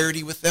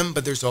familiarity with them,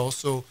 but there's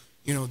also,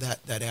 you know,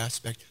 that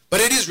aspect.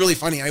 But it is really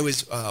funny. I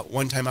was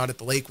one time out at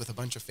the lake with a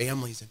bunch of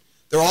families, and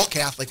they're all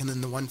Catholic, and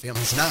then the one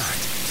family's not.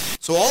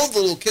 So all of the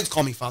little kids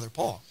call me Father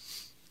Paul.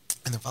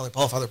 And they're Father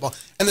Paul, Father Paul.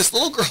 And this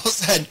little girl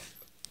said,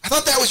 I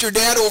thought that was your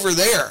dad over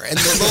there. And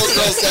the little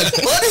girl said,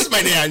 well, that is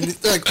my dad. And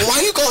they're like, well, why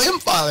do you call him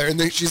Father? And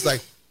then she's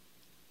like,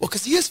 well,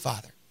 because he is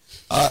Father.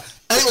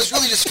 And it was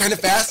really just kind of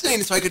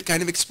fascinating, so I could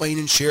kind of explain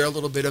and share a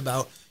little bit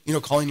about, you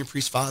know, calling your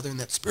priest Father and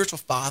that spiritual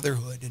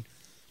fatherhood.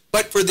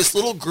 But for this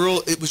little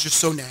girl, it was just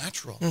so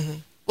natural. Mm-hmm.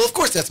 Well, of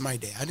course, that's my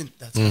dad, and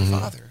that's my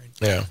father.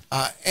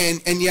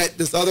 And, and yet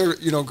this other,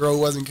 you know, girl who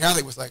wasn't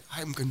Catholic was like,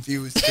 I'm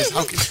confused, because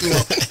how can, you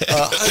know,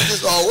 how does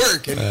this all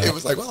work? And it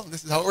was like, well,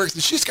 this is how it works.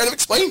 And she just kind of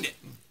explained it.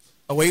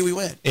 Away we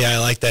went. Yeah, I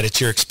like that. It's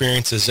your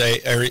experiences.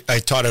 I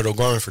taught at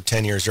O'Gorman for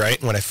 10 years, right?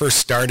 And when I first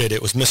started,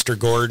 it was Mr.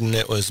 Gordon,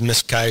 it was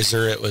Miss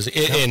Kaiser,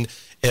 and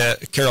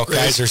Carol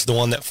Kaiser's the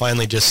one that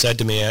finally just said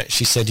to me,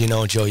 she said,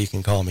 Joe, you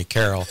can call me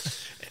Carol.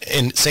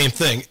 And same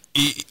thing.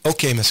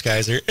 Okay, Miss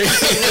Kaiser.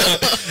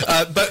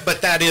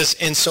 But that is,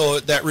 and so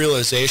that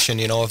realization,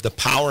 of the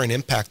power and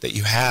impact that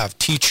you have,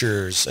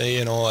 teachers,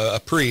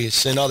 a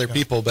priest and other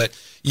people, but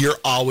you're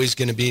always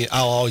going to be,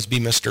 I'll always be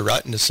Mr.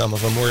 Rutten to some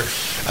of them.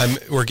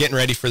 We're getting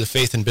ready for the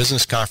Faith and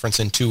Business Conference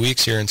in 2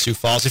 weeks here in Sioux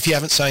Falls. If you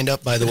haven't signed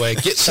up, by the way,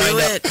 get signed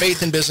up.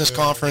 Faith and Business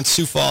Conference,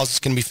 Sioux Falls. It's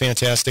going to be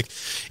fantastic.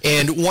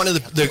 And one of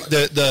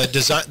the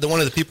design, one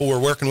of the people we're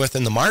working with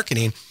in the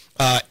marketing,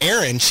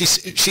 Erin, she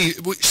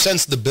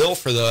sends the bill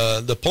for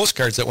the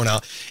postcards that went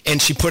out,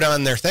 and she put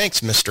on there,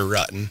 "Thanks, Mr.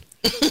 Rutten."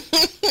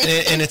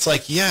 and it's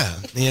like,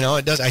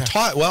 it does. I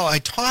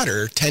taught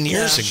her 10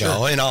 years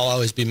ago, and I'll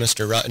always be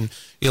Mr. Rutten.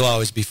 You'll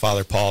always be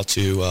Father Paul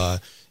to a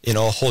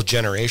whole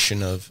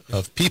generation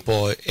of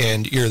people,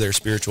 and you're their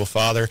spiritual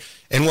father.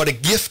 And what a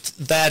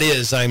gift that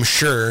is, I'm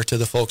sure, to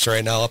the folks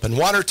right now up in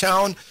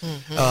Watertown,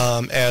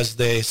 as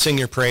they sing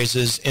your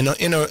praises in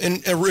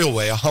a real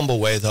way, a humble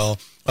way, though,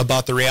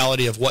 about the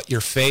reality of what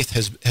your faith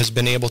has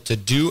been able to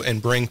do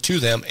and bring to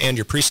them and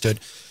your priesthood.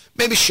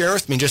 Maybe share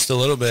with me just a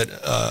little bit,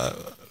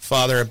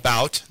 Father,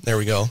 about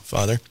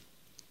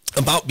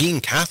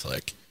being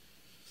Catholic.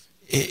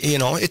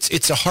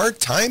 It's a hard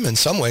time in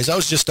some ways. I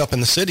was just up in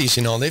the cities,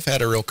 they've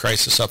had a real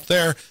crisis up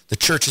there. The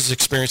church has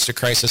experienced a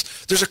crisis.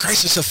 There's a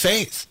crisis of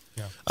faith.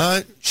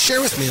 Yeah.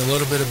 Share with me a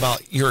little bit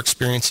about your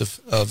experience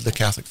of the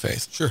Catholic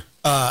faith. Sure.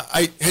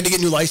 I had to get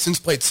new license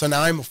plates, so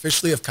now I'm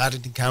officially of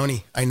Cottington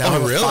County. I now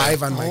have a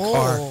 5 on my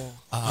car.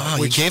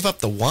 You gave up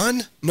the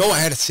 1? No, I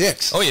had a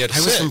 6. Oh, you had a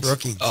 6. I was from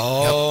Brookings.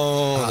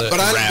 Oh, yep. But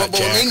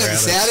what made me the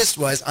saddest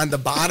was on the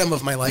bottom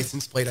of my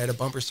license plate, I had a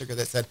bumper sticker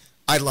that said,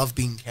 "I love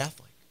being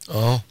Catholic."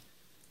 Oh.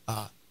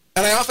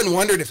 And I often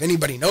wondered if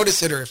anybody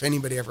noticed it or if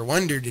anybody ever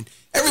wondered. And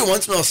every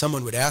once in a while,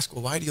 someone would ask,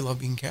 "Well, why do you love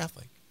being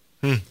Catholic?"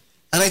 And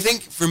I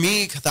think for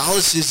me,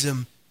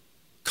 Catholicism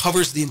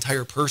covers the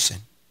entire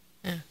person.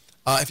 Yeah.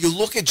 If you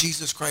look at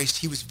Jesus Christ,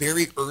 he was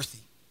very earthy.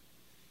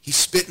 He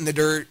spit in the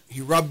dirt.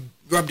 He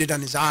rubbed it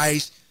on his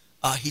eyes.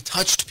 He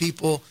touched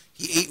people.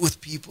 He ate with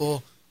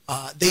people.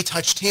 They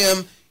touched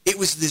him. It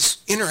was this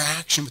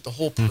interaction with the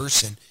whole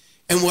person.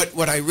 And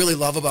what I really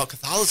love about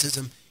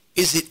Catholicism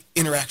is it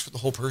interacts with the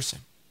whole person.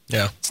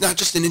 Yeah. It's not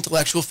just an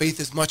intellectual faith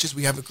as much as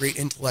we have a great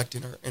intellect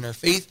in our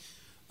faith.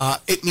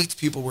 It meets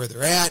people where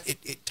they're at.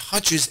 It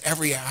touches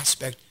every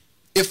aspect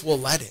if we'll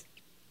let it.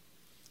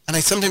 And I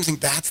sometimes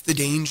think that's the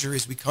danger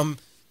is we come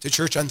to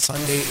church on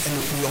Sunday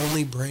and we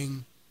only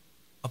bring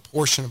a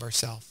portion of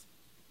ourselves.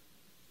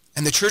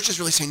 And the church is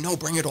really saying, no,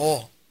 bring it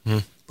all.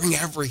 Bring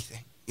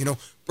everything.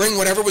 Bring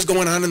whatever was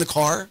going on in the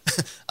car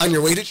on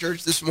your way to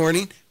church this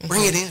morning.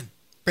 Bring it in.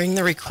 Bring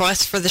the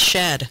request for the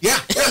shed. Yeah.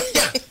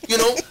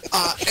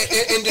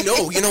 And to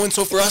know, and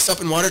so for us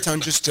up in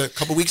Watertown, just a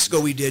couple weeks ago,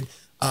 we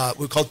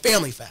called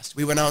Family Fest.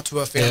 We went out to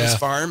a family's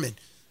farm, and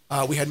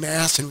we had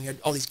mass, and we had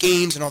all these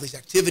games and all these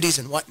activities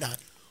and whatnot.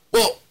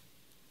 Well,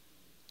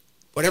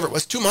 whatever it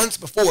was, 2 months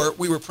before,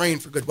 we were praying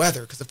for good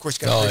weather, because, of course,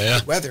 you got to pray for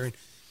good weather.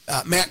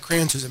 And Matt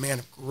Kranz, who's a man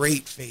of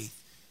great faith,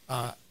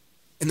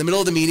 in the middle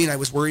of the meeting, I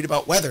was worried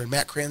about weather, and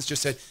Matt Kranz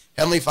just said,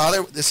 "Heavenly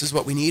Father, this is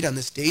what we need on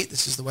this date.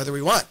 This is the weather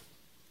we want.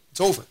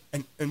 It's over,"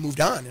 and moved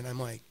on. And I'm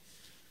like,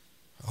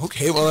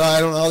 okay, well, I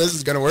don't know how this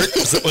is going to work.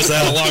 Was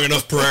that a long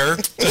enough prayer?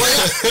 And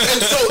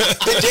so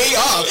the day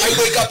of, I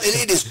wake up and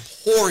it is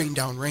pouring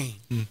down rain.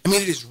 I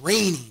mean, it is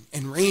raining,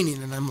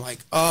 and I'm like,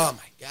 oh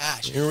my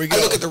gosh. Here we go.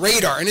 I look at the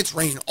radar, and it's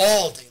raining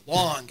all day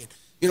long. And,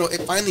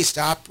 it finally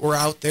stopped. We're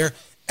out there,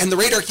 and the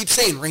radar keeps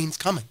saying, rain's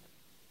coming.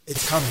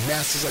 It's coming.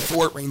 Mass is at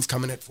 4, rain's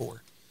coming at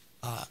 4.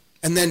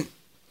 And then,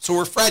 so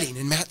we're fretting,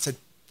 and Matt said,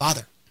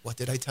 "Father, what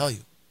did I tell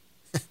you?"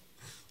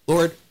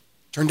 Lord,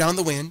 turn down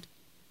the wind,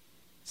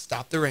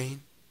 stop the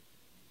rain,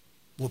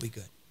 we'll be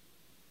good.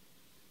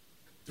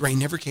 The rain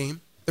never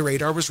came. The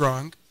radar was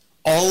wrong.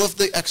 All of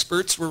the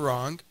experts were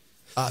wrong.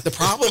 The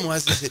problem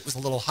was it was a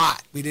little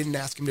hot. We didn't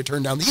ask him to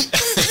turn down the heat.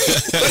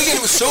 But again,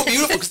 it was so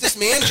beautiful because this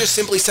man just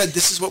simply said,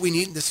 "This is what we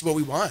need and this is what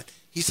we want."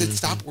 He said,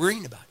 "Stop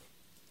worrying about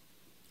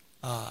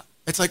it."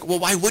 It's like, well,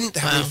 why wouldn't the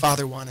Heavenly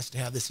Father want us to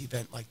have this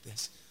event like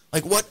this?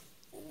 Like, what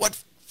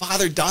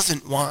father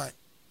doesn't want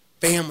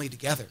family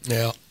together?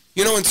 Yeah.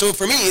 And so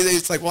for me,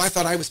 it's like, well, I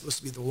thought I was supposed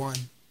to be the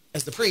one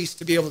as the priest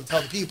to be able to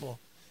tell the people.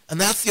 And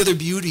that's the other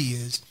beauty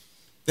is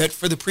that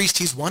for the priest,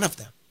 he's one of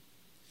them.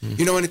 And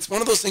it's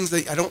one of those things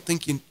that I don't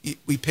think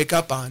we pick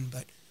up on,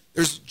 but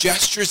there's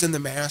gestures in the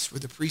Mass where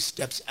the priest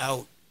steps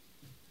out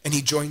and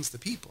he joins the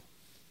people.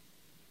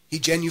 He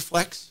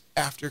genuflects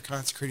after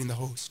consecrating the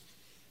host.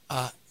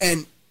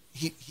 And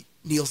he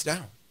kneels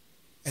down.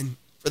 And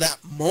for that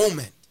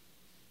moment,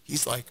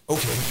 he's like,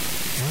 okay,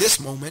 in this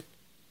moment,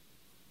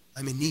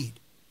 I'm in need.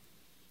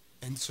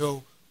 And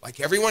so, like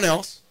everyone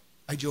else,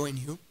 I join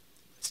you,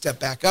 step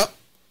back up,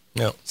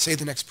 say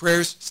the next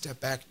prayers, step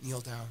back,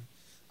 kneel down.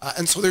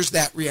 And so there's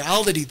that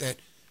reality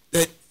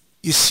that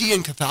you see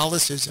in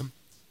Catholicism.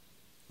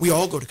 We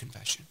all go to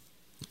confession.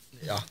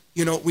 Yeah.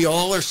 We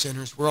all are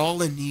sinners. We're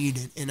all in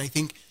need. And I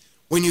think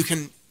when you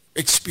can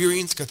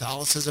experience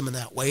Catholicism in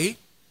that way,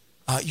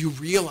 you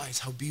realize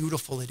how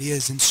beautiful it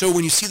is. And so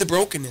when you see the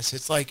brokenness,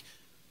 it's like,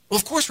 well,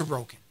 of course we're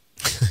broken.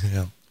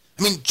 Yeah.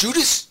 I mean,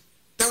 Judas,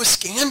 that was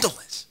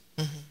scandalous.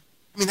 Mm-hmm.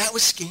 I mean, that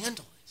was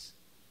scandalous.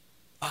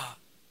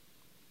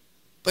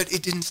 But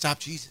it didn't stop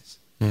Jesus.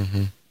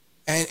 Mm-hmm.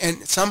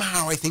 And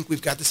somehow I think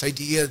we've got this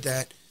idea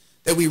that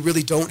we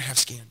really don't have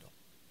scandal.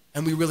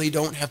 And we really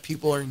don't have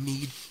people who are in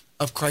need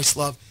of Christ's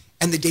love.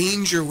 And the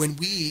danger when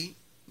we,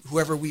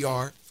 whoever we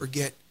are,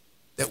 forget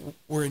that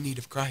we're in need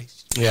of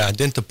Christ. Yeah,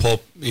 didn't the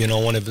Pope,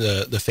 one of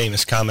the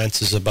famous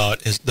comments is about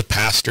the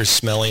pastors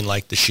smelling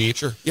like the sheep?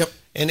 Sure, yep.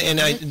 And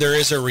there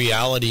is a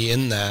reality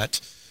in that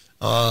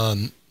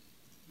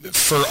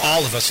for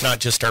all of us, not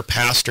just our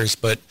pastors,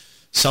 but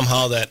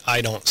somehow that I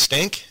don't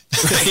stink,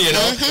 and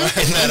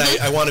that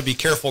I want to be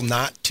careful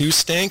not to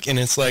stink. And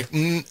it's like,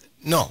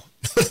 no,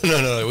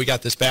 we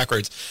got this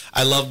backwards.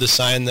 I love the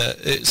sign that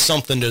it's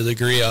something to the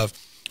degree of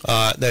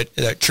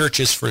that church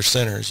is for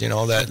sinners,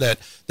 that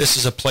this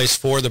is a place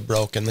for the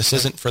broken. This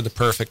isn't for the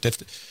perfect. If,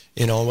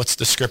 what's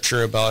the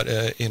scripture about,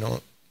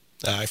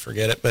 I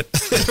forget it, but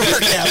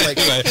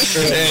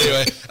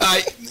anyway,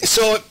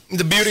 so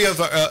the beauty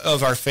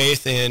of our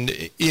faith and,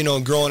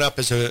 growing up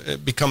as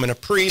becoming a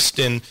priest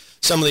and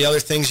some of the other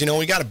things,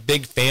 we got a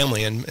big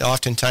family, and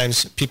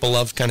oftentimes people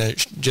love kind of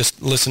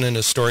just listening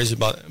to stories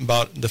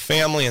about the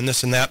family and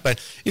this and that.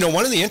 But,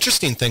 one of the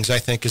interesting things I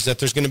think is that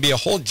there's going to be a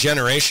whole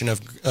generation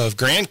of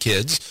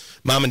grandkids.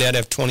 Mom and Dad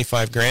have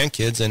 25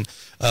 grandkids. And,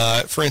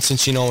 for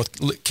instance,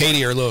 with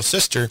Katie, our little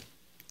sister,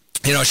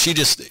 she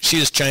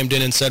just chimed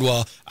in and said,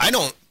 well, I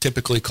don't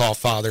typically call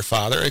father.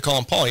 I call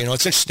him Paul.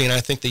 It's interesting.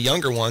 I think the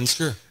younger ones,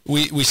 sure,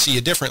 we see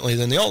it differently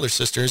than the older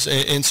sisters.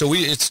 And so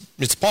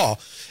it's Paul.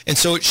 And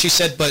so she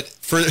said, but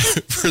for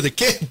the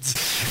kids,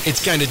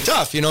 it's kind of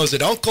tough. Is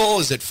it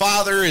uncle? Is it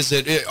father? Is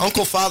it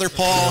Uncle Father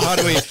Paul? How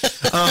do we,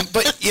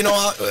 but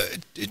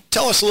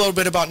tell us a little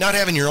bit about not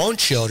having your own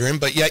children,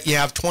 but yet you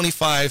have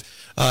 25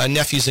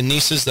 nephews and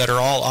nieces that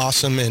are all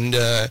awesome, and,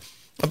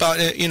 about,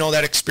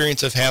 that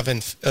experience of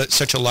having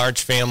such a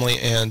large family,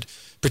 and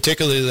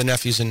particularly the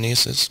nephews and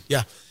nieces.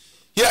 Yeah.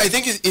 Yeah, I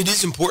think it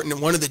is important.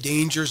 And one of the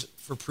dangers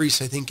for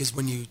priests, I think, is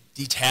when you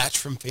detach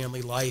from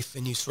family life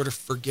and you sort of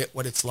forget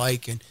what it's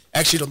like. And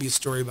actually, it'll be a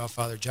story about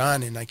Father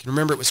John. And I can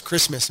remember it was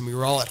Christmas, and we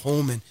were all at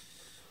home. And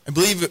I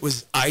believe it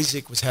was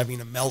Isaac was having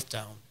a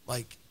meltdown,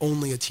 like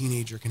only a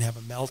teenager can have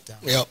a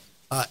meltdown. Yep.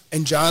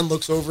 And John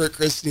looks over at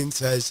Christy and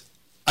says,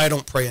 I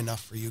don't pray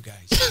enough for you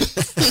guys.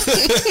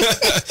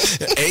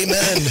 Amen.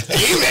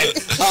 Amen.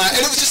 And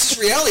it was just this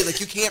reality,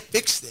 like, you can't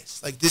fix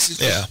this. Like, this is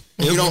just,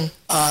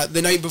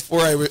 the night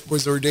before I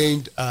was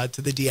ordained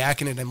to the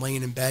diaconate, I'm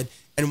laying in bed,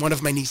 and one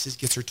of my nieces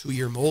gets her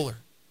 2-year molar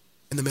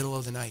in the middle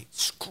of the night,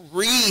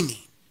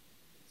 screaming.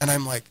 And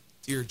I'm like,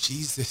 dear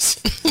Jesus,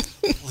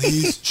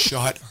 please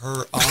shut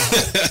her up.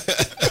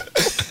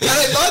 And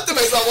I thought to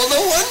myself, well,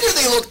 no wonder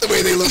they look the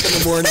way they look in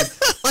the morning.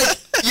 Like,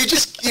 you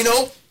just,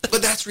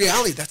 but that's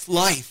reality. That's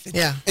life.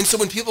 And so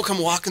when people come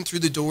walking through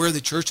the door of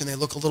the church and they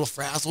look a little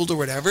frazzled or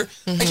whatever,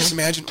 I just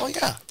imagine, oh,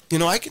 yeah,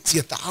 I can see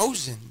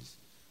thousands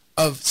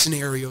of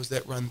scenarios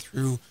that run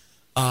through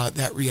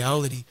that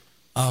reality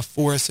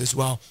for us as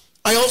well.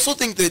 I also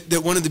think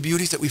that one of the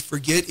beauties that we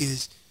forget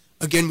is,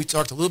 again, we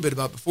talked a little bit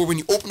about before, when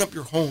you open up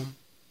your home,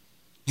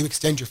 you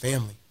extend your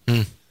family.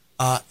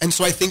 And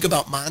so I think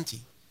about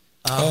Monty,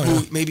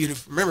 who maybe you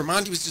remember,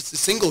 Monty was just a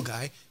single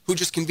guy who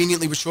just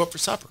conveniently would show up for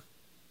supper.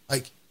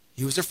 Like,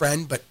 he was a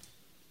friend, but,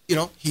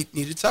 he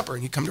needed supper,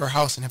 and he'd come to our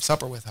house and have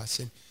supper with us.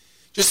 And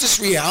just this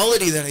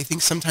reality that I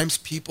think sometimes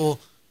people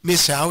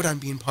miss out on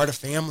being part of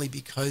family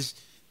because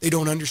they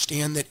don't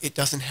understand that it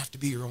doesn't have to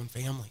be your own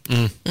family.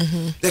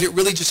 That it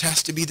really just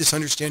has to be this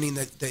understanding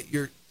that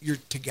you're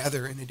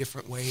together in a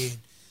different way.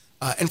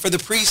 And for the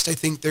priest, I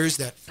think there's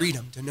that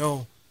freedom to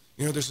know,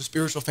 there's a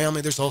spiritual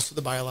family, there's also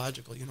the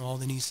biological, all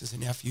the nieces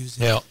and nephews.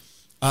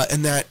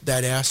 And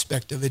that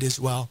aspect of it as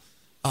well.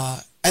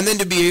 And then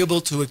to be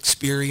able to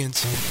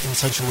experience in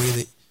such a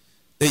way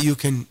that you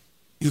can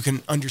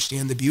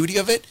understand the beauty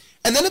of it.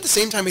 And then at the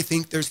same time, I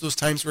think there's those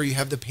times where you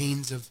have the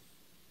pains of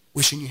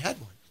wishing you had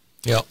one.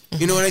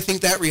 And I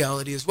think that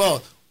reality as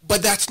well.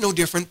 But that's no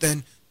different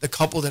than the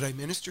couple that I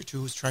minister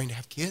to who's trying to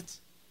have kids.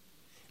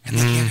 And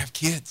they can't have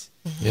kids.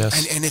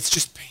 Yes. And it's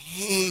just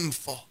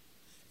painful.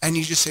 And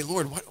you just say,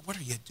 Lord, what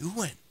are you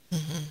doing?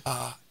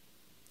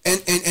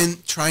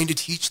 And trying to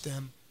teach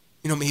them,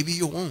 maybe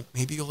you won't.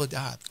 Maybe you'll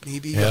adopt.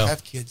 Maybe you'll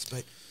have kids.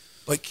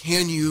 But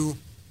can you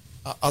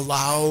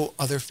allow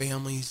other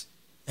families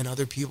and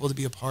other people to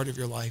be a part of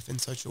your life in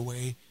such a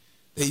way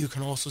that you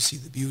can also see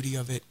the beauty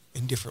of it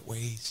in different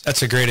ways?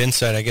 That's a great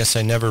insight. I guess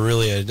I never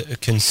really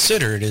had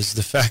considered is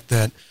the fact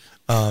that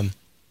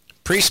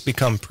priests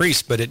become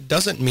priests, but it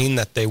doesn't mean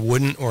that they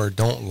wouldn't or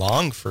don't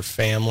long for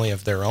family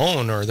of their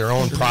own or their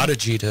own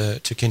prodigy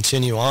to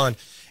continue on,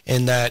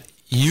 and that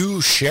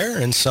you share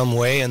in some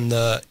way in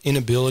the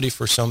inability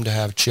for some to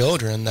have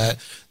children, that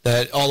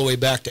all the way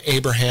back to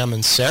Abraham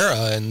and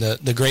Sarah and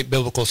the great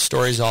biblical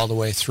stories all the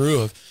way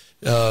through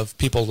of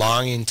people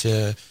longing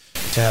to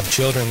have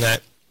children,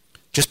 that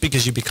just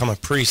because you become a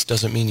priest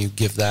doesn't mean you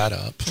give that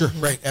up. Sure,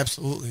 right,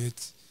 absolutely.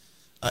 It's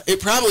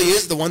it probably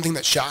is the one thing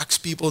that shocks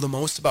people the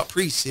most about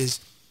priests is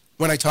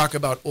when I talk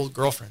about old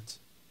girlfriends.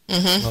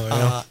 Mm-hmm. Oh,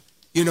 yeah.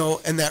 You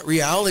know, and that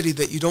reality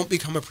that you don't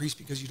become a priest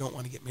because you don't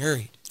want to get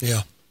married.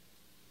 Yeah.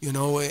 You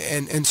know,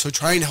 and so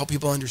trying to help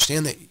people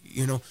understand that,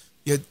 you know,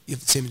 you have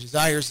the same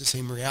desires, the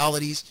same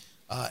realities,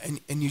 and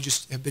you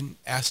just have been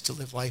asked to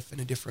live life in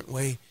a different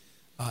way,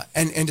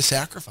 and to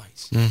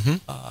sacrifice. Mm-hmm.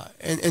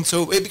 And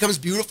so it becomes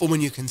beautiful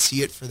when you can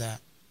see it for that.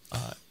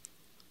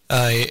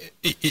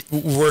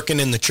 Working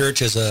in the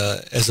church as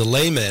a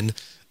layman,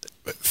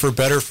 for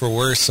better for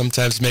worse,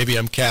 sometimes maybe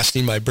I'm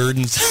casting my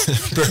burdens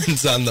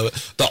on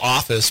the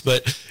office,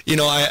 but you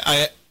know,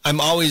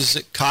 I'm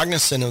always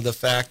cognizant of the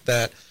fact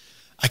that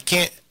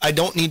I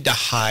don't need to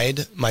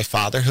hide my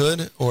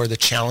fatherhood or the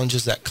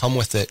challenges that come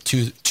with it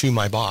to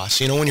my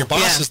boss. You know, when your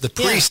boss is the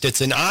priest,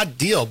 it's an odd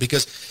deal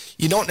because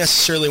you don't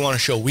necessarily want to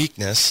show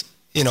weakness.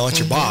 You know, it's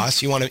your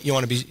boss. You want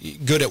to be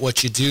good at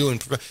what you do,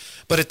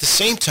 but at the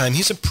same time,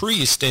 he's a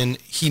priest and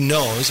he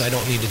knows. I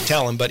don't need to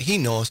tell him, but he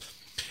knows.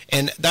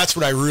 And that's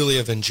what I really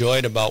have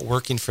enjoyed about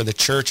working for the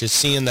church is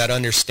seeing that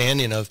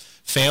understanding of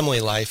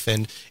family life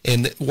and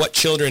what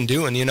children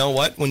do. And you know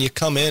what? When you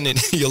come in and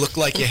you look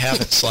like you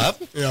haven't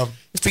slept,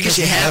 It's because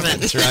you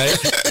haven't. right?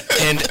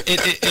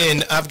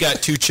 And I've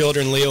got two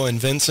children, Leo and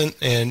Vincent,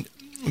 and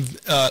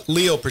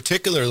Leo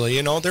particularly,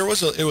 you know, it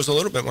was a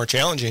little bit more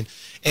challenging.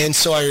 And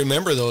so I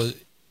remember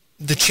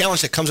the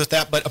challenge that comes with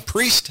that. But a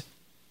priest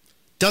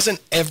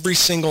doesn't every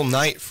single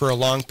night for a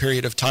long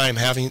period of time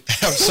have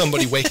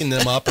somebody waking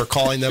them up or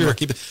calling them or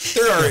keeping.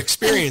 There are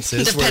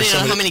experiences depending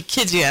on how many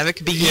kids you have, it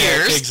could be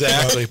years. Yeah,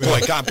 exactly.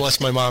 Boy, God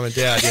bless my mom and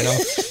dad. You know,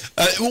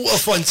 a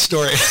fun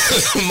story.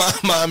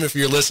 Mom, if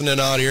you're listening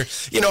out here,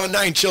 you know,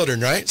 9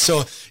 children, right?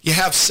 So you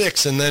have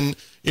 6, and then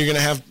you're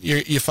gonna have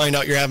you find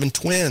out you're having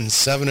twins,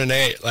 7 and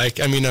 8. Like,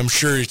 I mean, I'm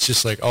sure it's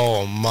just like,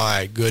 oh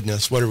my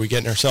goodness, what are we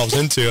getting ourselves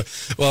into?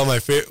 Well,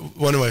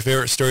 one of my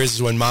favorite stories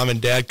is when mom and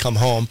dad come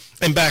home,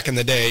 and back in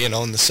the day, you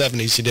know, in the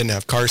 70s, you didn't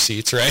have car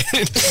seats, right?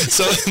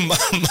 So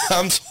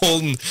mom's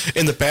holding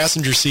in the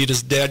passenger seat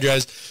as dad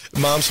drives.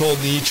 Mom's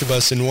holding each of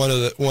us in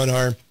one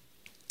arm,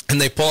 and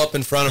they pull up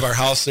in front of our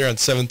house there on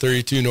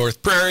 732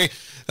 North Prairie.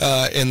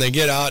 And they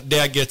get out,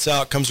 dad gets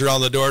out, comes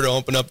around the door to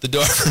open up the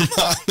door for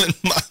mom, and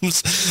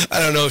mom's, I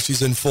don't know if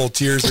she's in full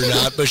tears or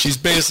not, but she's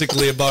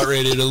basically about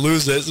ready to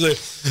lose it. Like,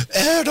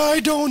 Ed, I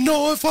don't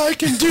know if I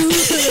can do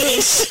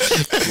this.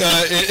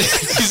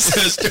 He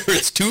says to her,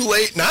 it's too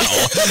late now.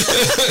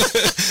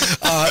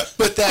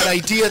 But that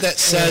idea that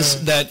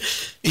says that,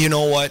 you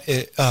know what,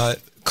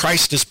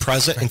 Christ is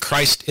present and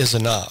Christ is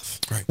enough.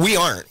 Right. We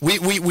aren't.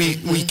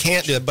 We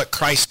can't do it, but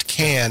Christ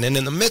can. And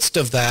in the midst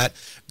of that,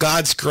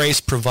 God's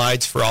grace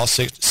provides for all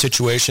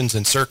situations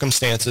and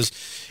circumstances.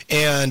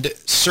 And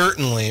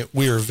certainly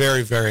we are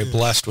very, very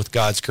blessed with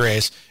God's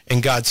grace.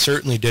 And God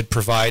certainly did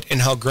provide. And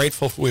how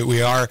grateful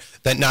we are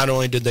that not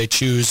only did they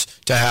choose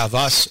to have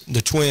us,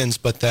 the twins,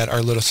 but that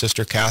our little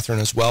sister Catherine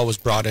as well was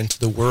brought into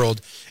the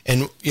world.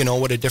 And, you know,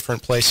 what a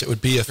different place it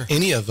would be if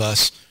any of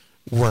us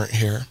weren't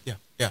here. Yeah,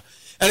 yeah.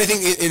 And I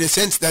think in a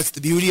sense, that's the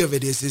beauty of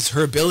it is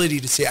her ability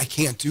to say, I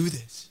can't do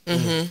this.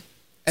 Mm-hmm.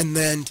 And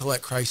then to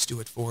let Christ do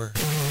it for her.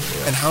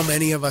 And how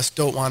many of us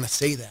don't want to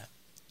say that?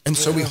 And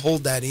so we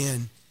hold that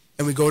in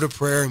and we go to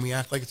prayer and we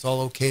act like it's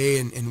all okay.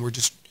 And we're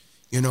just,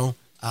 you know,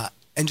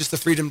 and just the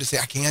freedom to say,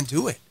 I can't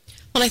do it.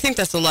 Well, I think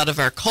that's a lot of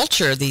our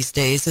culture these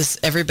days is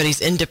everybody's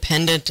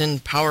independent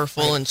and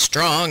powerful and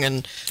strong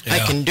and I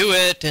can do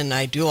it and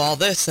I do all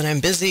this and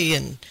I'm busy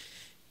and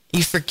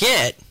you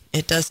forget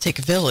it does take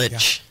a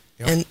village.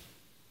 Yeah. Yep. And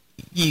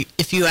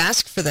if you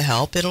ask for the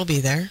help, it'll be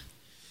there.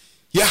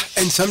 Yeah,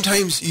 and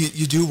sometimes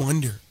you do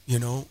wonder, you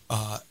know,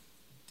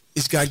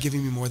 is God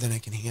giving me more than I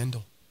can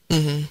handle?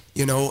 Mm-hmm.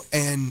 You know,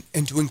 and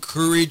to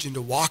encourage and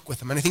to walk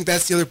with him. And I think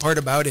that's the other part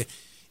about it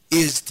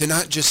is to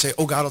not just say,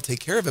 oh, God will take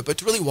care of it, but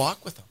to really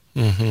walk with them.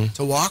 Mm-hmm.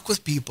 To walk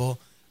with people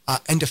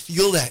and to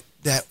feel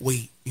that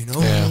weight, you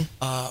know,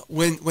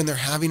 when they're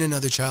having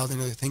another child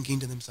and they're thinking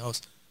to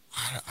themselves,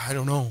 I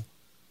don't know.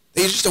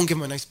 They just don't give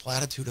them a nice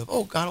platitude of,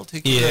 oh, God will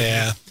take care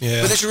of you.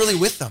 Yeah. But that you're really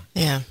with them.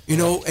 Yeah. You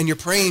know, and you're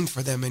praying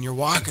for them and you're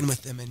walking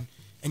with them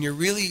and you're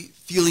really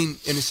feeling,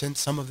 in a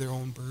sense, some of their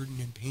own burden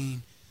and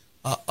pain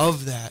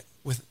of that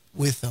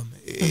with them.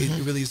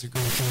 It really is a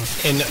good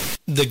thing. And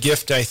the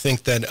gift I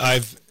think that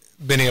I've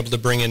been able to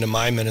bring into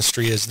my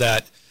ministry is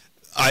that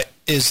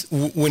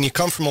when you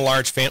come from a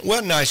large family,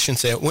 well, no, I shouldn't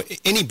say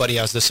it. Anybody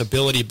has this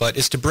ability, but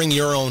is to bring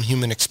your own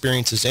human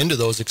experiences into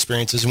those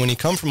experiences. And when you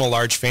come from a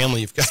large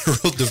family, you've got a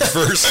real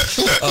diverse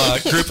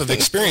group of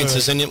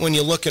experiences. And when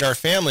you look at our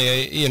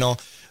family, you know,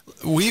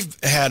 we've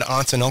had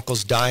aunts and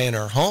uncles die in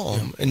our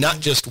home, and not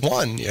just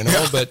one, you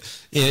know, but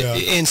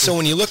and so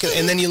when you look at,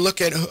 and then you look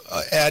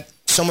at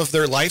some of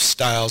their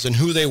lifestyles and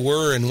who they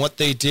were and what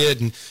they did,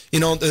 and you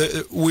know,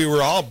 we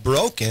were all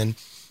broken,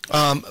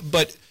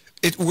 but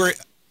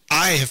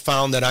I have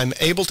found that I'm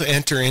able to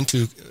enter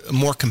into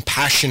more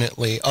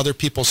compassionately other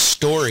people's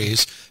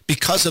stories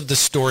because of the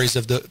stories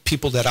of the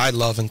people that I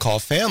love and call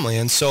family.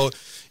 And so,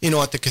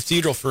 at the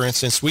cathedral, for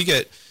instance,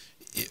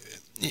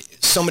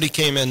 somebody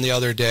came in the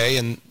other day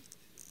and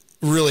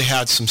really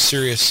had some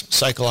serious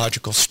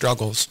psychological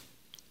struggles.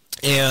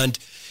 And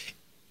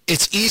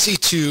it's easy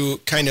to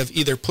kind of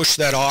either push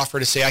that off or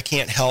to say, I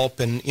can't help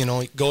and,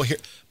 go here.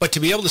 But to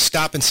be able to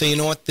stop and say, you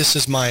know what, this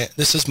is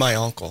my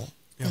uncle.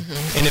 Yeah.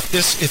 And if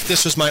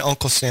this was my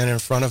uncle standing in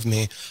front of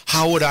me,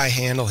 how would I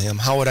handle him?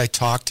 How would I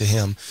talk to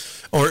him?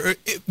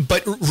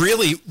 But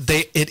really,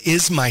 it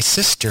is my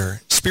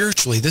sister.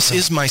 Spiritually, this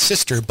is my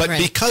sister. But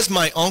because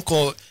my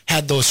uncle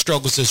had those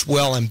struggles as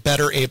well, I'm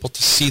better able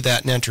to see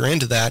that and enter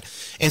into that.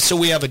 And so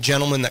we have a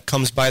gentleman that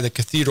comes by the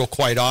cathedral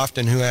quite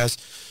often who has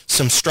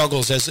some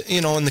struggles. As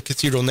in the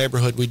cathedral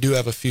neighborhood, we do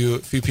have a few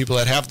people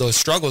that have those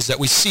struggles that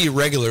we see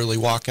regularly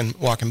walking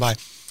by.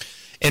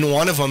 And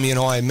one of them,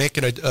 I make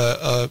it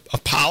a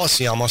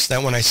policy almost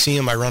that when I see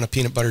him, I run a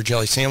peanut butter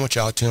jelly sandwich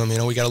out to him.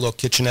 We got a little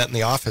kitchenette in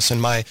the office,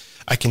 and I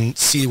can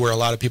see where a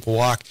lot of people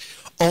walk,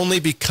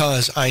 only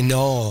because I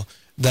know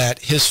that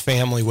his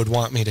family would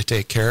want me to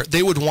take care.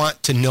 They would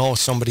want to know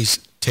somebody's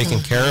taking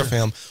care of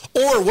him.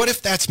 Or what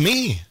if that's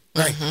me?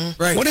 Right.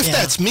 What if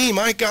that's me?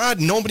 My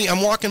God,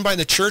 I'm walking by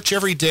the church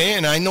every day,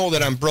 and I know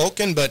that I'm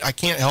broken, but I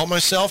can't help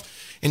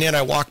myself, and yet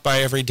I walk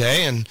by every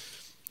day,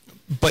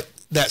 but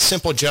that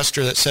simple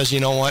gesture that says, you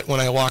know what,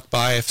 when I walk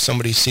by, if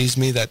somebody sees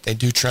me, that they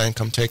do try and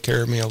come take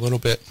care of me a little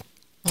bit.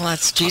 Well,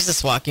 that's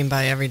Jesus walking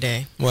by every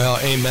day. Well,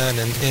 amen,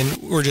 and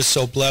we're just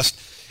so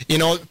blessed.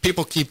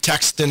 People keep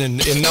texting,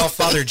 and now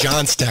Father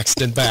John's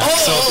texting back.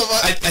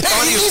 I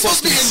thought he was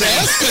supposed to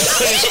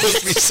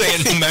be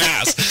saying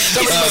Mass.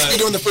 Somebody must be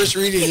doing the first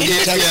reading. And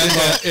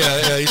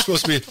yeah, he's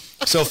supposed to be.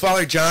 So,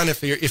 Father John,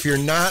 if you're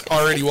not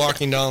already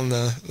walking down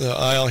the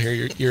aisle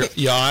here,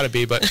 you ought to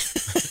be. But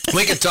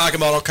we could talk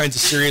about all kinds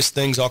of serious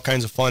things, all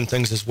kinds of fun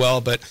things as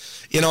well. But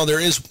there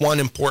is one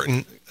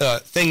important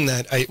thing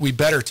that we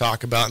better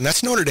talk about, and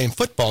that's Notre Dame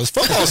football. This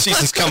football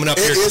season's coming up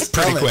here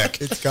pretty quick.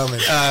 It's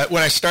coming.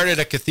 When I started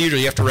at Cathedral,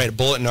 you have to write a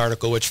bulletin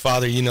article, which,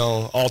 Father,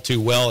 all too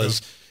well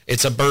is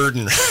it's a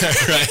burden,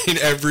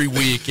 right? Every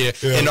week,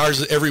 and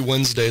ours every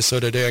Wednesday. So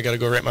today I got to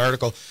go write my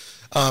article.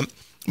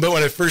 But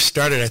when I first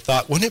started, I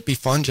thought, wouldn't it be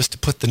fun just to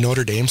put the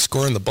Notre Dame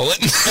score in the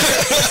bulletin?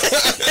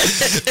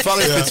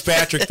 Father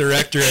Fitzpatrick, the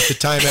rector at the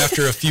time,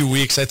 after a few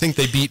weeks, I think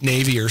they beat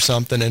Navy or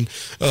something, and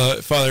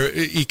Father,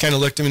 he kind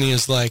of looked at me and he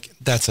was like,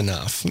 that's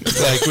enough.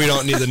 Like, we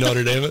don't need the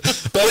Notre Dame.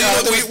 But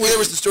there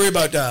was the story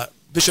about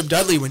Bishop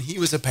Dudley when he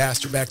was a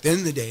pastor back then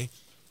in the day.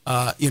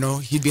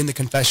 He'd be in the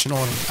confessional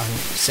on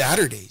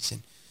Saturdays,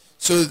 and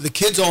so the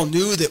kids all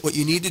knew that what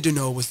you needed to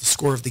know was the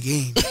score of the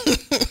game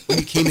when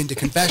you came into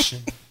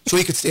confession, so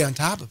he could stay on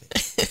top of it.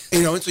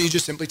 And so you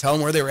just simply tell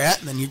them where they were at,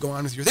 and then you go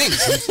on with your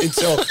things. And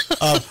so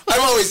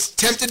I'm always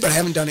tempted, but I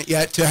haven't done it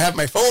yet, to have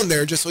my phone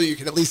there just so you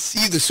can at least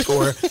see the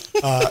score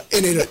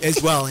in it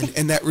as well,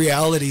 and that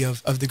reality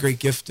of the great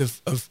gift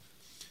of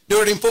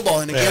Notre Dame football.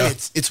 And again,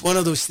 it's one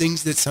of those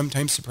things that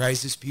sometimes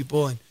surprises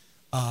people, and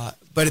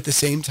but at the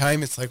same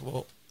time, it's like,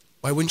 well,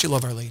 why wouldn't you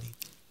love Our Lady?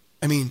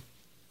 I mean,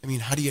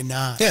 how do you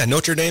not? Yeah,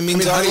 Notre Dame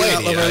means Our Our Lady. Lady.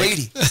 How do you not love Our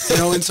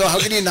Lady? And so how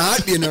can you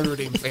not be a Notre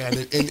Dame fan?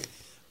 And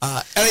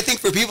I think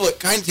for people, it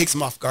kind of takes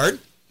them off guard.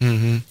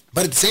 Mm-hmm.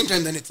 But at the same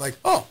time, then it's like,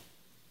 oh,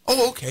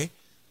 okay.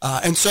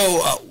 And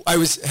so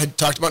I had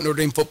talked about Notre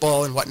Dame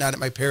football and whatnot at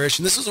my parish,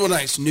 and this was when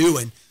I was new,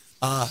 and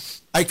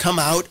I come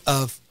out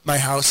of my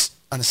house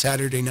on a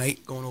Saturday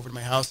night, going over to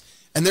my house,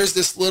 and there's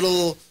this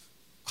little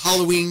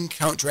Halloween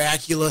Count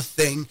Dracula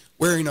thing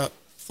wearing a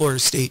Florida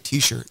State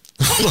T-shirt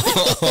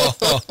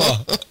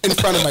in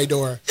front of my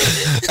door.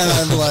 And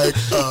I'm like,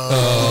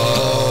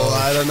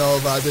 I don't know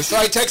about this. So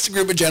I text a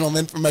group of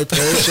gentlemen from my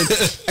parish,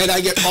 and I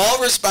get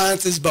all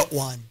responses but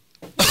one.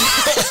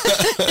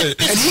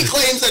 And he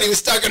claims that he was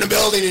stuck in a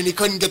building and he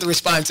couldn't get the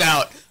response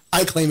out.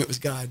 I claim it was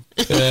God.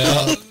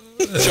 Yeah.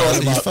 Showing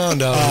him You up.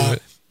 found out.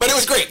 But it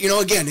was great.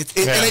 Again,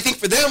 and I think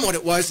for them what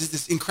it was is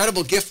this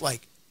incredible gift.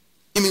 Like,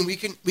 we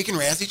can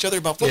razz each other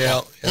about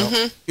football. Yeah.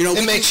 Mm-hmm.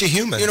 It makes you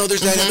human.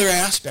 There's that other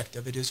aspect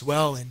of it as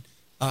well, and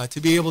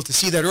to be able to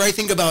see that. Or I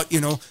think about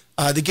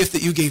the gift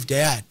that you gave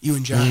Dad, you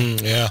and John,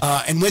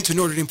 and went to a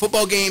Notre Dame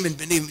football game and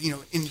been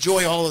able,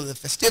 enjoy all of the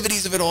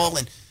festivities of it all,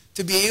 and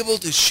to be able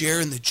to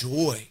share in the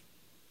joy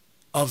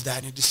of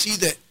that, and to see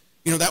that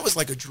that was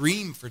like a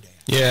dream for Dad.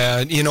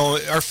 Yeah,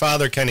 our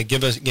father kind of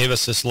gave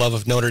us this love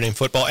of Notre Dame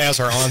football, as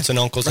our aunts and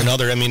uncles and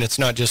other. I mean, it's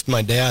not just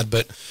my dad,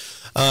 but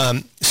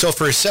so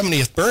for his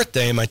 70th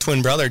birthday, my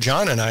twin brother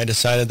John and I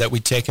decided that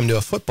we'd take him to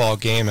a football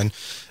game, and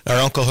our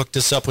uncle hooked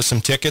us up with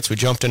some tickets. We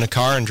jumped in a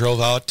car and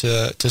drove out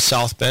to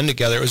South Bend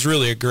together. It was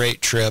really a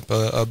great trip,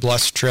 a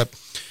blessed trip,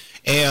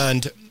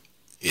 and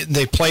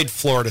they played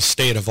Florida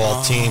State of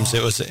all teams.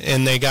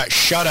 And they got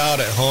shut out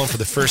at home for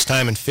the first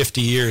time in 50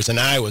 years. And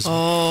I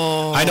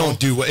don't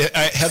do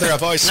Heather.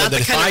 I've always said not that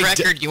the if kind I of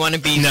record you want to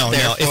be. no.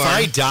 there If for.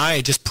 I die,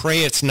 just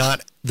pray it's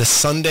not the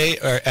Sunday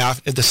or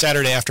the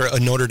Saturday after a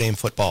Notre Dame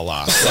football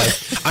loss.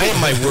 Like, I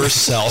am my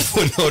worst self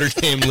when Notre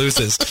Dame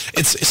loses.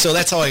 So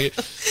that's how I.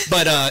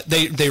 But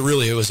they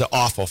really, it was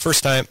awful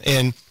first time.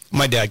 And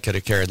My dad could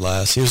have cared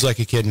less. He was like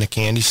a kid in a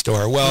candy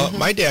store. Well,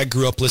 my dad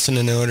grew up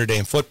listening to Notre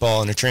Dame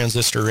football on a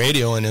transistor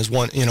radio in his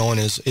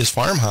his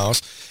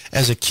farmhouse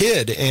as a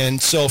kid.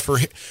 And so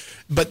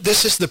but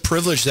this is the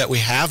privilege that we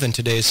have in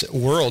today's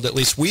world, at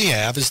least we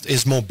have,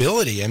 is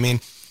mobility. I mean,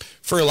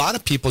 for a lot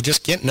of people,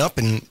 just getting up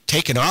and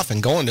taking off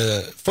and going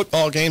to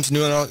football games and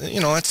doing all,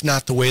 that's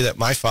not the way that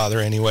my father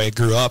anyway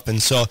grew up.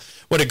 And so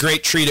what a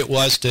great treat it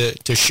was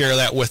to share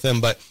that with him.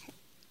 But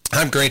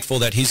I'm grateful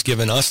that he's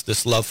given us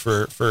this love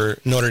for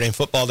Notre Dame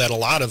football that a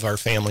lot of our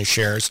family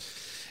shares.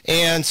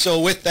 And so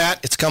with that,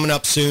 it's coming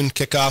up soon.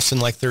 Kickoff's in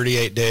like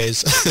 38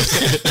 days.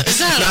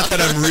 Not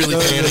that I'm really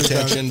paying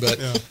attention,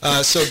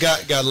 but so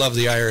God love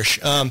the Irish.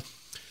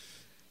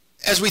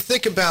 As we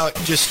think about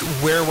just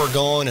where we're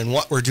going and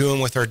what we're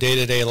doing with our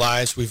day-to-day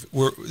lives,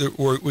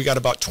 we got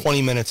about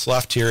 20 minutes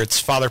left here. It's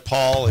Father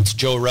Paul, it's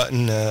Joe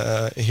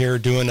Rutten here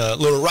doing a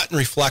little Rutten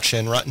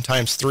reflection, Rutten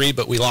times 3,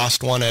 but we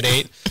lost one at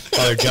 8.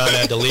 Father John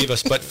had to leave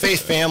us. But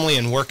faith, family,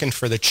 and working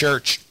for the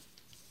church.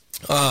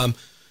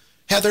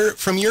 Heather,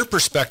 from your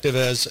perspective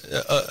as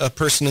a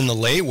person in the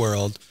lay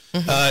world,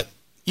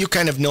 you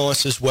kind of know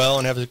us as well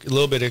and have a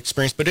little bit of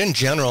experience, but in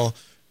general,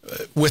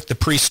 with the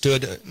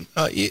priesthood,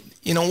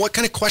 what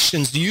kind of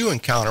questions do you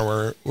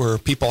encounter where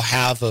people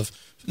have of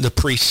the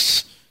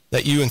priests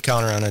that you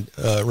encounter on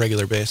a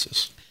regular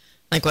basis?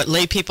 Like what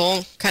lay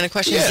people kind of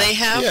questions they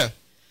have? Yeah.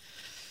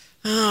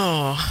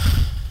 Oh,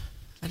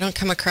 I don't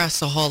come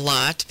across a whole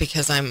lot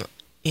because I'm,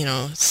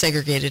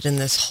 segregated in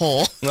this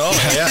hole.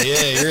 Oh,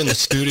 yeah, you're in the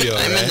studio.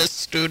 I'm right? in the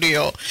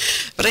studio.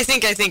 But I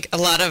think a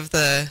lot of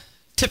the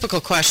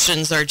typical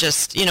questions are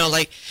just,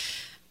 like,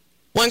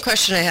 one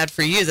question I had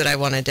for you that I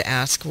wanted to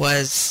ask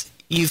was,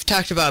 you've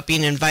talked about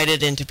being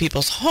invited into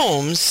people's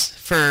homes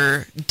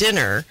for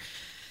dinner,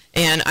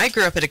 and I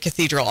grew up at a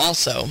cathedral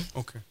also.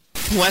 Okay.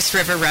 West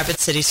River, Rapid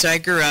City. So I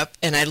grew up,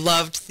 and I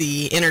loved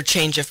the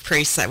interchange of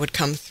priests that would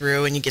come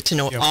through, and you get to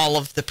know all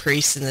of the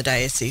priests in the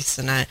diocese,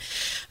 and I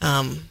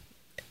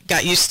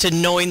got used to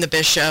knowing the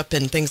bishop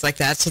and things like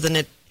that. So then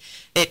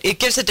it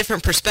gives a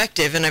different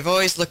perspective, and I've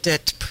always looked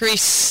at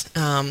priests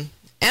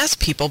as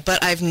people,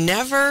 but I've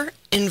never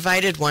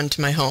invited one to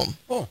my home.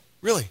 Oh,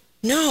 really?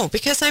 No,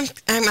 because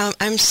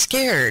I'm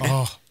scared.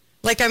 Oh.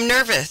 Like, I'm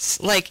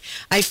nervous. Like,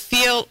 I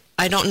feel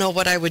I don't know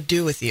what I would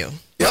do with you.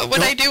 Yeah, what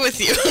would I do with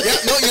you? Yeah,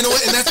 no, you know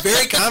what? And that's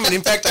very common.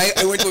 In fact,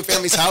 I went to a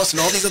family's house,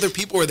 and all these other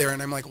people were there,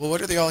 and I'm like, well,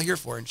 what are they all here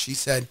for? And she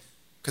said,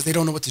 because they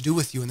don't know what to do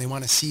with you, and they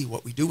want to see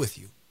what we do with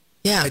you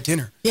at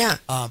dinner. Yeah.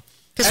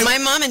 Because my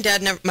mom and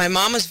dad my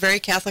mom was very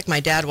Catholic, my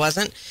dad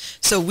wasn't,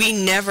 so we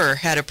never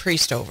had a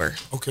priest over.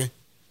 Okay.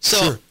 So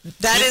sure.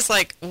 that is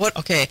like,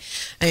 I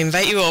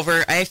invite you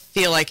over. I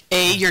feel like,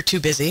 A, you're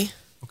too busy.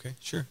 Okay,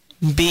 sure.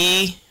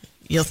 B,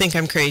 you'll think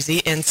I'm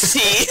crazy. And C,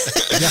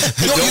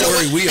 don't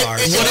worry, we are.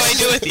 What do I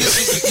do with you?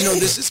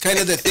 This is kind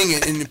of the thing.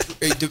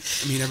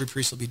 And every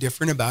priest will be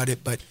different about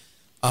it, but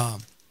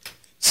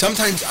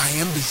sometimes I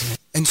am busy.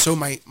 And so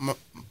my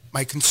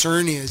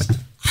concern is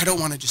I don't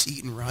want to just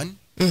eat and run.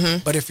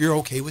 Mm-hmm. But if you're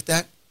okay with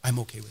that, I'm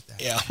okay with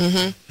that. Yeah.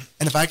 Mm-hmm.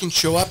 And if I can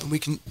show up and we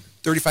can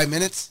 35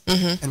 minutes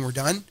and we're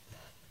done,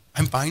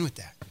 I'm fine with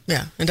that.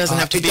 Yeah, it doesn't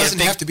have to be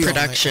a big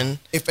production.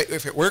 If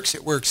it works,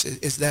 it works.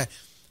 Is that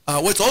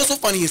what's also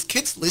funny is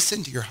kids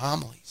listen to your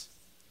homilies,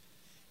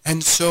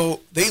 and so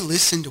they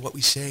listen to what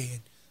we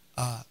say.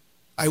 And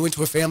I went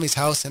to a family's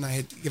house and I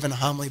had given a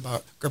homily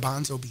about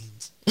garbanzo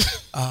beans,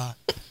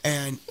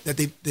 and that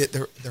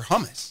they're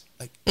hummus.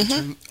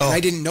 And I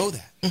didn't know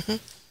that. Mm-hmm.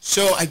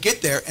 So I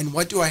get there, and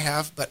what do I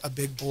have but a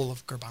big bowl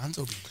of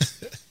garbanzo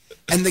beans?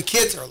 And the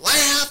kids are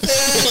laughing,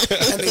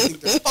 and they think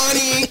they're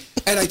funny.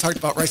 And I talked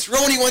about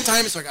rice-a-roni one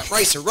time, so I got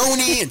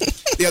rice-a-roni. And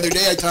the other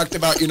day I talked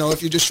about,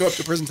 if you just show up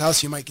to a person's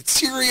house, you might get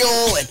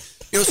cereal. And,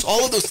 so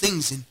all of those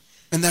things.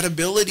 And that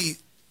ability,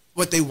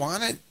 what they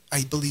wanted,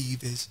 I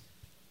believe, is,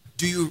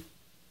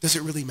 does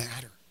it really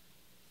matter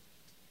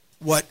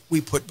what we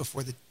put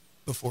before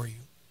you?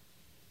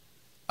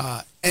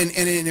 And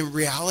in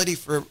reality,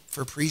 for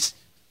priests,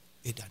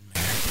 it doesn't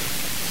matter.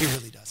 It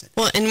really doesn't.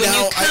 Well, and when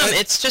you come,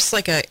 it's just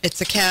like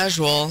it's a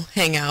casual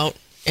hangout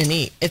and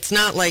eat. It's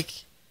not like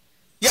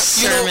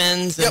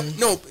sermons. And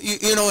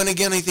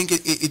again, I think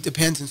it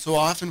depends. And so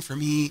often for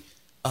me,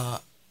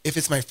 if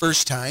it's my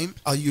first time,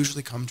 I'll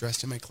usually come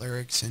dressed in my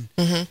clerics, and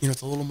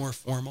it's a little more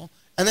formal.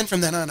 And then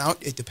from then on out,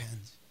 it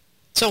depends.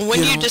 So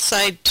when you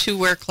decide to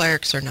wear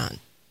clerics or not?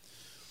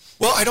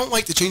 Well, I don't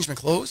like to change my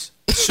clothes.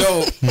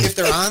 So if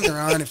they're on, they're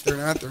on. If they're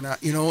not, they're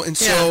not. And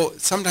so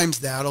sometimes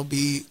that'll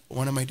be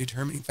one of my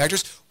determining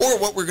factors, or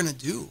what we're going to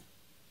do.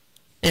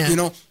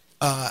 Yeah.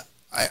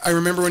 I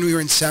remember when we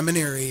were in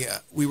seminary,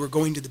 we were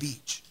going to the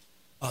beach.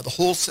 The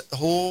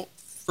whole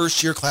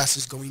first year class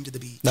is going to the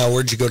beach. Now,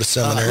 where'd you go to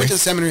seminary? I went to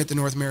seminary at the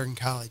North American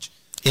College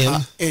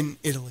in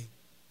Italy.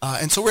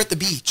 And so we're at the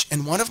beach,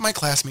 and one of my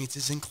classmates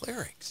is in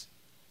clerics.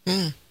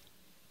 Mm.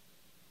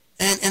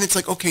 And it's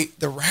like, okay,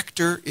 the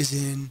rector is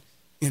in,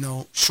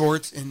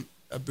 shorts and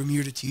a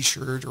Bermuda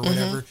T-shirt or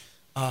whatever.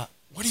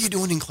 What are you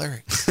doing in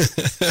clerics?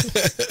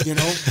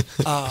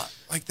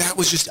 Like, that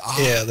was just odd.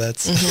 Yeah,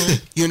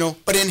 that's... You know,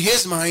 but in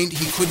his mind,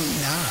 he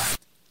couldn't not.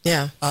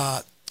 Yeah.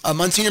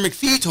 Monsignor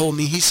McPhee told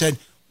me, he said,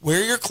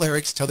 wear your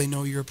clerics till they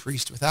know you're a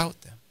priest without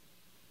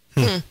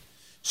them.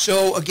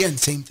 So, again,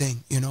 same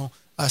thing, you know.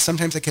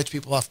 Sometimes I catch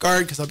people off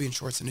guard because I'll be in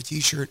shorts and a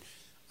T-shirt.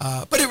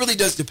 But it really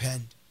does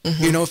depend.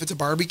 You know, if it's a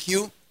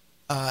barbecue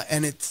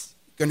and it's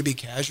going to be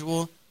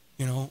casual,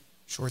 you know,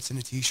 shorts and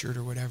a T-shirt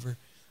or whatever.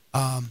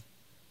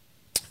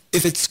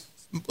 If it's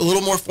a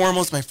little more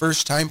formal, it's my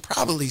first time,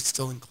 probably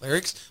still in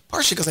clerics,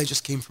 partially because I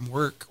just came from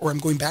work or I'm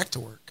going back to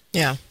work.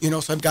 Yeah. You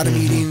know, so I've got a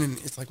meeting and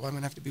it's like, well, I'm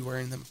going to have to be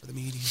wearing them for the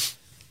meeting.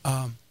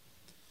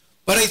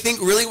 But I think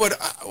really what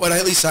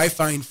at least I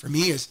find for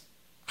me is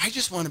I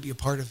just want to be a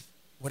part of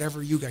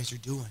whatever you guys are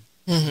doing.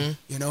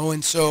 You know,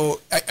 and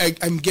so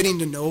I'm getting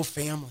to know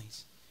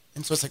families.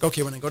 And so it's like,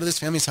 okay, when I go to this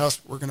family's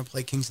house, we're going to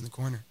play Kings in the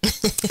Corner.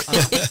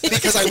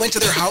 Because I went to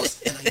their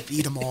house and I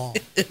beat them all.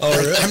 Oh,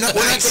 really? We're not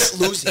good at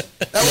losing.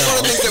 That was one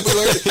of the things that we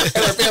learned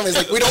in our family. Is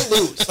like, we don't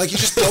lose. Like, you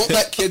just don't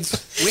let kids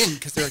win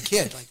because they're a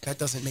kid. Like, that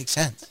doesn't make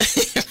sense.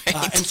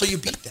 And so you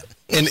beat them.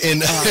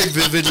 And I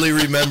vividly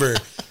remember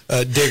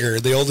Digger,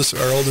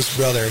 our oldest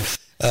brother,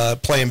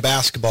 playing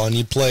basketball, and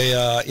you'd play,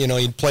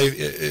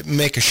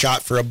 make a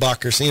shot for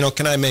 $1 or so. You know,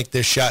 can I make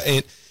this shot?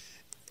 And,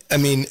 I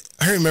mean,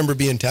 I remember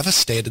being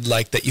devastated,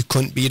 like, that you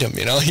couldn't beat him,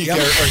 you know, or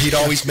he'd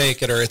always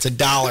make it, or it's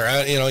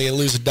 $1, you know, you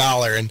lose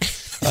 $1. And,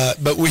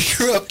 but we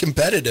grew up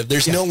competitive.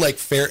 There's no, like,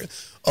 fair,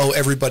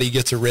 everybody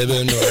gets a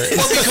ribbon. Or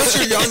well, because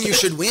you're young, you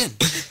should win.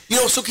 You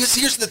know, so, because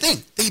here's the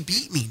thing. They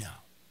beat me now.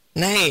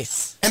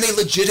 Nice. And they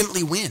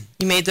legitimately win.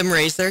 You made them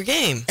raise their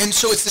game. And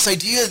so it's this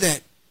idea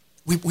that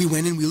we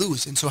win and we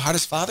lose. And so how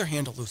does Father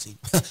handle losing?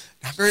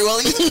 Not very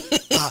well either.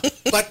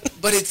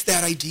 But it's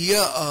that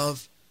idea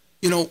of,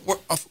 you know,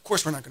 of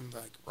course we're not going to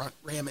like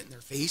ram it in their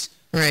face,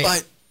 right?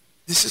 But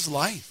this is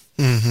life.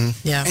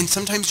 Yeah. And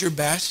sometimes your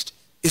best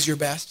is your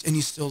best, and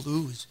you still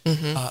lose.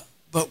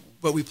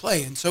 But we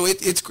play, and so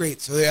it's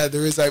great. So yeah,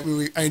 there is that.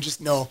 I just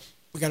know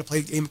we got to play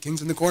a game of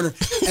Kings in the Corner,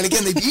 and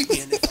again they beat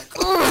me, and it's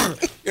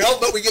like, you know.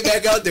 But we get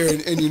back out there,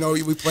 and you know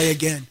we play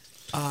again.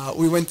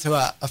 We went to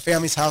a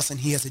family's house, and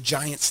he has a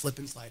giant slip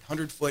and slide,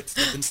 100-foot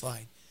slip and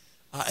slide.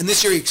 And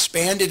this year he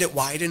expanded it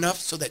wide enough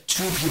so that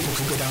 2 people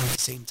could go down at the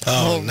same time.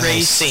 Oh, nice.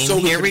 Racing. So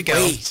here we go.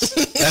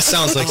 That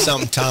sounds like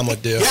something Tom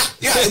would do.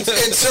 Yeah. And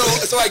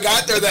so I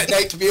got there that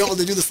night to be able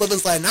to do the slip and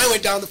slide. And I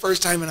went down the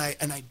first time and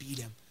I beat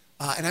him.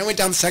 And I went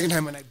down the second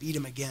time and I beat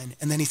him again.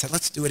 And then he said,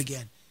 let's do it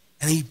again.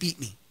 And then he beat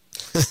me.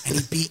 And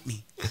he beat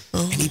me.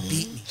 And he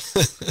beat me.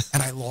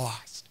 And I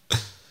lost.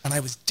 And I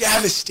was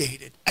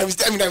devastated. I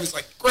was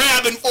like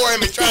grabbing for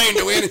him and trying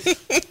to win.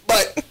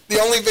 But the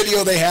only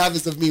video they have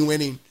is of me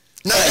winning.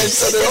 Nice. And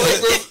so the only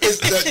proof is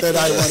that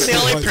I won. It's the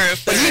only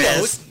proof. But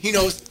he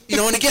knows. You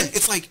know, and again,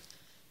 it's like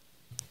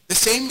the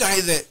same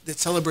guy that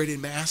celebrated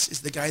Mass is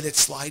the guy that's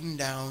sliding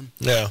down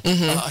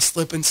a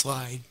slip and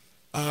slide,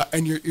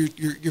 and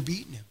you're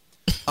beating him.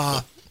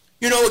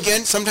 You know,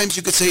 again, sometimes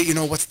you could say, you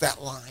know, what's that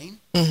line?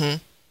 You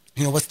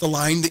know, what's the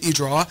line that you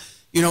draw?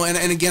 You know,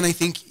 and again, I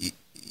think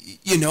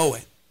you know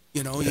it.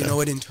 You know, you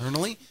know it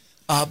internally.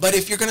 But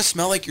if you're going to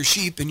smell like your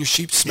sheep and your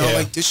sheep smell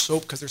like dish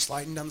soap because they're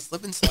sliding down the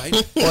slip and slide.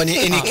 Well, and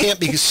you can't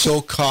be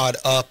so caught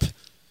up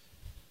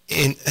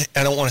in,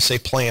 I don't want to say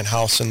playing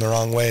house in the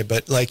wrong way,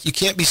 but like you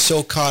can't be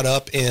so caught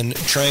up in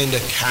trying to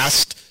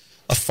cast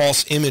a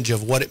false image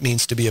of what it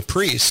means to be a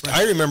priest. Right.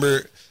 I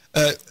remember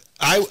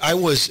I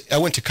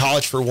went to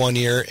college for 1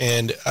 year,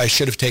 and I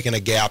should have taken a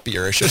gap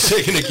year. I should have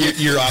taken a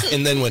year off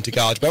and then went to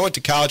college. But I went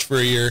to college for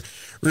a year,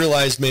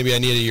 realized maybe I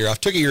needed a year off,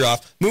 took a year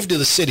off, moved to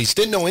the cities,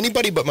 didn't know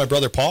anybody but my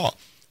brother Paul.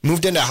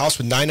 Moved into a house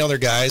with 9 other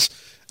guys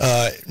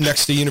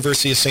next to the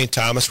University of St.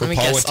 Thomas, where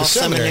Paul went to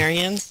seminary.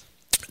 Seminarians?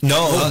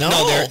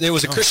 No, there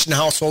was a Christian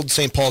household,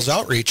 St. Paul's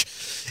Outreach.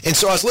 And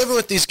so I was living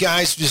with these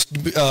guys,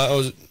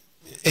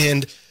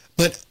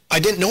 but I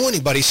didn't know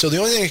anybody, so the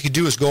only thing I could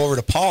do was go over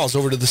to Paul's,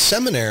 over to the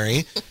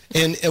seminary,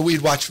 and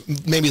we'd watch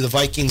maybe the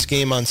Vikings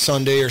game on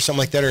Sunday or something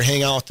like that, or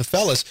hang out with the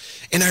fellas.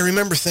 And I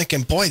remember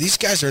thinking, boy, these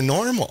guys are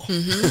normal.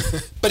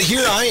 But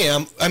here I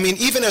am. I mean,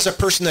 even as a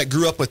person that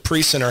grew up with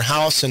priests in our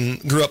house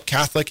and grew up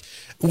Catholic,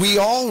 we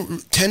all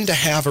tend to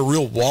have a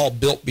real wall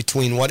built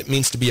between what it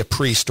means to be a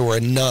priest or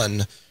a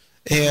nun.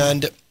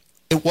 And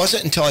it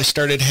wasn't until I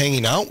started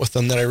hanging out with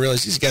them that I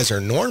realized these guys are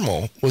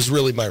normal, was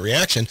really my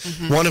reaction.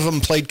 One of them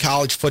played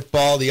college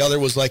football. The other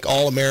was like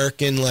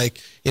all-American,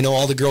 like, you know,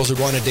 all the girls would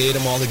want to date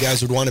him, all the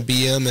guys would want to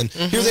be him. And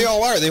here they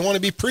all are. They want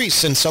to be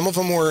priests. And some of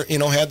them were, you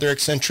know, had their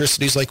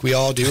eccentricities like we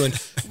all do. And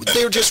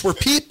they were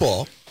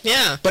people.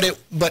 Yeah.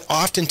 But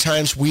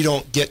oftentimes we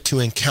don't get to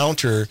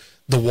encounter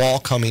the wall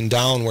coming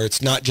down where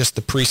it's not just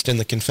the priest in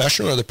the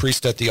confessional or the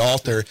priest at the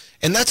altar.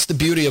 And that's the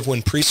beauty of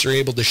when priests are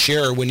able to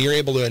share, when you're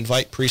able to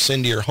invite priests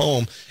into your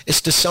home, is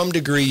to some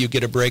degree you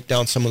get to break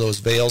down some of those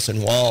veils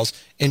and walls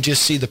and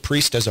just see the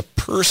priest as a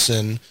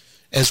person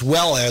as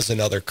well as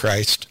another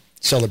Christ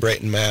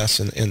celebrating Mass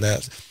and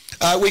that.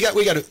 We got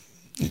to,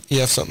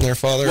 you have something there,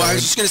 Father? Well, I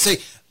was just going to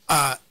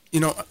say, you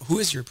know, who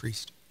is your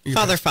priest?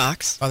 Father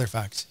Fox. Father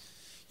Fox.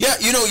 Yeah,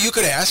 you know, you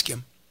could ask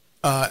him.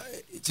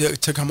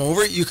 to come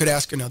over. You could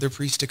ask another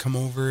priest to come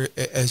over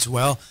as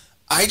well.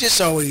 I just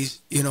always,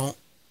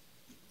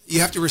 you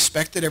have to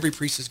respect that every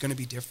priest is going to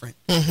be different.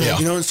 Mm-hmm.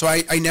 Yeah. And so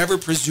I never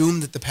presume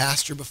that the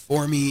pastor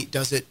before me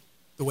does it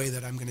the way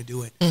that I'm going to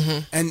do it.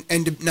 Mm-hmm.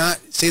 And to not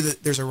say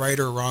that there's a right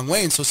or a wrong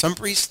way. And so some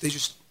priests,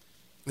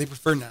 they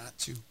prefer not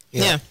to.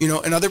 Yeah.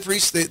 And other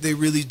priests, they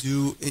really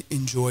do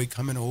enjoy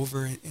coming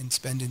over and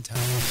spending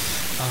time.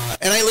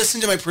 And I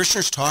listened to my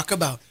parishioners talk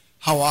about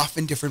how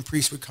often different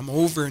priests would come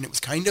over, and it was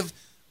kind of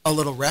a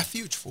little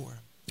refuge for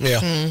them.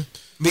 Yeah.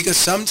 Because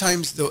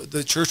sometimes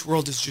the church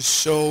world is just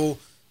so,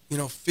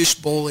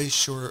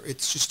 fishbowl-ish, or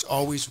it's just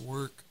always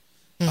work,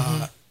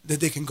 that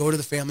they can go to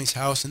the family's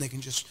house and they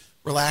can just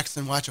relax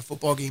and watch a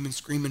football game and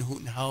scream and hoot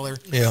and holler.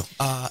 Yeah.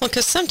 Well,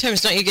 because sometimes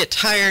don't you get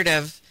tired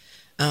of,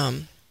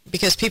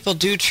 because people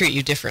do treat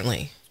you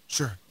differently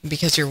Sure.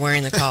 because you're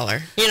wearing the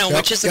collar,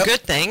 which is a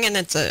good thing, and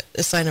it's a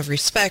sign of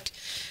respect.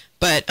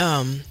 But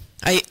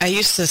I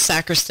used to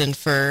sacristan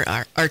for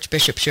our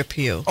Archbishop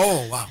Chaput.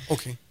 Oh, wow.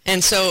 Okay.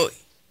 And so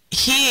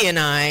he and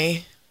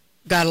I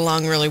got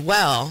along really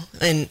well,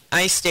 and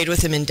I stayed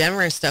with him in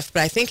Denver and stuff,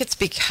 but I think it's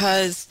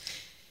because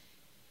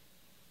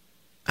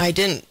I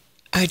didn't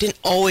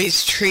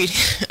always treat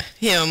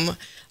him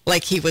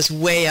like he was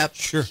way up,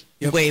 Sure.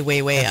 Yep.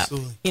 way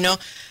Absolutely.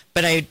 up,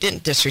 but I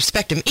didn't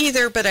disrespect him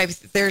either, but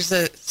there's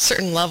a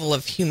certain level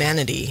of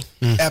humanity.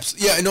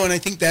 Absolutely. Yeah, no, and I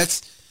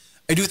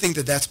do think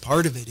that that's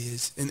part of it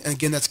is, and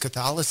again, that's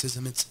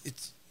Catholicism.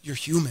 It's you're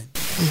human,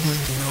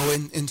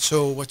 and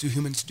so what do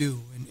humans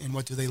do, and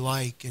what do they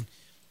like,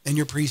 and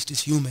your priest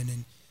is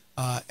human,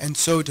 and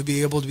so to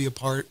be able to be a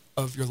part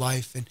of your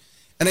life, and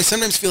I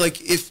sometimes feel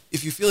like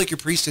if you feel like your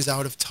priest is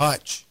out of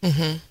touch,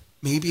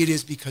 maybe it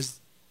is because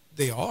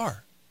they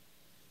are.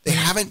 They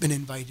haven't been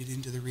invited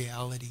into the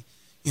reality,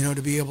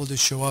 to be able to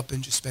show up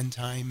and just spend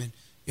time and,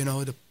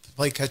 to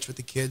play catch with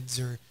the kids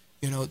or,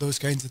 those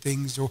kinds of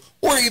things. Or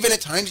even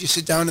at times you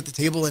sit down at the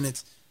table and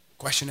it's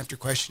question after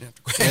question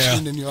after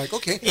question and you're like,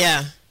 okay.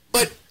 Yeah.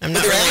 But I'm but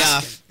not they're really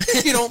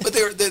asking, off. but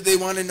they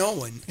want to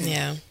know. And,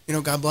 Yeah.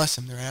 God bless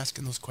them. They're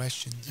asking those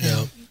questions.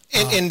 Yeah.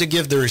 And to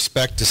give the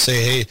respect to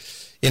say, hey,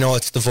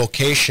 it's the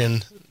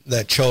vocation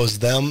that chose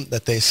them,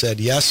 that they said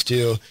yes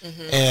to,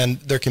 and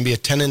there can be a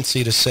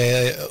tendency to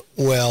say,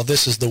 well,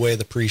 this is the way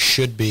the priest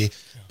should be.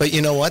 But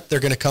you know what?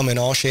 They're going to come in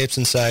all shapes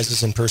and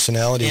sizes and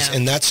personalities,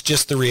 and that's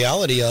just the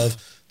reality of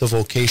the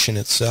vocation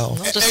itself.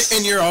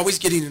 And you're always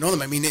getting to know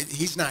them. I mean,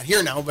 he's not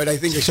here now, but I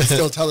think I should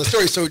still tell the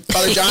story. So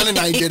Father John and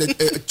I did a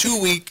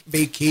 2-week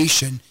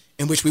vacation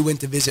in which we went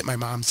to visit my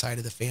mom's side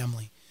of the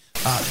family.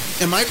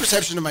 And my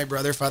perception of my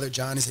brother, Father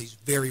John, is that he's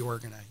very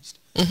organized.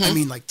 I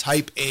mean, like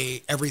type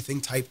A,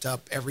 everything typed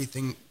up,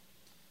 everything.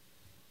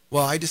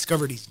 Well, I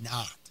discovered he's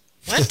not.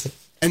 What?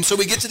 And so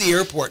we get to the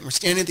airport, and we're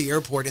standing at the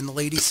airport, and the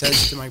lady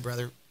says to my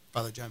brother,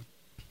 Father John,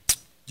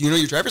 do you know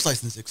your driver's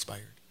license expired?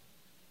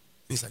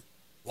 And he's like,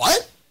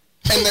 what?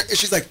 And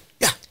she's like,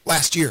 yeah,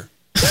 last year.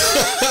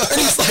 And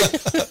he's like,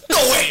 no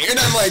way. And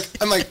I'm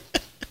like,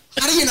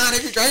 how do you not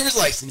have your driver's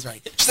license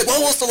right? She's like,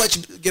 well, we'll still let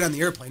you get on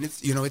the airplane.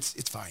 It's,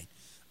 it's fine.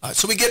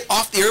 So we get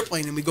off the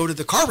airplane, and we go to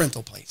the car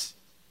rental place.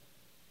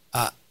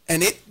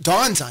 And it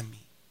dawns on me,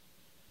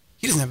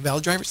 he doesn't have a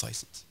valid driver's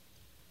license.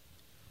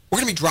 We're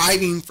going to be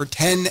driving for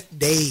 10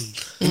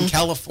 days in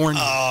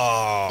California.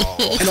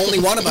 Oh. And only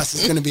one of us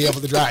is going to be able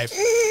to drive.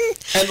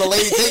 And the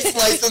lady takes the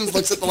license,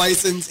 looks at the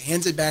license,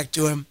 hands it back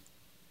to him,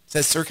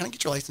 says, sir, can I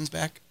get your license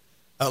back?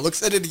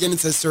 Looks at it again and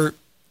says, sir,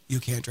 you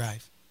can't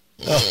drive.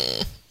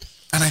 Oh.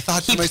 And I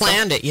thought he to myself,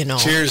 planned it,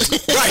 Cheers.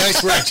 Right.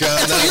 Nice work, John.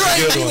 And so That's here I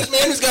a am, good one. this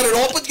man who's got it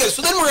all put together.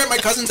 So then we're at my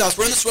cousin's house.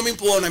 We're in the swimming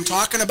pool, and I'm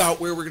talking about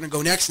where we're going to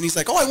go next. And he's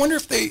like, oh, I wonder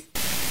if they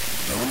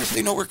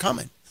know we're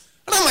coming.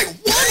 And I'm like,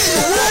 what in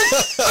the world?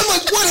 I'm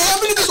like, what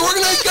happened to this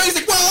organized guy? He's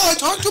like, well, I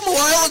talked to him a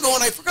while ago,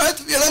 and I forgot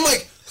to be. And I'm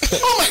like,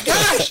 oh, my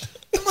gosh.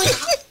 I'm like,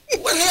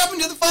 what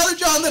happened to the Father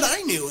John that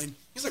I knew? And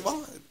he's like,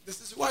 well, this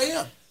is who I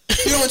am.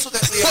 And so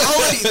that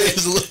reality that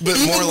is a little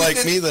bit more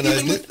like me than I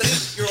knew. Within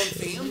your own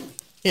family.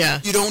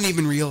 Yeah. You don't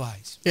even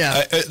realize.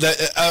 Yeah. But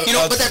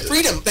that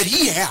freedom that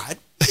he had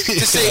to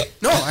say,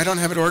 no, I don't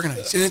have it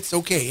organized, and it's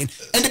okay.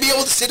 And to be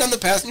able to sit on the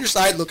passenger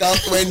side, look out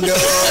the window,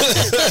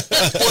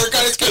 work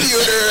on his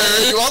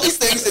computer, do all these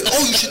things that,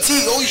 you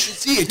should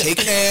see, and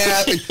take a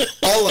nap, and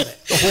all of it.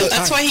 The whole time.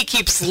 That's why he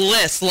keeps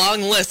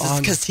long lists,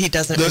 because he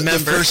doesn't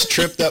remember. The first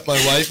trip that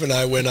my wife and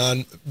I went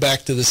on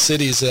back to the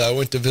cities, I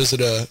went to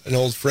visit an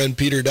old friend,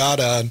 Peter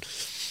Dada, and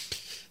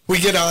we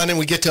get on and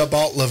we get to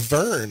about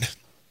Laverne.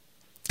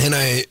 And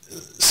I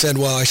said,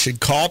 well, I should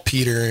call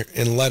Peter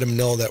and let him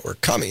know that we're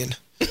coming.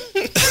 And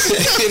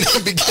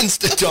it begins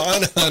to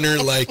dawn on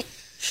her like,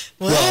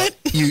 what? Well,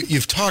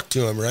 you've talked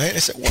to him, right? I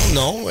said, well,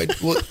 no.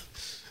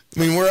 I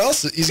mean, where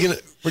else?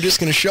 We're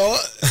just gonna show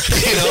up,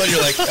 and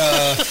you're like,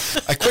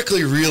 I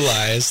quickly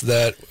realized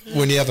that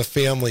when you have a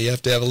family, you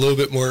have to have a little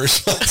bit more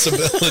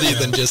responsibility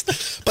than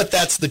just, but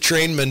that's the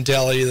train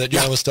mentality that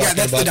John was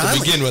talking about to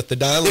begin with, the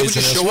Donnellys.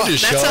 Just show up.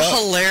 That's a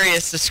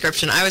hilarious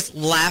description. I was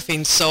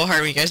laughing so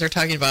hard when you guys were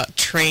talking about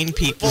train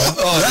people.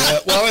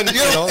 Well, and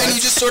you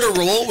just sort of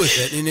roll with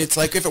it, and it's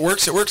like, if it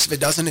works, it works. If it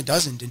doesn't, it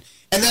doesn't. And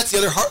that's the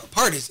other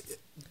part is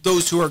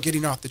those who are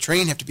getting off the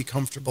train have to be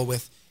comfortable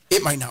with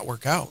it might not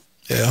work out.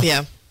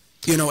 Yeah.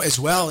 As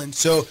well. And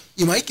so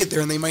you might get there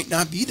and they might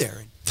not be there.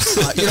 And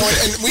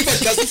we've had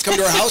cousins come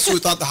to our house who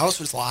thought the house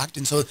was locked.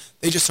 And so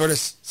they just sort of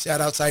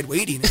sat outside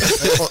waiting. And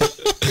it's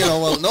like,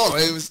 no,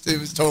 it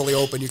was totally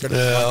open. You could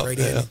have walked right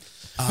in.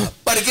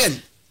 But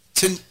again,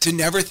 to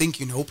never think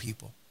you know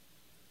people.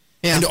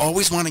 Yeah. And to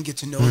always want to get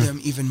to know them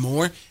even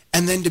more.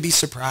 And then to be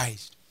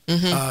surprised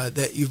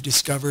that you've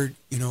discovered,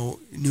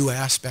 new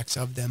aspects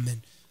of them.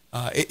 And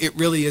it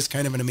really is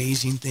kind of an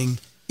amazing thing.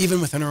 Even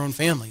within our own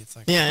family, it's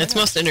like it's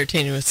most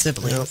entertaining with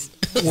siblings.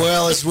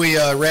 Well, as we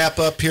wrap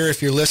up here,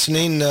 if you're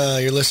listening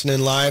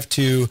live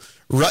to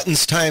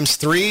Rutten's times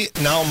 3,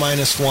 now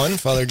 -1.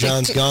 Father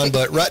John's gone,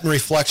 but Rutten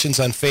Reflections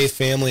on Faith,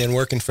 Family, and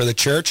Working for the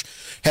Church.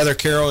 Heather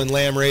Carroll and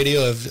Lamb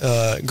Radio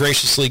have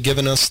graciously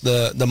given us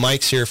the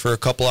mics here for a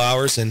couple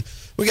hours, and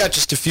we got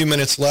just a few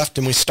minutes left.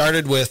 And we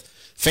started with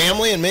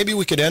family, and maybe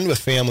we could end with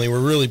family. We're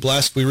really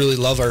blessed. We really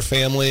love our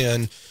family,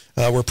 and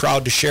we're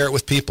proud to share it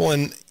with people.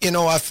 And,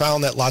 I've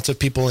found that lots of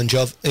people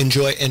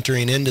enjoy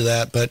entering into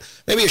that. But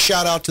maybe a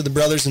shout out to the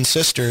brothers and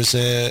sisters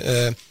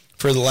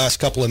for the last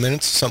couple of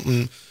minutes.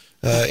 Something,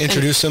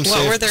 introduce them.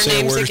 What were their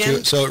names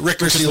again? So Rick,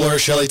 Christy, Laura,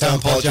 Shelley,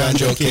 Tom, Paul, John,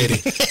 Joe, Katie.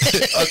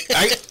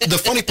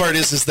 The funny part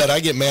is that I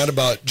get mad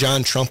about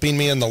John trumping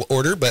me in the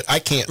order, but I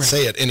can't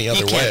say it any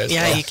other way.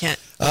 Yeah, you can't.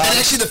 And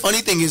actually the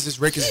funny thing is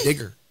Rick is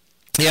Digger.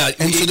 Yeah,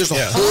 and so there's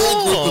a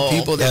whole group of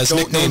people that his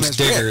don't know him as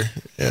Digger.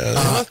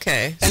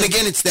 Okay. And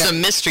again, it's a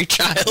mystery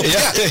child.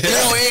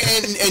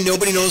 And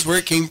nobody knows where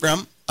it came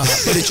from,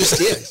 but it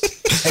just is.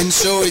 And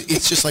so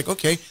it's just like,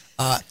 okay.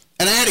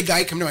 And I had a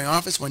guy come to my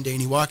office one day,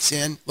 and he walks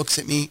in, looks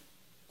at me,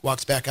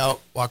 walks back out,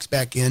 walks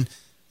back in,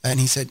 and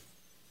he said,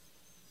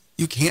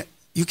 "You can't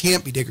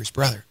be Digger's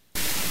brother."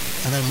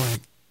 And I'm like,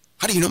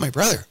 "How do you know my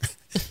brother?"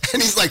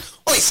 And he's like,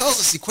 "Oh, he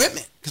sells us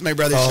equipment because my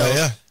brother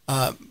sells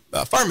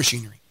farm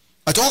machinery."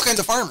 To all kinds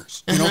of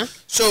farmers,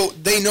 So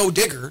they know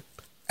Digger,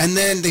 and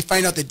then they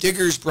find out that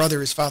Digger's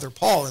brother is Father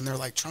Paul, and they're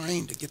like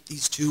trying to get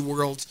these two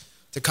worlds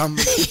to come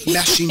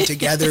meshing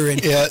together.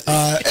 And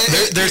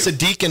there's a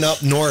deacon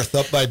up north,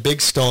 up by Big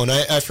Stone.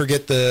 I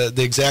forget the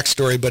exact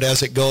story, but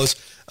as it goes,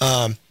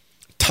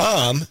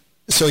 Tom.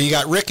 So you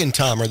got Rick and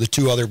Tom are the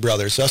two other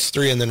brothers, us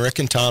three, and then Rick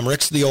and Tom.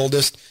 Rick's the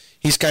oldest.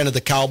 He's kind of the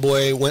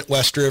cowboy. Went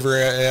West River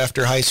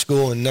after high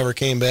school and never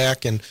came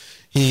back, and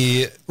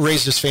he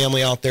raised his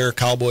family out there,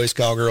 cowboys,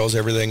 cowgirls,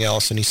 everything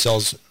else, and he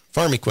sells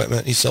farm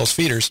equipment. He sells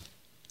feeders.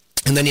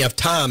 And then you have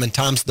Tom, and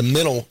Tom's the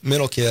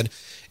middle kid,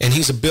 and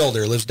he's a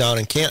builder, lives down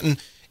in Canton,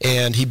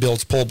 and he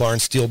builds pole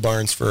barns, steel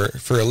barns for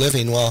a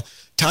living. Well,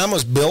 Tom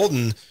was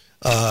building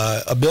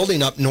a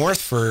building up north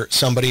for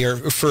somebody,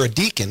 or for a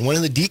deacon, one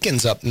of the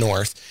deacons up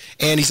north,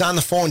 and he's on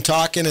the phone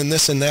talking and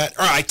this and that.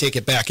 Or I take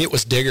it back. It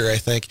was Digger, I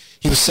think.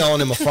 He was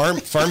selling him a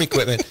farm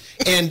equipment,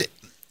 and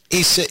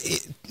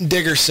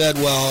Digger said,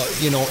 "Well,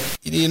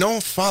 you know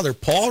Father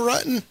Paul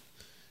Rutten?"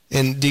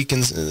 And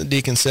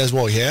Deacon says,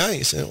 "Well, yeah."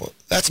 He said, "Well,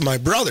 that's my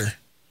brother."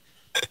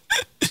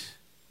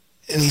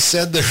 And he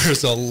said there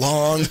was a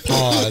long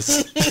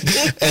pause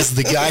as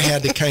the guy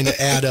had to kind of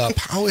add up.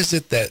 How is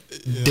it that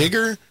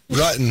Digger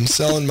Rutten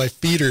selling my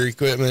feeder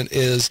equipment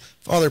is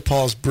Father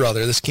Paul's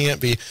brother? This can't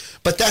be.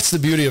 But that's the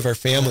beauty of our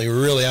family. We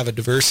really have a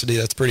diversity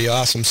that's pretty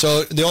awesome.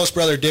 So the oldest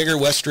brother, Digger,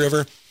 West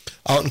River,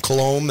 out in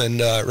Cologne,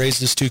 and raised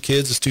his two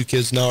kids. His two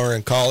kids now are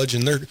in college,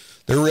 and they're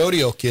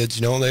rodeo kids.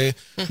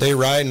 They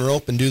ride and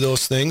rope and do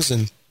those things.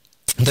 And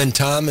then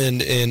Tom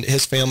and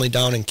his family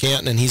down in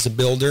Canton, and he's a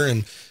builder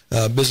and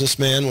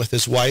businessman with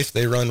his wife.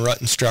 They run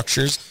Rutten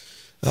Structures.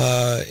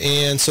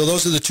 And so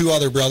those are the two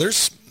other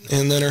brothers,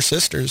 and then our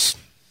sisters.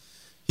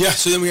 Yeah,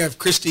 so then we have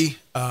Christy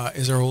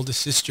is our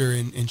oldest sister,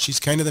 and she's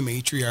kind of the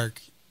matriarch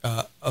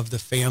of the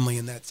family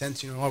in that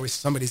sense. Always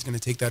somebody's going to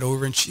take that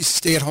over, and she's a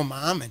stay-at-home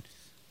mom, and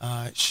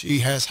she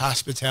has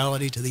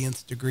hospitality to the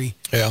nth degree.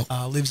 Yeah.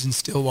 Lives in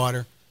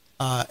Stillwater.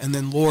 And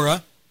then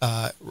Laura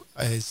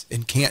is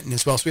in Canton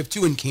as well. So we have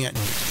two in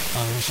Canton,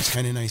 which is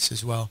kind of nice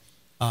as well.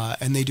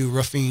 And they do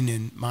roofing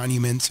and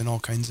monuments and all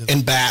kinds of...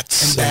 And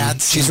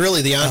bats. She's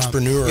really the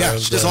entrepreneur.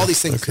 She does all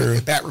these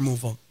things. Bat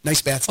removal.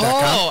 Nicebats.com.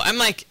 Oh, I'm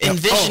like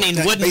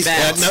envisioning wooden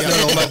bats. No,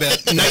 my bad.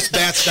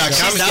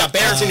 Nicebats.com. If you got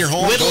bats in your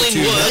home, go to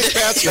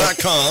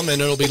nicebats.com,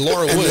 and it'll be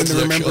Laura Woods. And then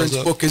the Remembrance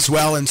book as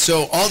well. And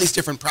so all these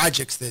different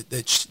projects that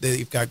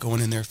they've got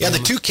going in their family. Yeah,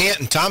 the two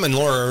Canton, Tom and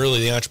Laura, are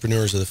really the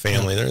entrepreneurs of the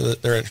family.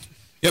 They're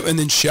Yep, and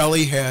then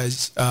Shelley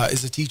is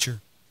a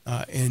teacher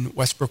in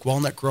Westbrook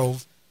Walnut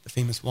Grove, the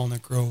famous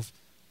Walnut Grove.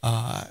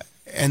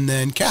 And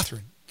then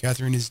Catherine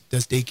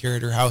does daycare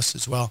at her house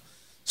as well.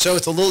 So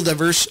it's a little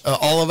diverse,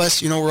 all of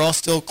us. We're all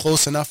still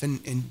close enough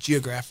in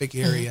geographic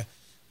area.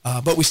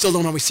 But we still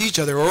don't always see each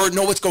other or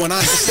know what's going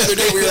on. Just the other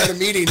day we were at a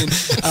meeting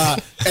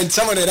and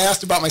someone had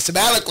asked about my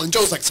sabbatical, and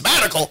Joe's like,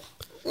 sabbatical?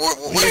 What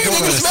are you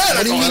doing with sabbatical?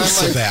 What do you mean And I'm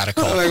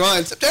sabbatical? I'm like, well,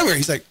 in September.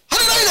 He's like, how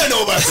did I not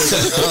know about this?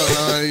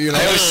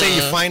 I always say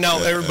you find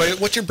out everybody.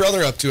 What's your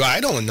brother up to?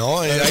 I don't know.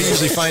 I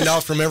usually find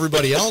out from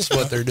everybody else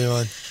what they're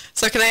doing.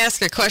 So can I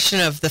ask a question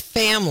of the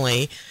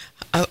family?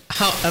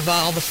 How of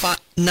all the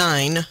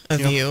 9 of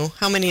you,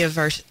 how many of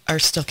are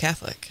still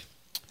Catholic?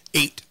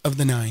 8 of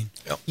the 9.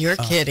 You're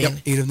kidding. Yep,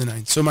 8 of the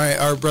 9. So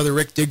our brother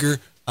Rick Digger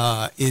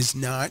is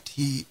not.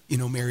 He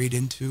married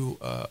into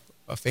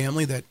a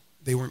family that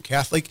they weren't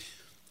Catholic.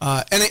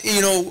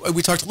 And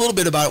we talked a little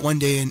bit about it one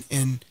day,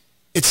 and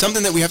it's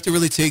something that we have to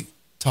really take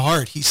to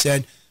heart. He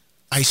said,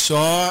 I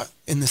saw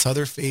in this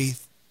other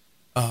faith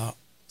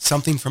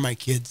something for my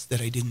kids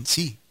that I didn't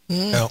see.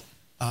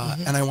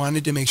 And I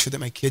wanted to make sure that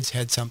my kids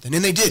had something.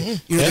 And they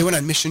did. They went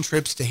on mission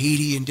trips to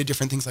Haiti and did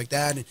different things like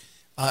that.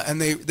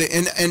 And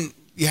and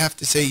you have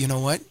to say, you know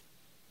what?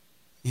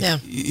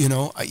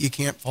 You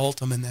can't fault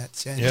them in that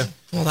sense. Yeah.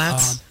 Well,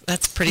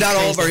 that's pretty Not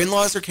crazy. all of our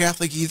in-laws are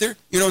Catholic either.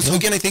 So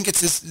again, I think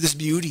it's this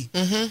beauty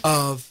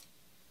of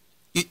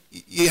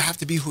you have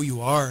to be who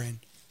you are, and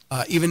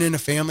even in a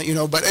family,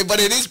 but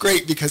it is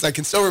great because I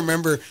can still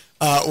remember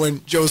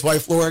when Joe's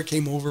wife Laura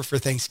came over for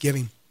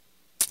Thanksgiving,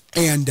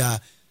 and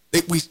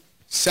we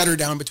set her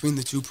down between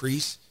the 2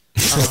 priests.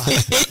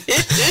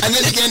 And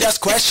then began to ask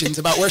questions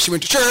about where she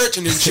went to church,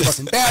 and she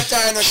wasn't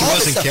baptized. She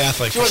wasn't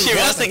Catholic. She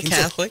wasn't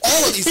Catholic. So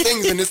all of these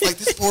things, and it's like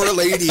this poor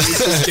lady is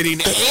just getting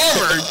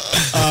hammered.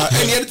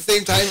 And yet at the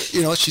same time,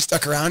 she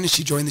stuck around and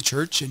she joined the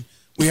church. And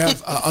we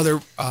have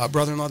other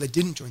brother-in-law that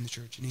didn't join the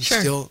church, and he's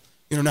still,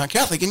 not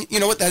Catholic. And you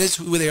know what? That is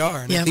who they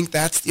are. And I think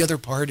that's the other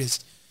part is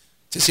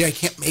to say I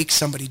can't make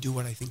somebody do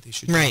what I think they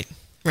should do.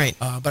 Right.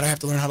 But I have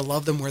to learn how to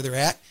love them where they're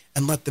at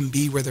and let them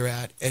be where they're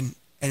at. And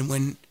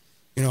when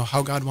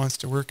how God wants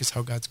to work is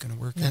how God's going to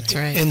work. That's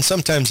right. And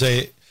sometimes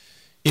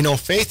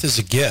faith is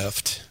a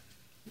gift,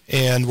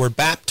 and we're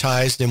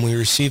baptized and we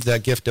receive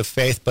that gift of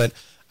faith, but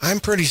I'm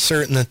pretty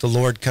certain that the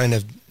Lord kind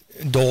of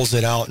doles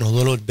it out in a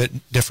little bit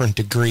different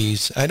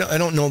degrees. I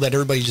don't know that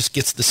everybody just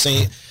gets the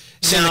same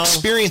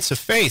experience of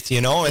faith,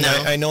 and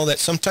I know that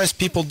sometimes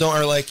people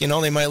are like,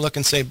 they might look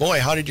and say, boy,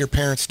 how did your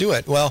parents do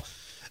it? Well,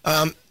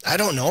 I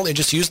don't know. They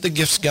just used the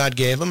gifts God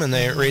gave them, and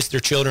they raised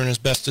their children as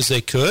best as they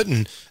could,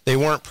 and they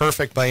weren't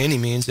perfect by any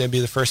means. They'd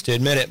be the first to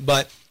admit it,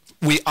 but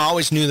we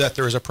always knew that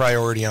there was a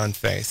priority on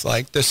faith.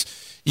 Like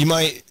this, you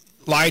might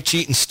lie,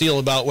 cheat, and steal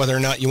about whether or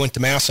not you went to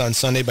Mass on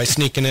Sunday by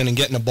sneaking in and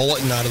getting a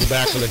bulletin out of the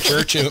back of the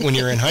church when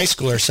you were in high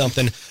school or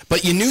something,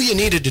 but you knew you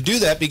needed to do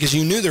that because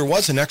you knew there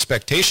was an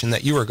expectation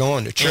that you were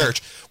going to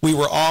church. We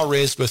were all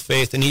raised with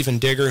faith, and even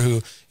Digger,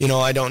 who,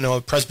 I don't know,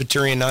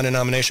 Presbyterian,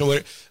 non-denominational,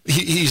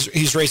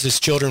 he's raised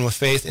his children with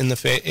faith in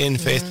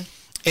faith.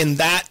 In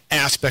that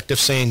aspect of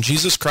saying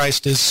Jesus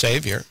Christ is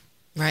Savior.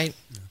 Right.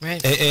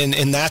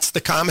 And that's the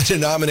common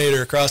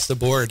denominator across the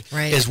board,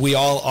 is we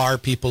all are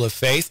people of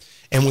faith,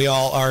 and we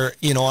all are,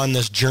 on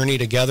this journey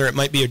together. It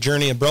might be a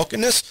journey of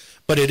brokenness,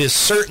 but it is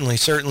certainly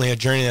a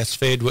journey that's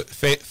filled with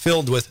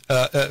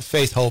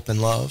faith, hope,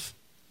 and love.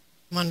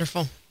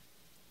 Wonderful.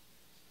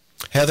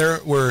 Heather,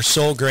 we're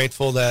so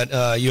grateful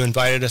that you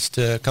invited us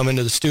to come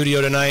into the studio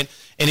tonight.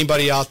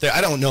 Anybody out there, I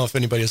don't know if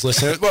anybody's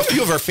listening. Well, a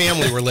few of our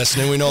family were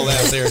listening. We know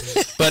that there.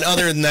 But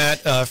other than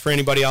that, for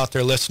anybody out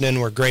there listening,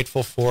 we're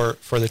grateful for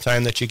the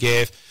time that you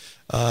gave.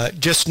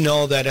 Just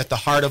know that at the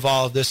heart of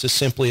all of this is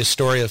simply a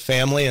story of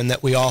family, and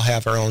that we all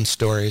have our own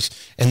stories.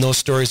 And those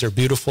stories are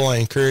beautiful. I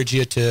encourage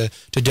you to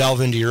delve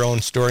into your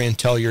own story and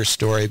tell your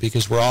story,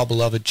 because we're all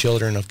beloved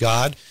children of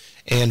God.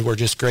 And we're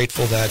just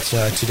grateful that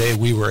today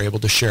we were able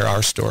to share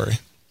our story.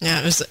 Yeah,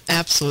 it was an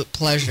absolute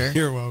pleasure.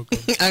 You're welcome.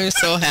 I'm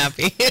so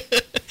happy.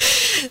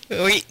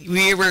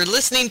 We were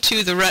listening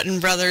to the Rutten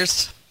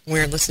Brothers.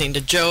 We're listening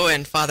to Joe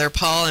and Father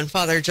Paul and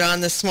Father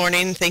John this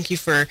morning. Thank you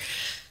for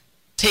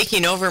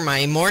taking over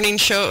my morning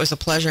show. It was a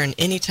pleasure, and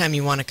anytime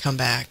you want to come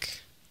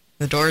back,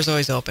 the door is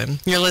always open.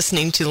 You're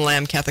listening to the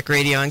Lamb Catholic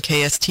Radio on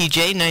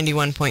KSTJ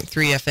 91.3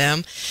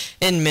 FM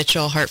in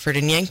Mitchell, Hartford,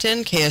 and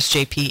Yankton,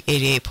 KSJP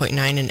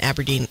 88.9 in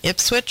Aberdeen,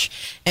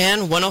 Ipswich,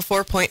 and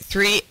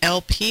 104.3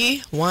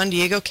 LP Juan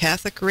Diego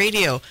Catholic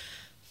Radio.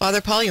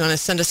 Father Paul, you want to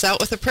send us out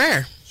with a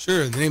prayer?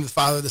 Sure. In the name of the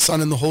Father, the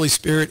Son, and the Holy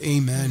Spirit,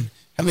 amen.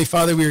 Heavenly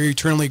Father, we are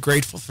eternally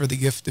grateful for the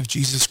gift of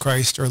Jesus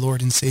Christ, our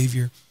Lord and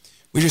Savior.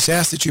 We just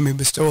ask that you may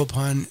bestow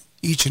upon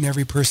each and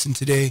every person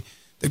today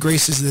the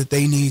graces that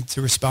they need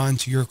to respond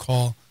to your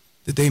call,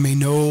 that they may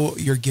know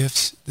your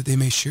gifts, that they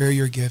may share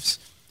your gifts,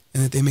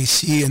 and that they may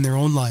see in their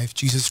own life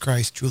Jesus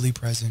Christ truly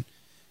present.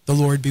 The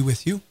Lord be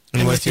with you.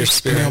 And with your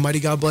spirit. May Almighty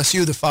God bless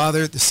you, the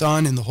Father, the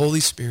Son, and the Holy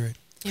Spirit.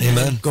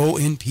 Amen. Go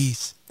in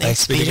peace.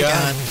 Thanks be to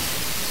God.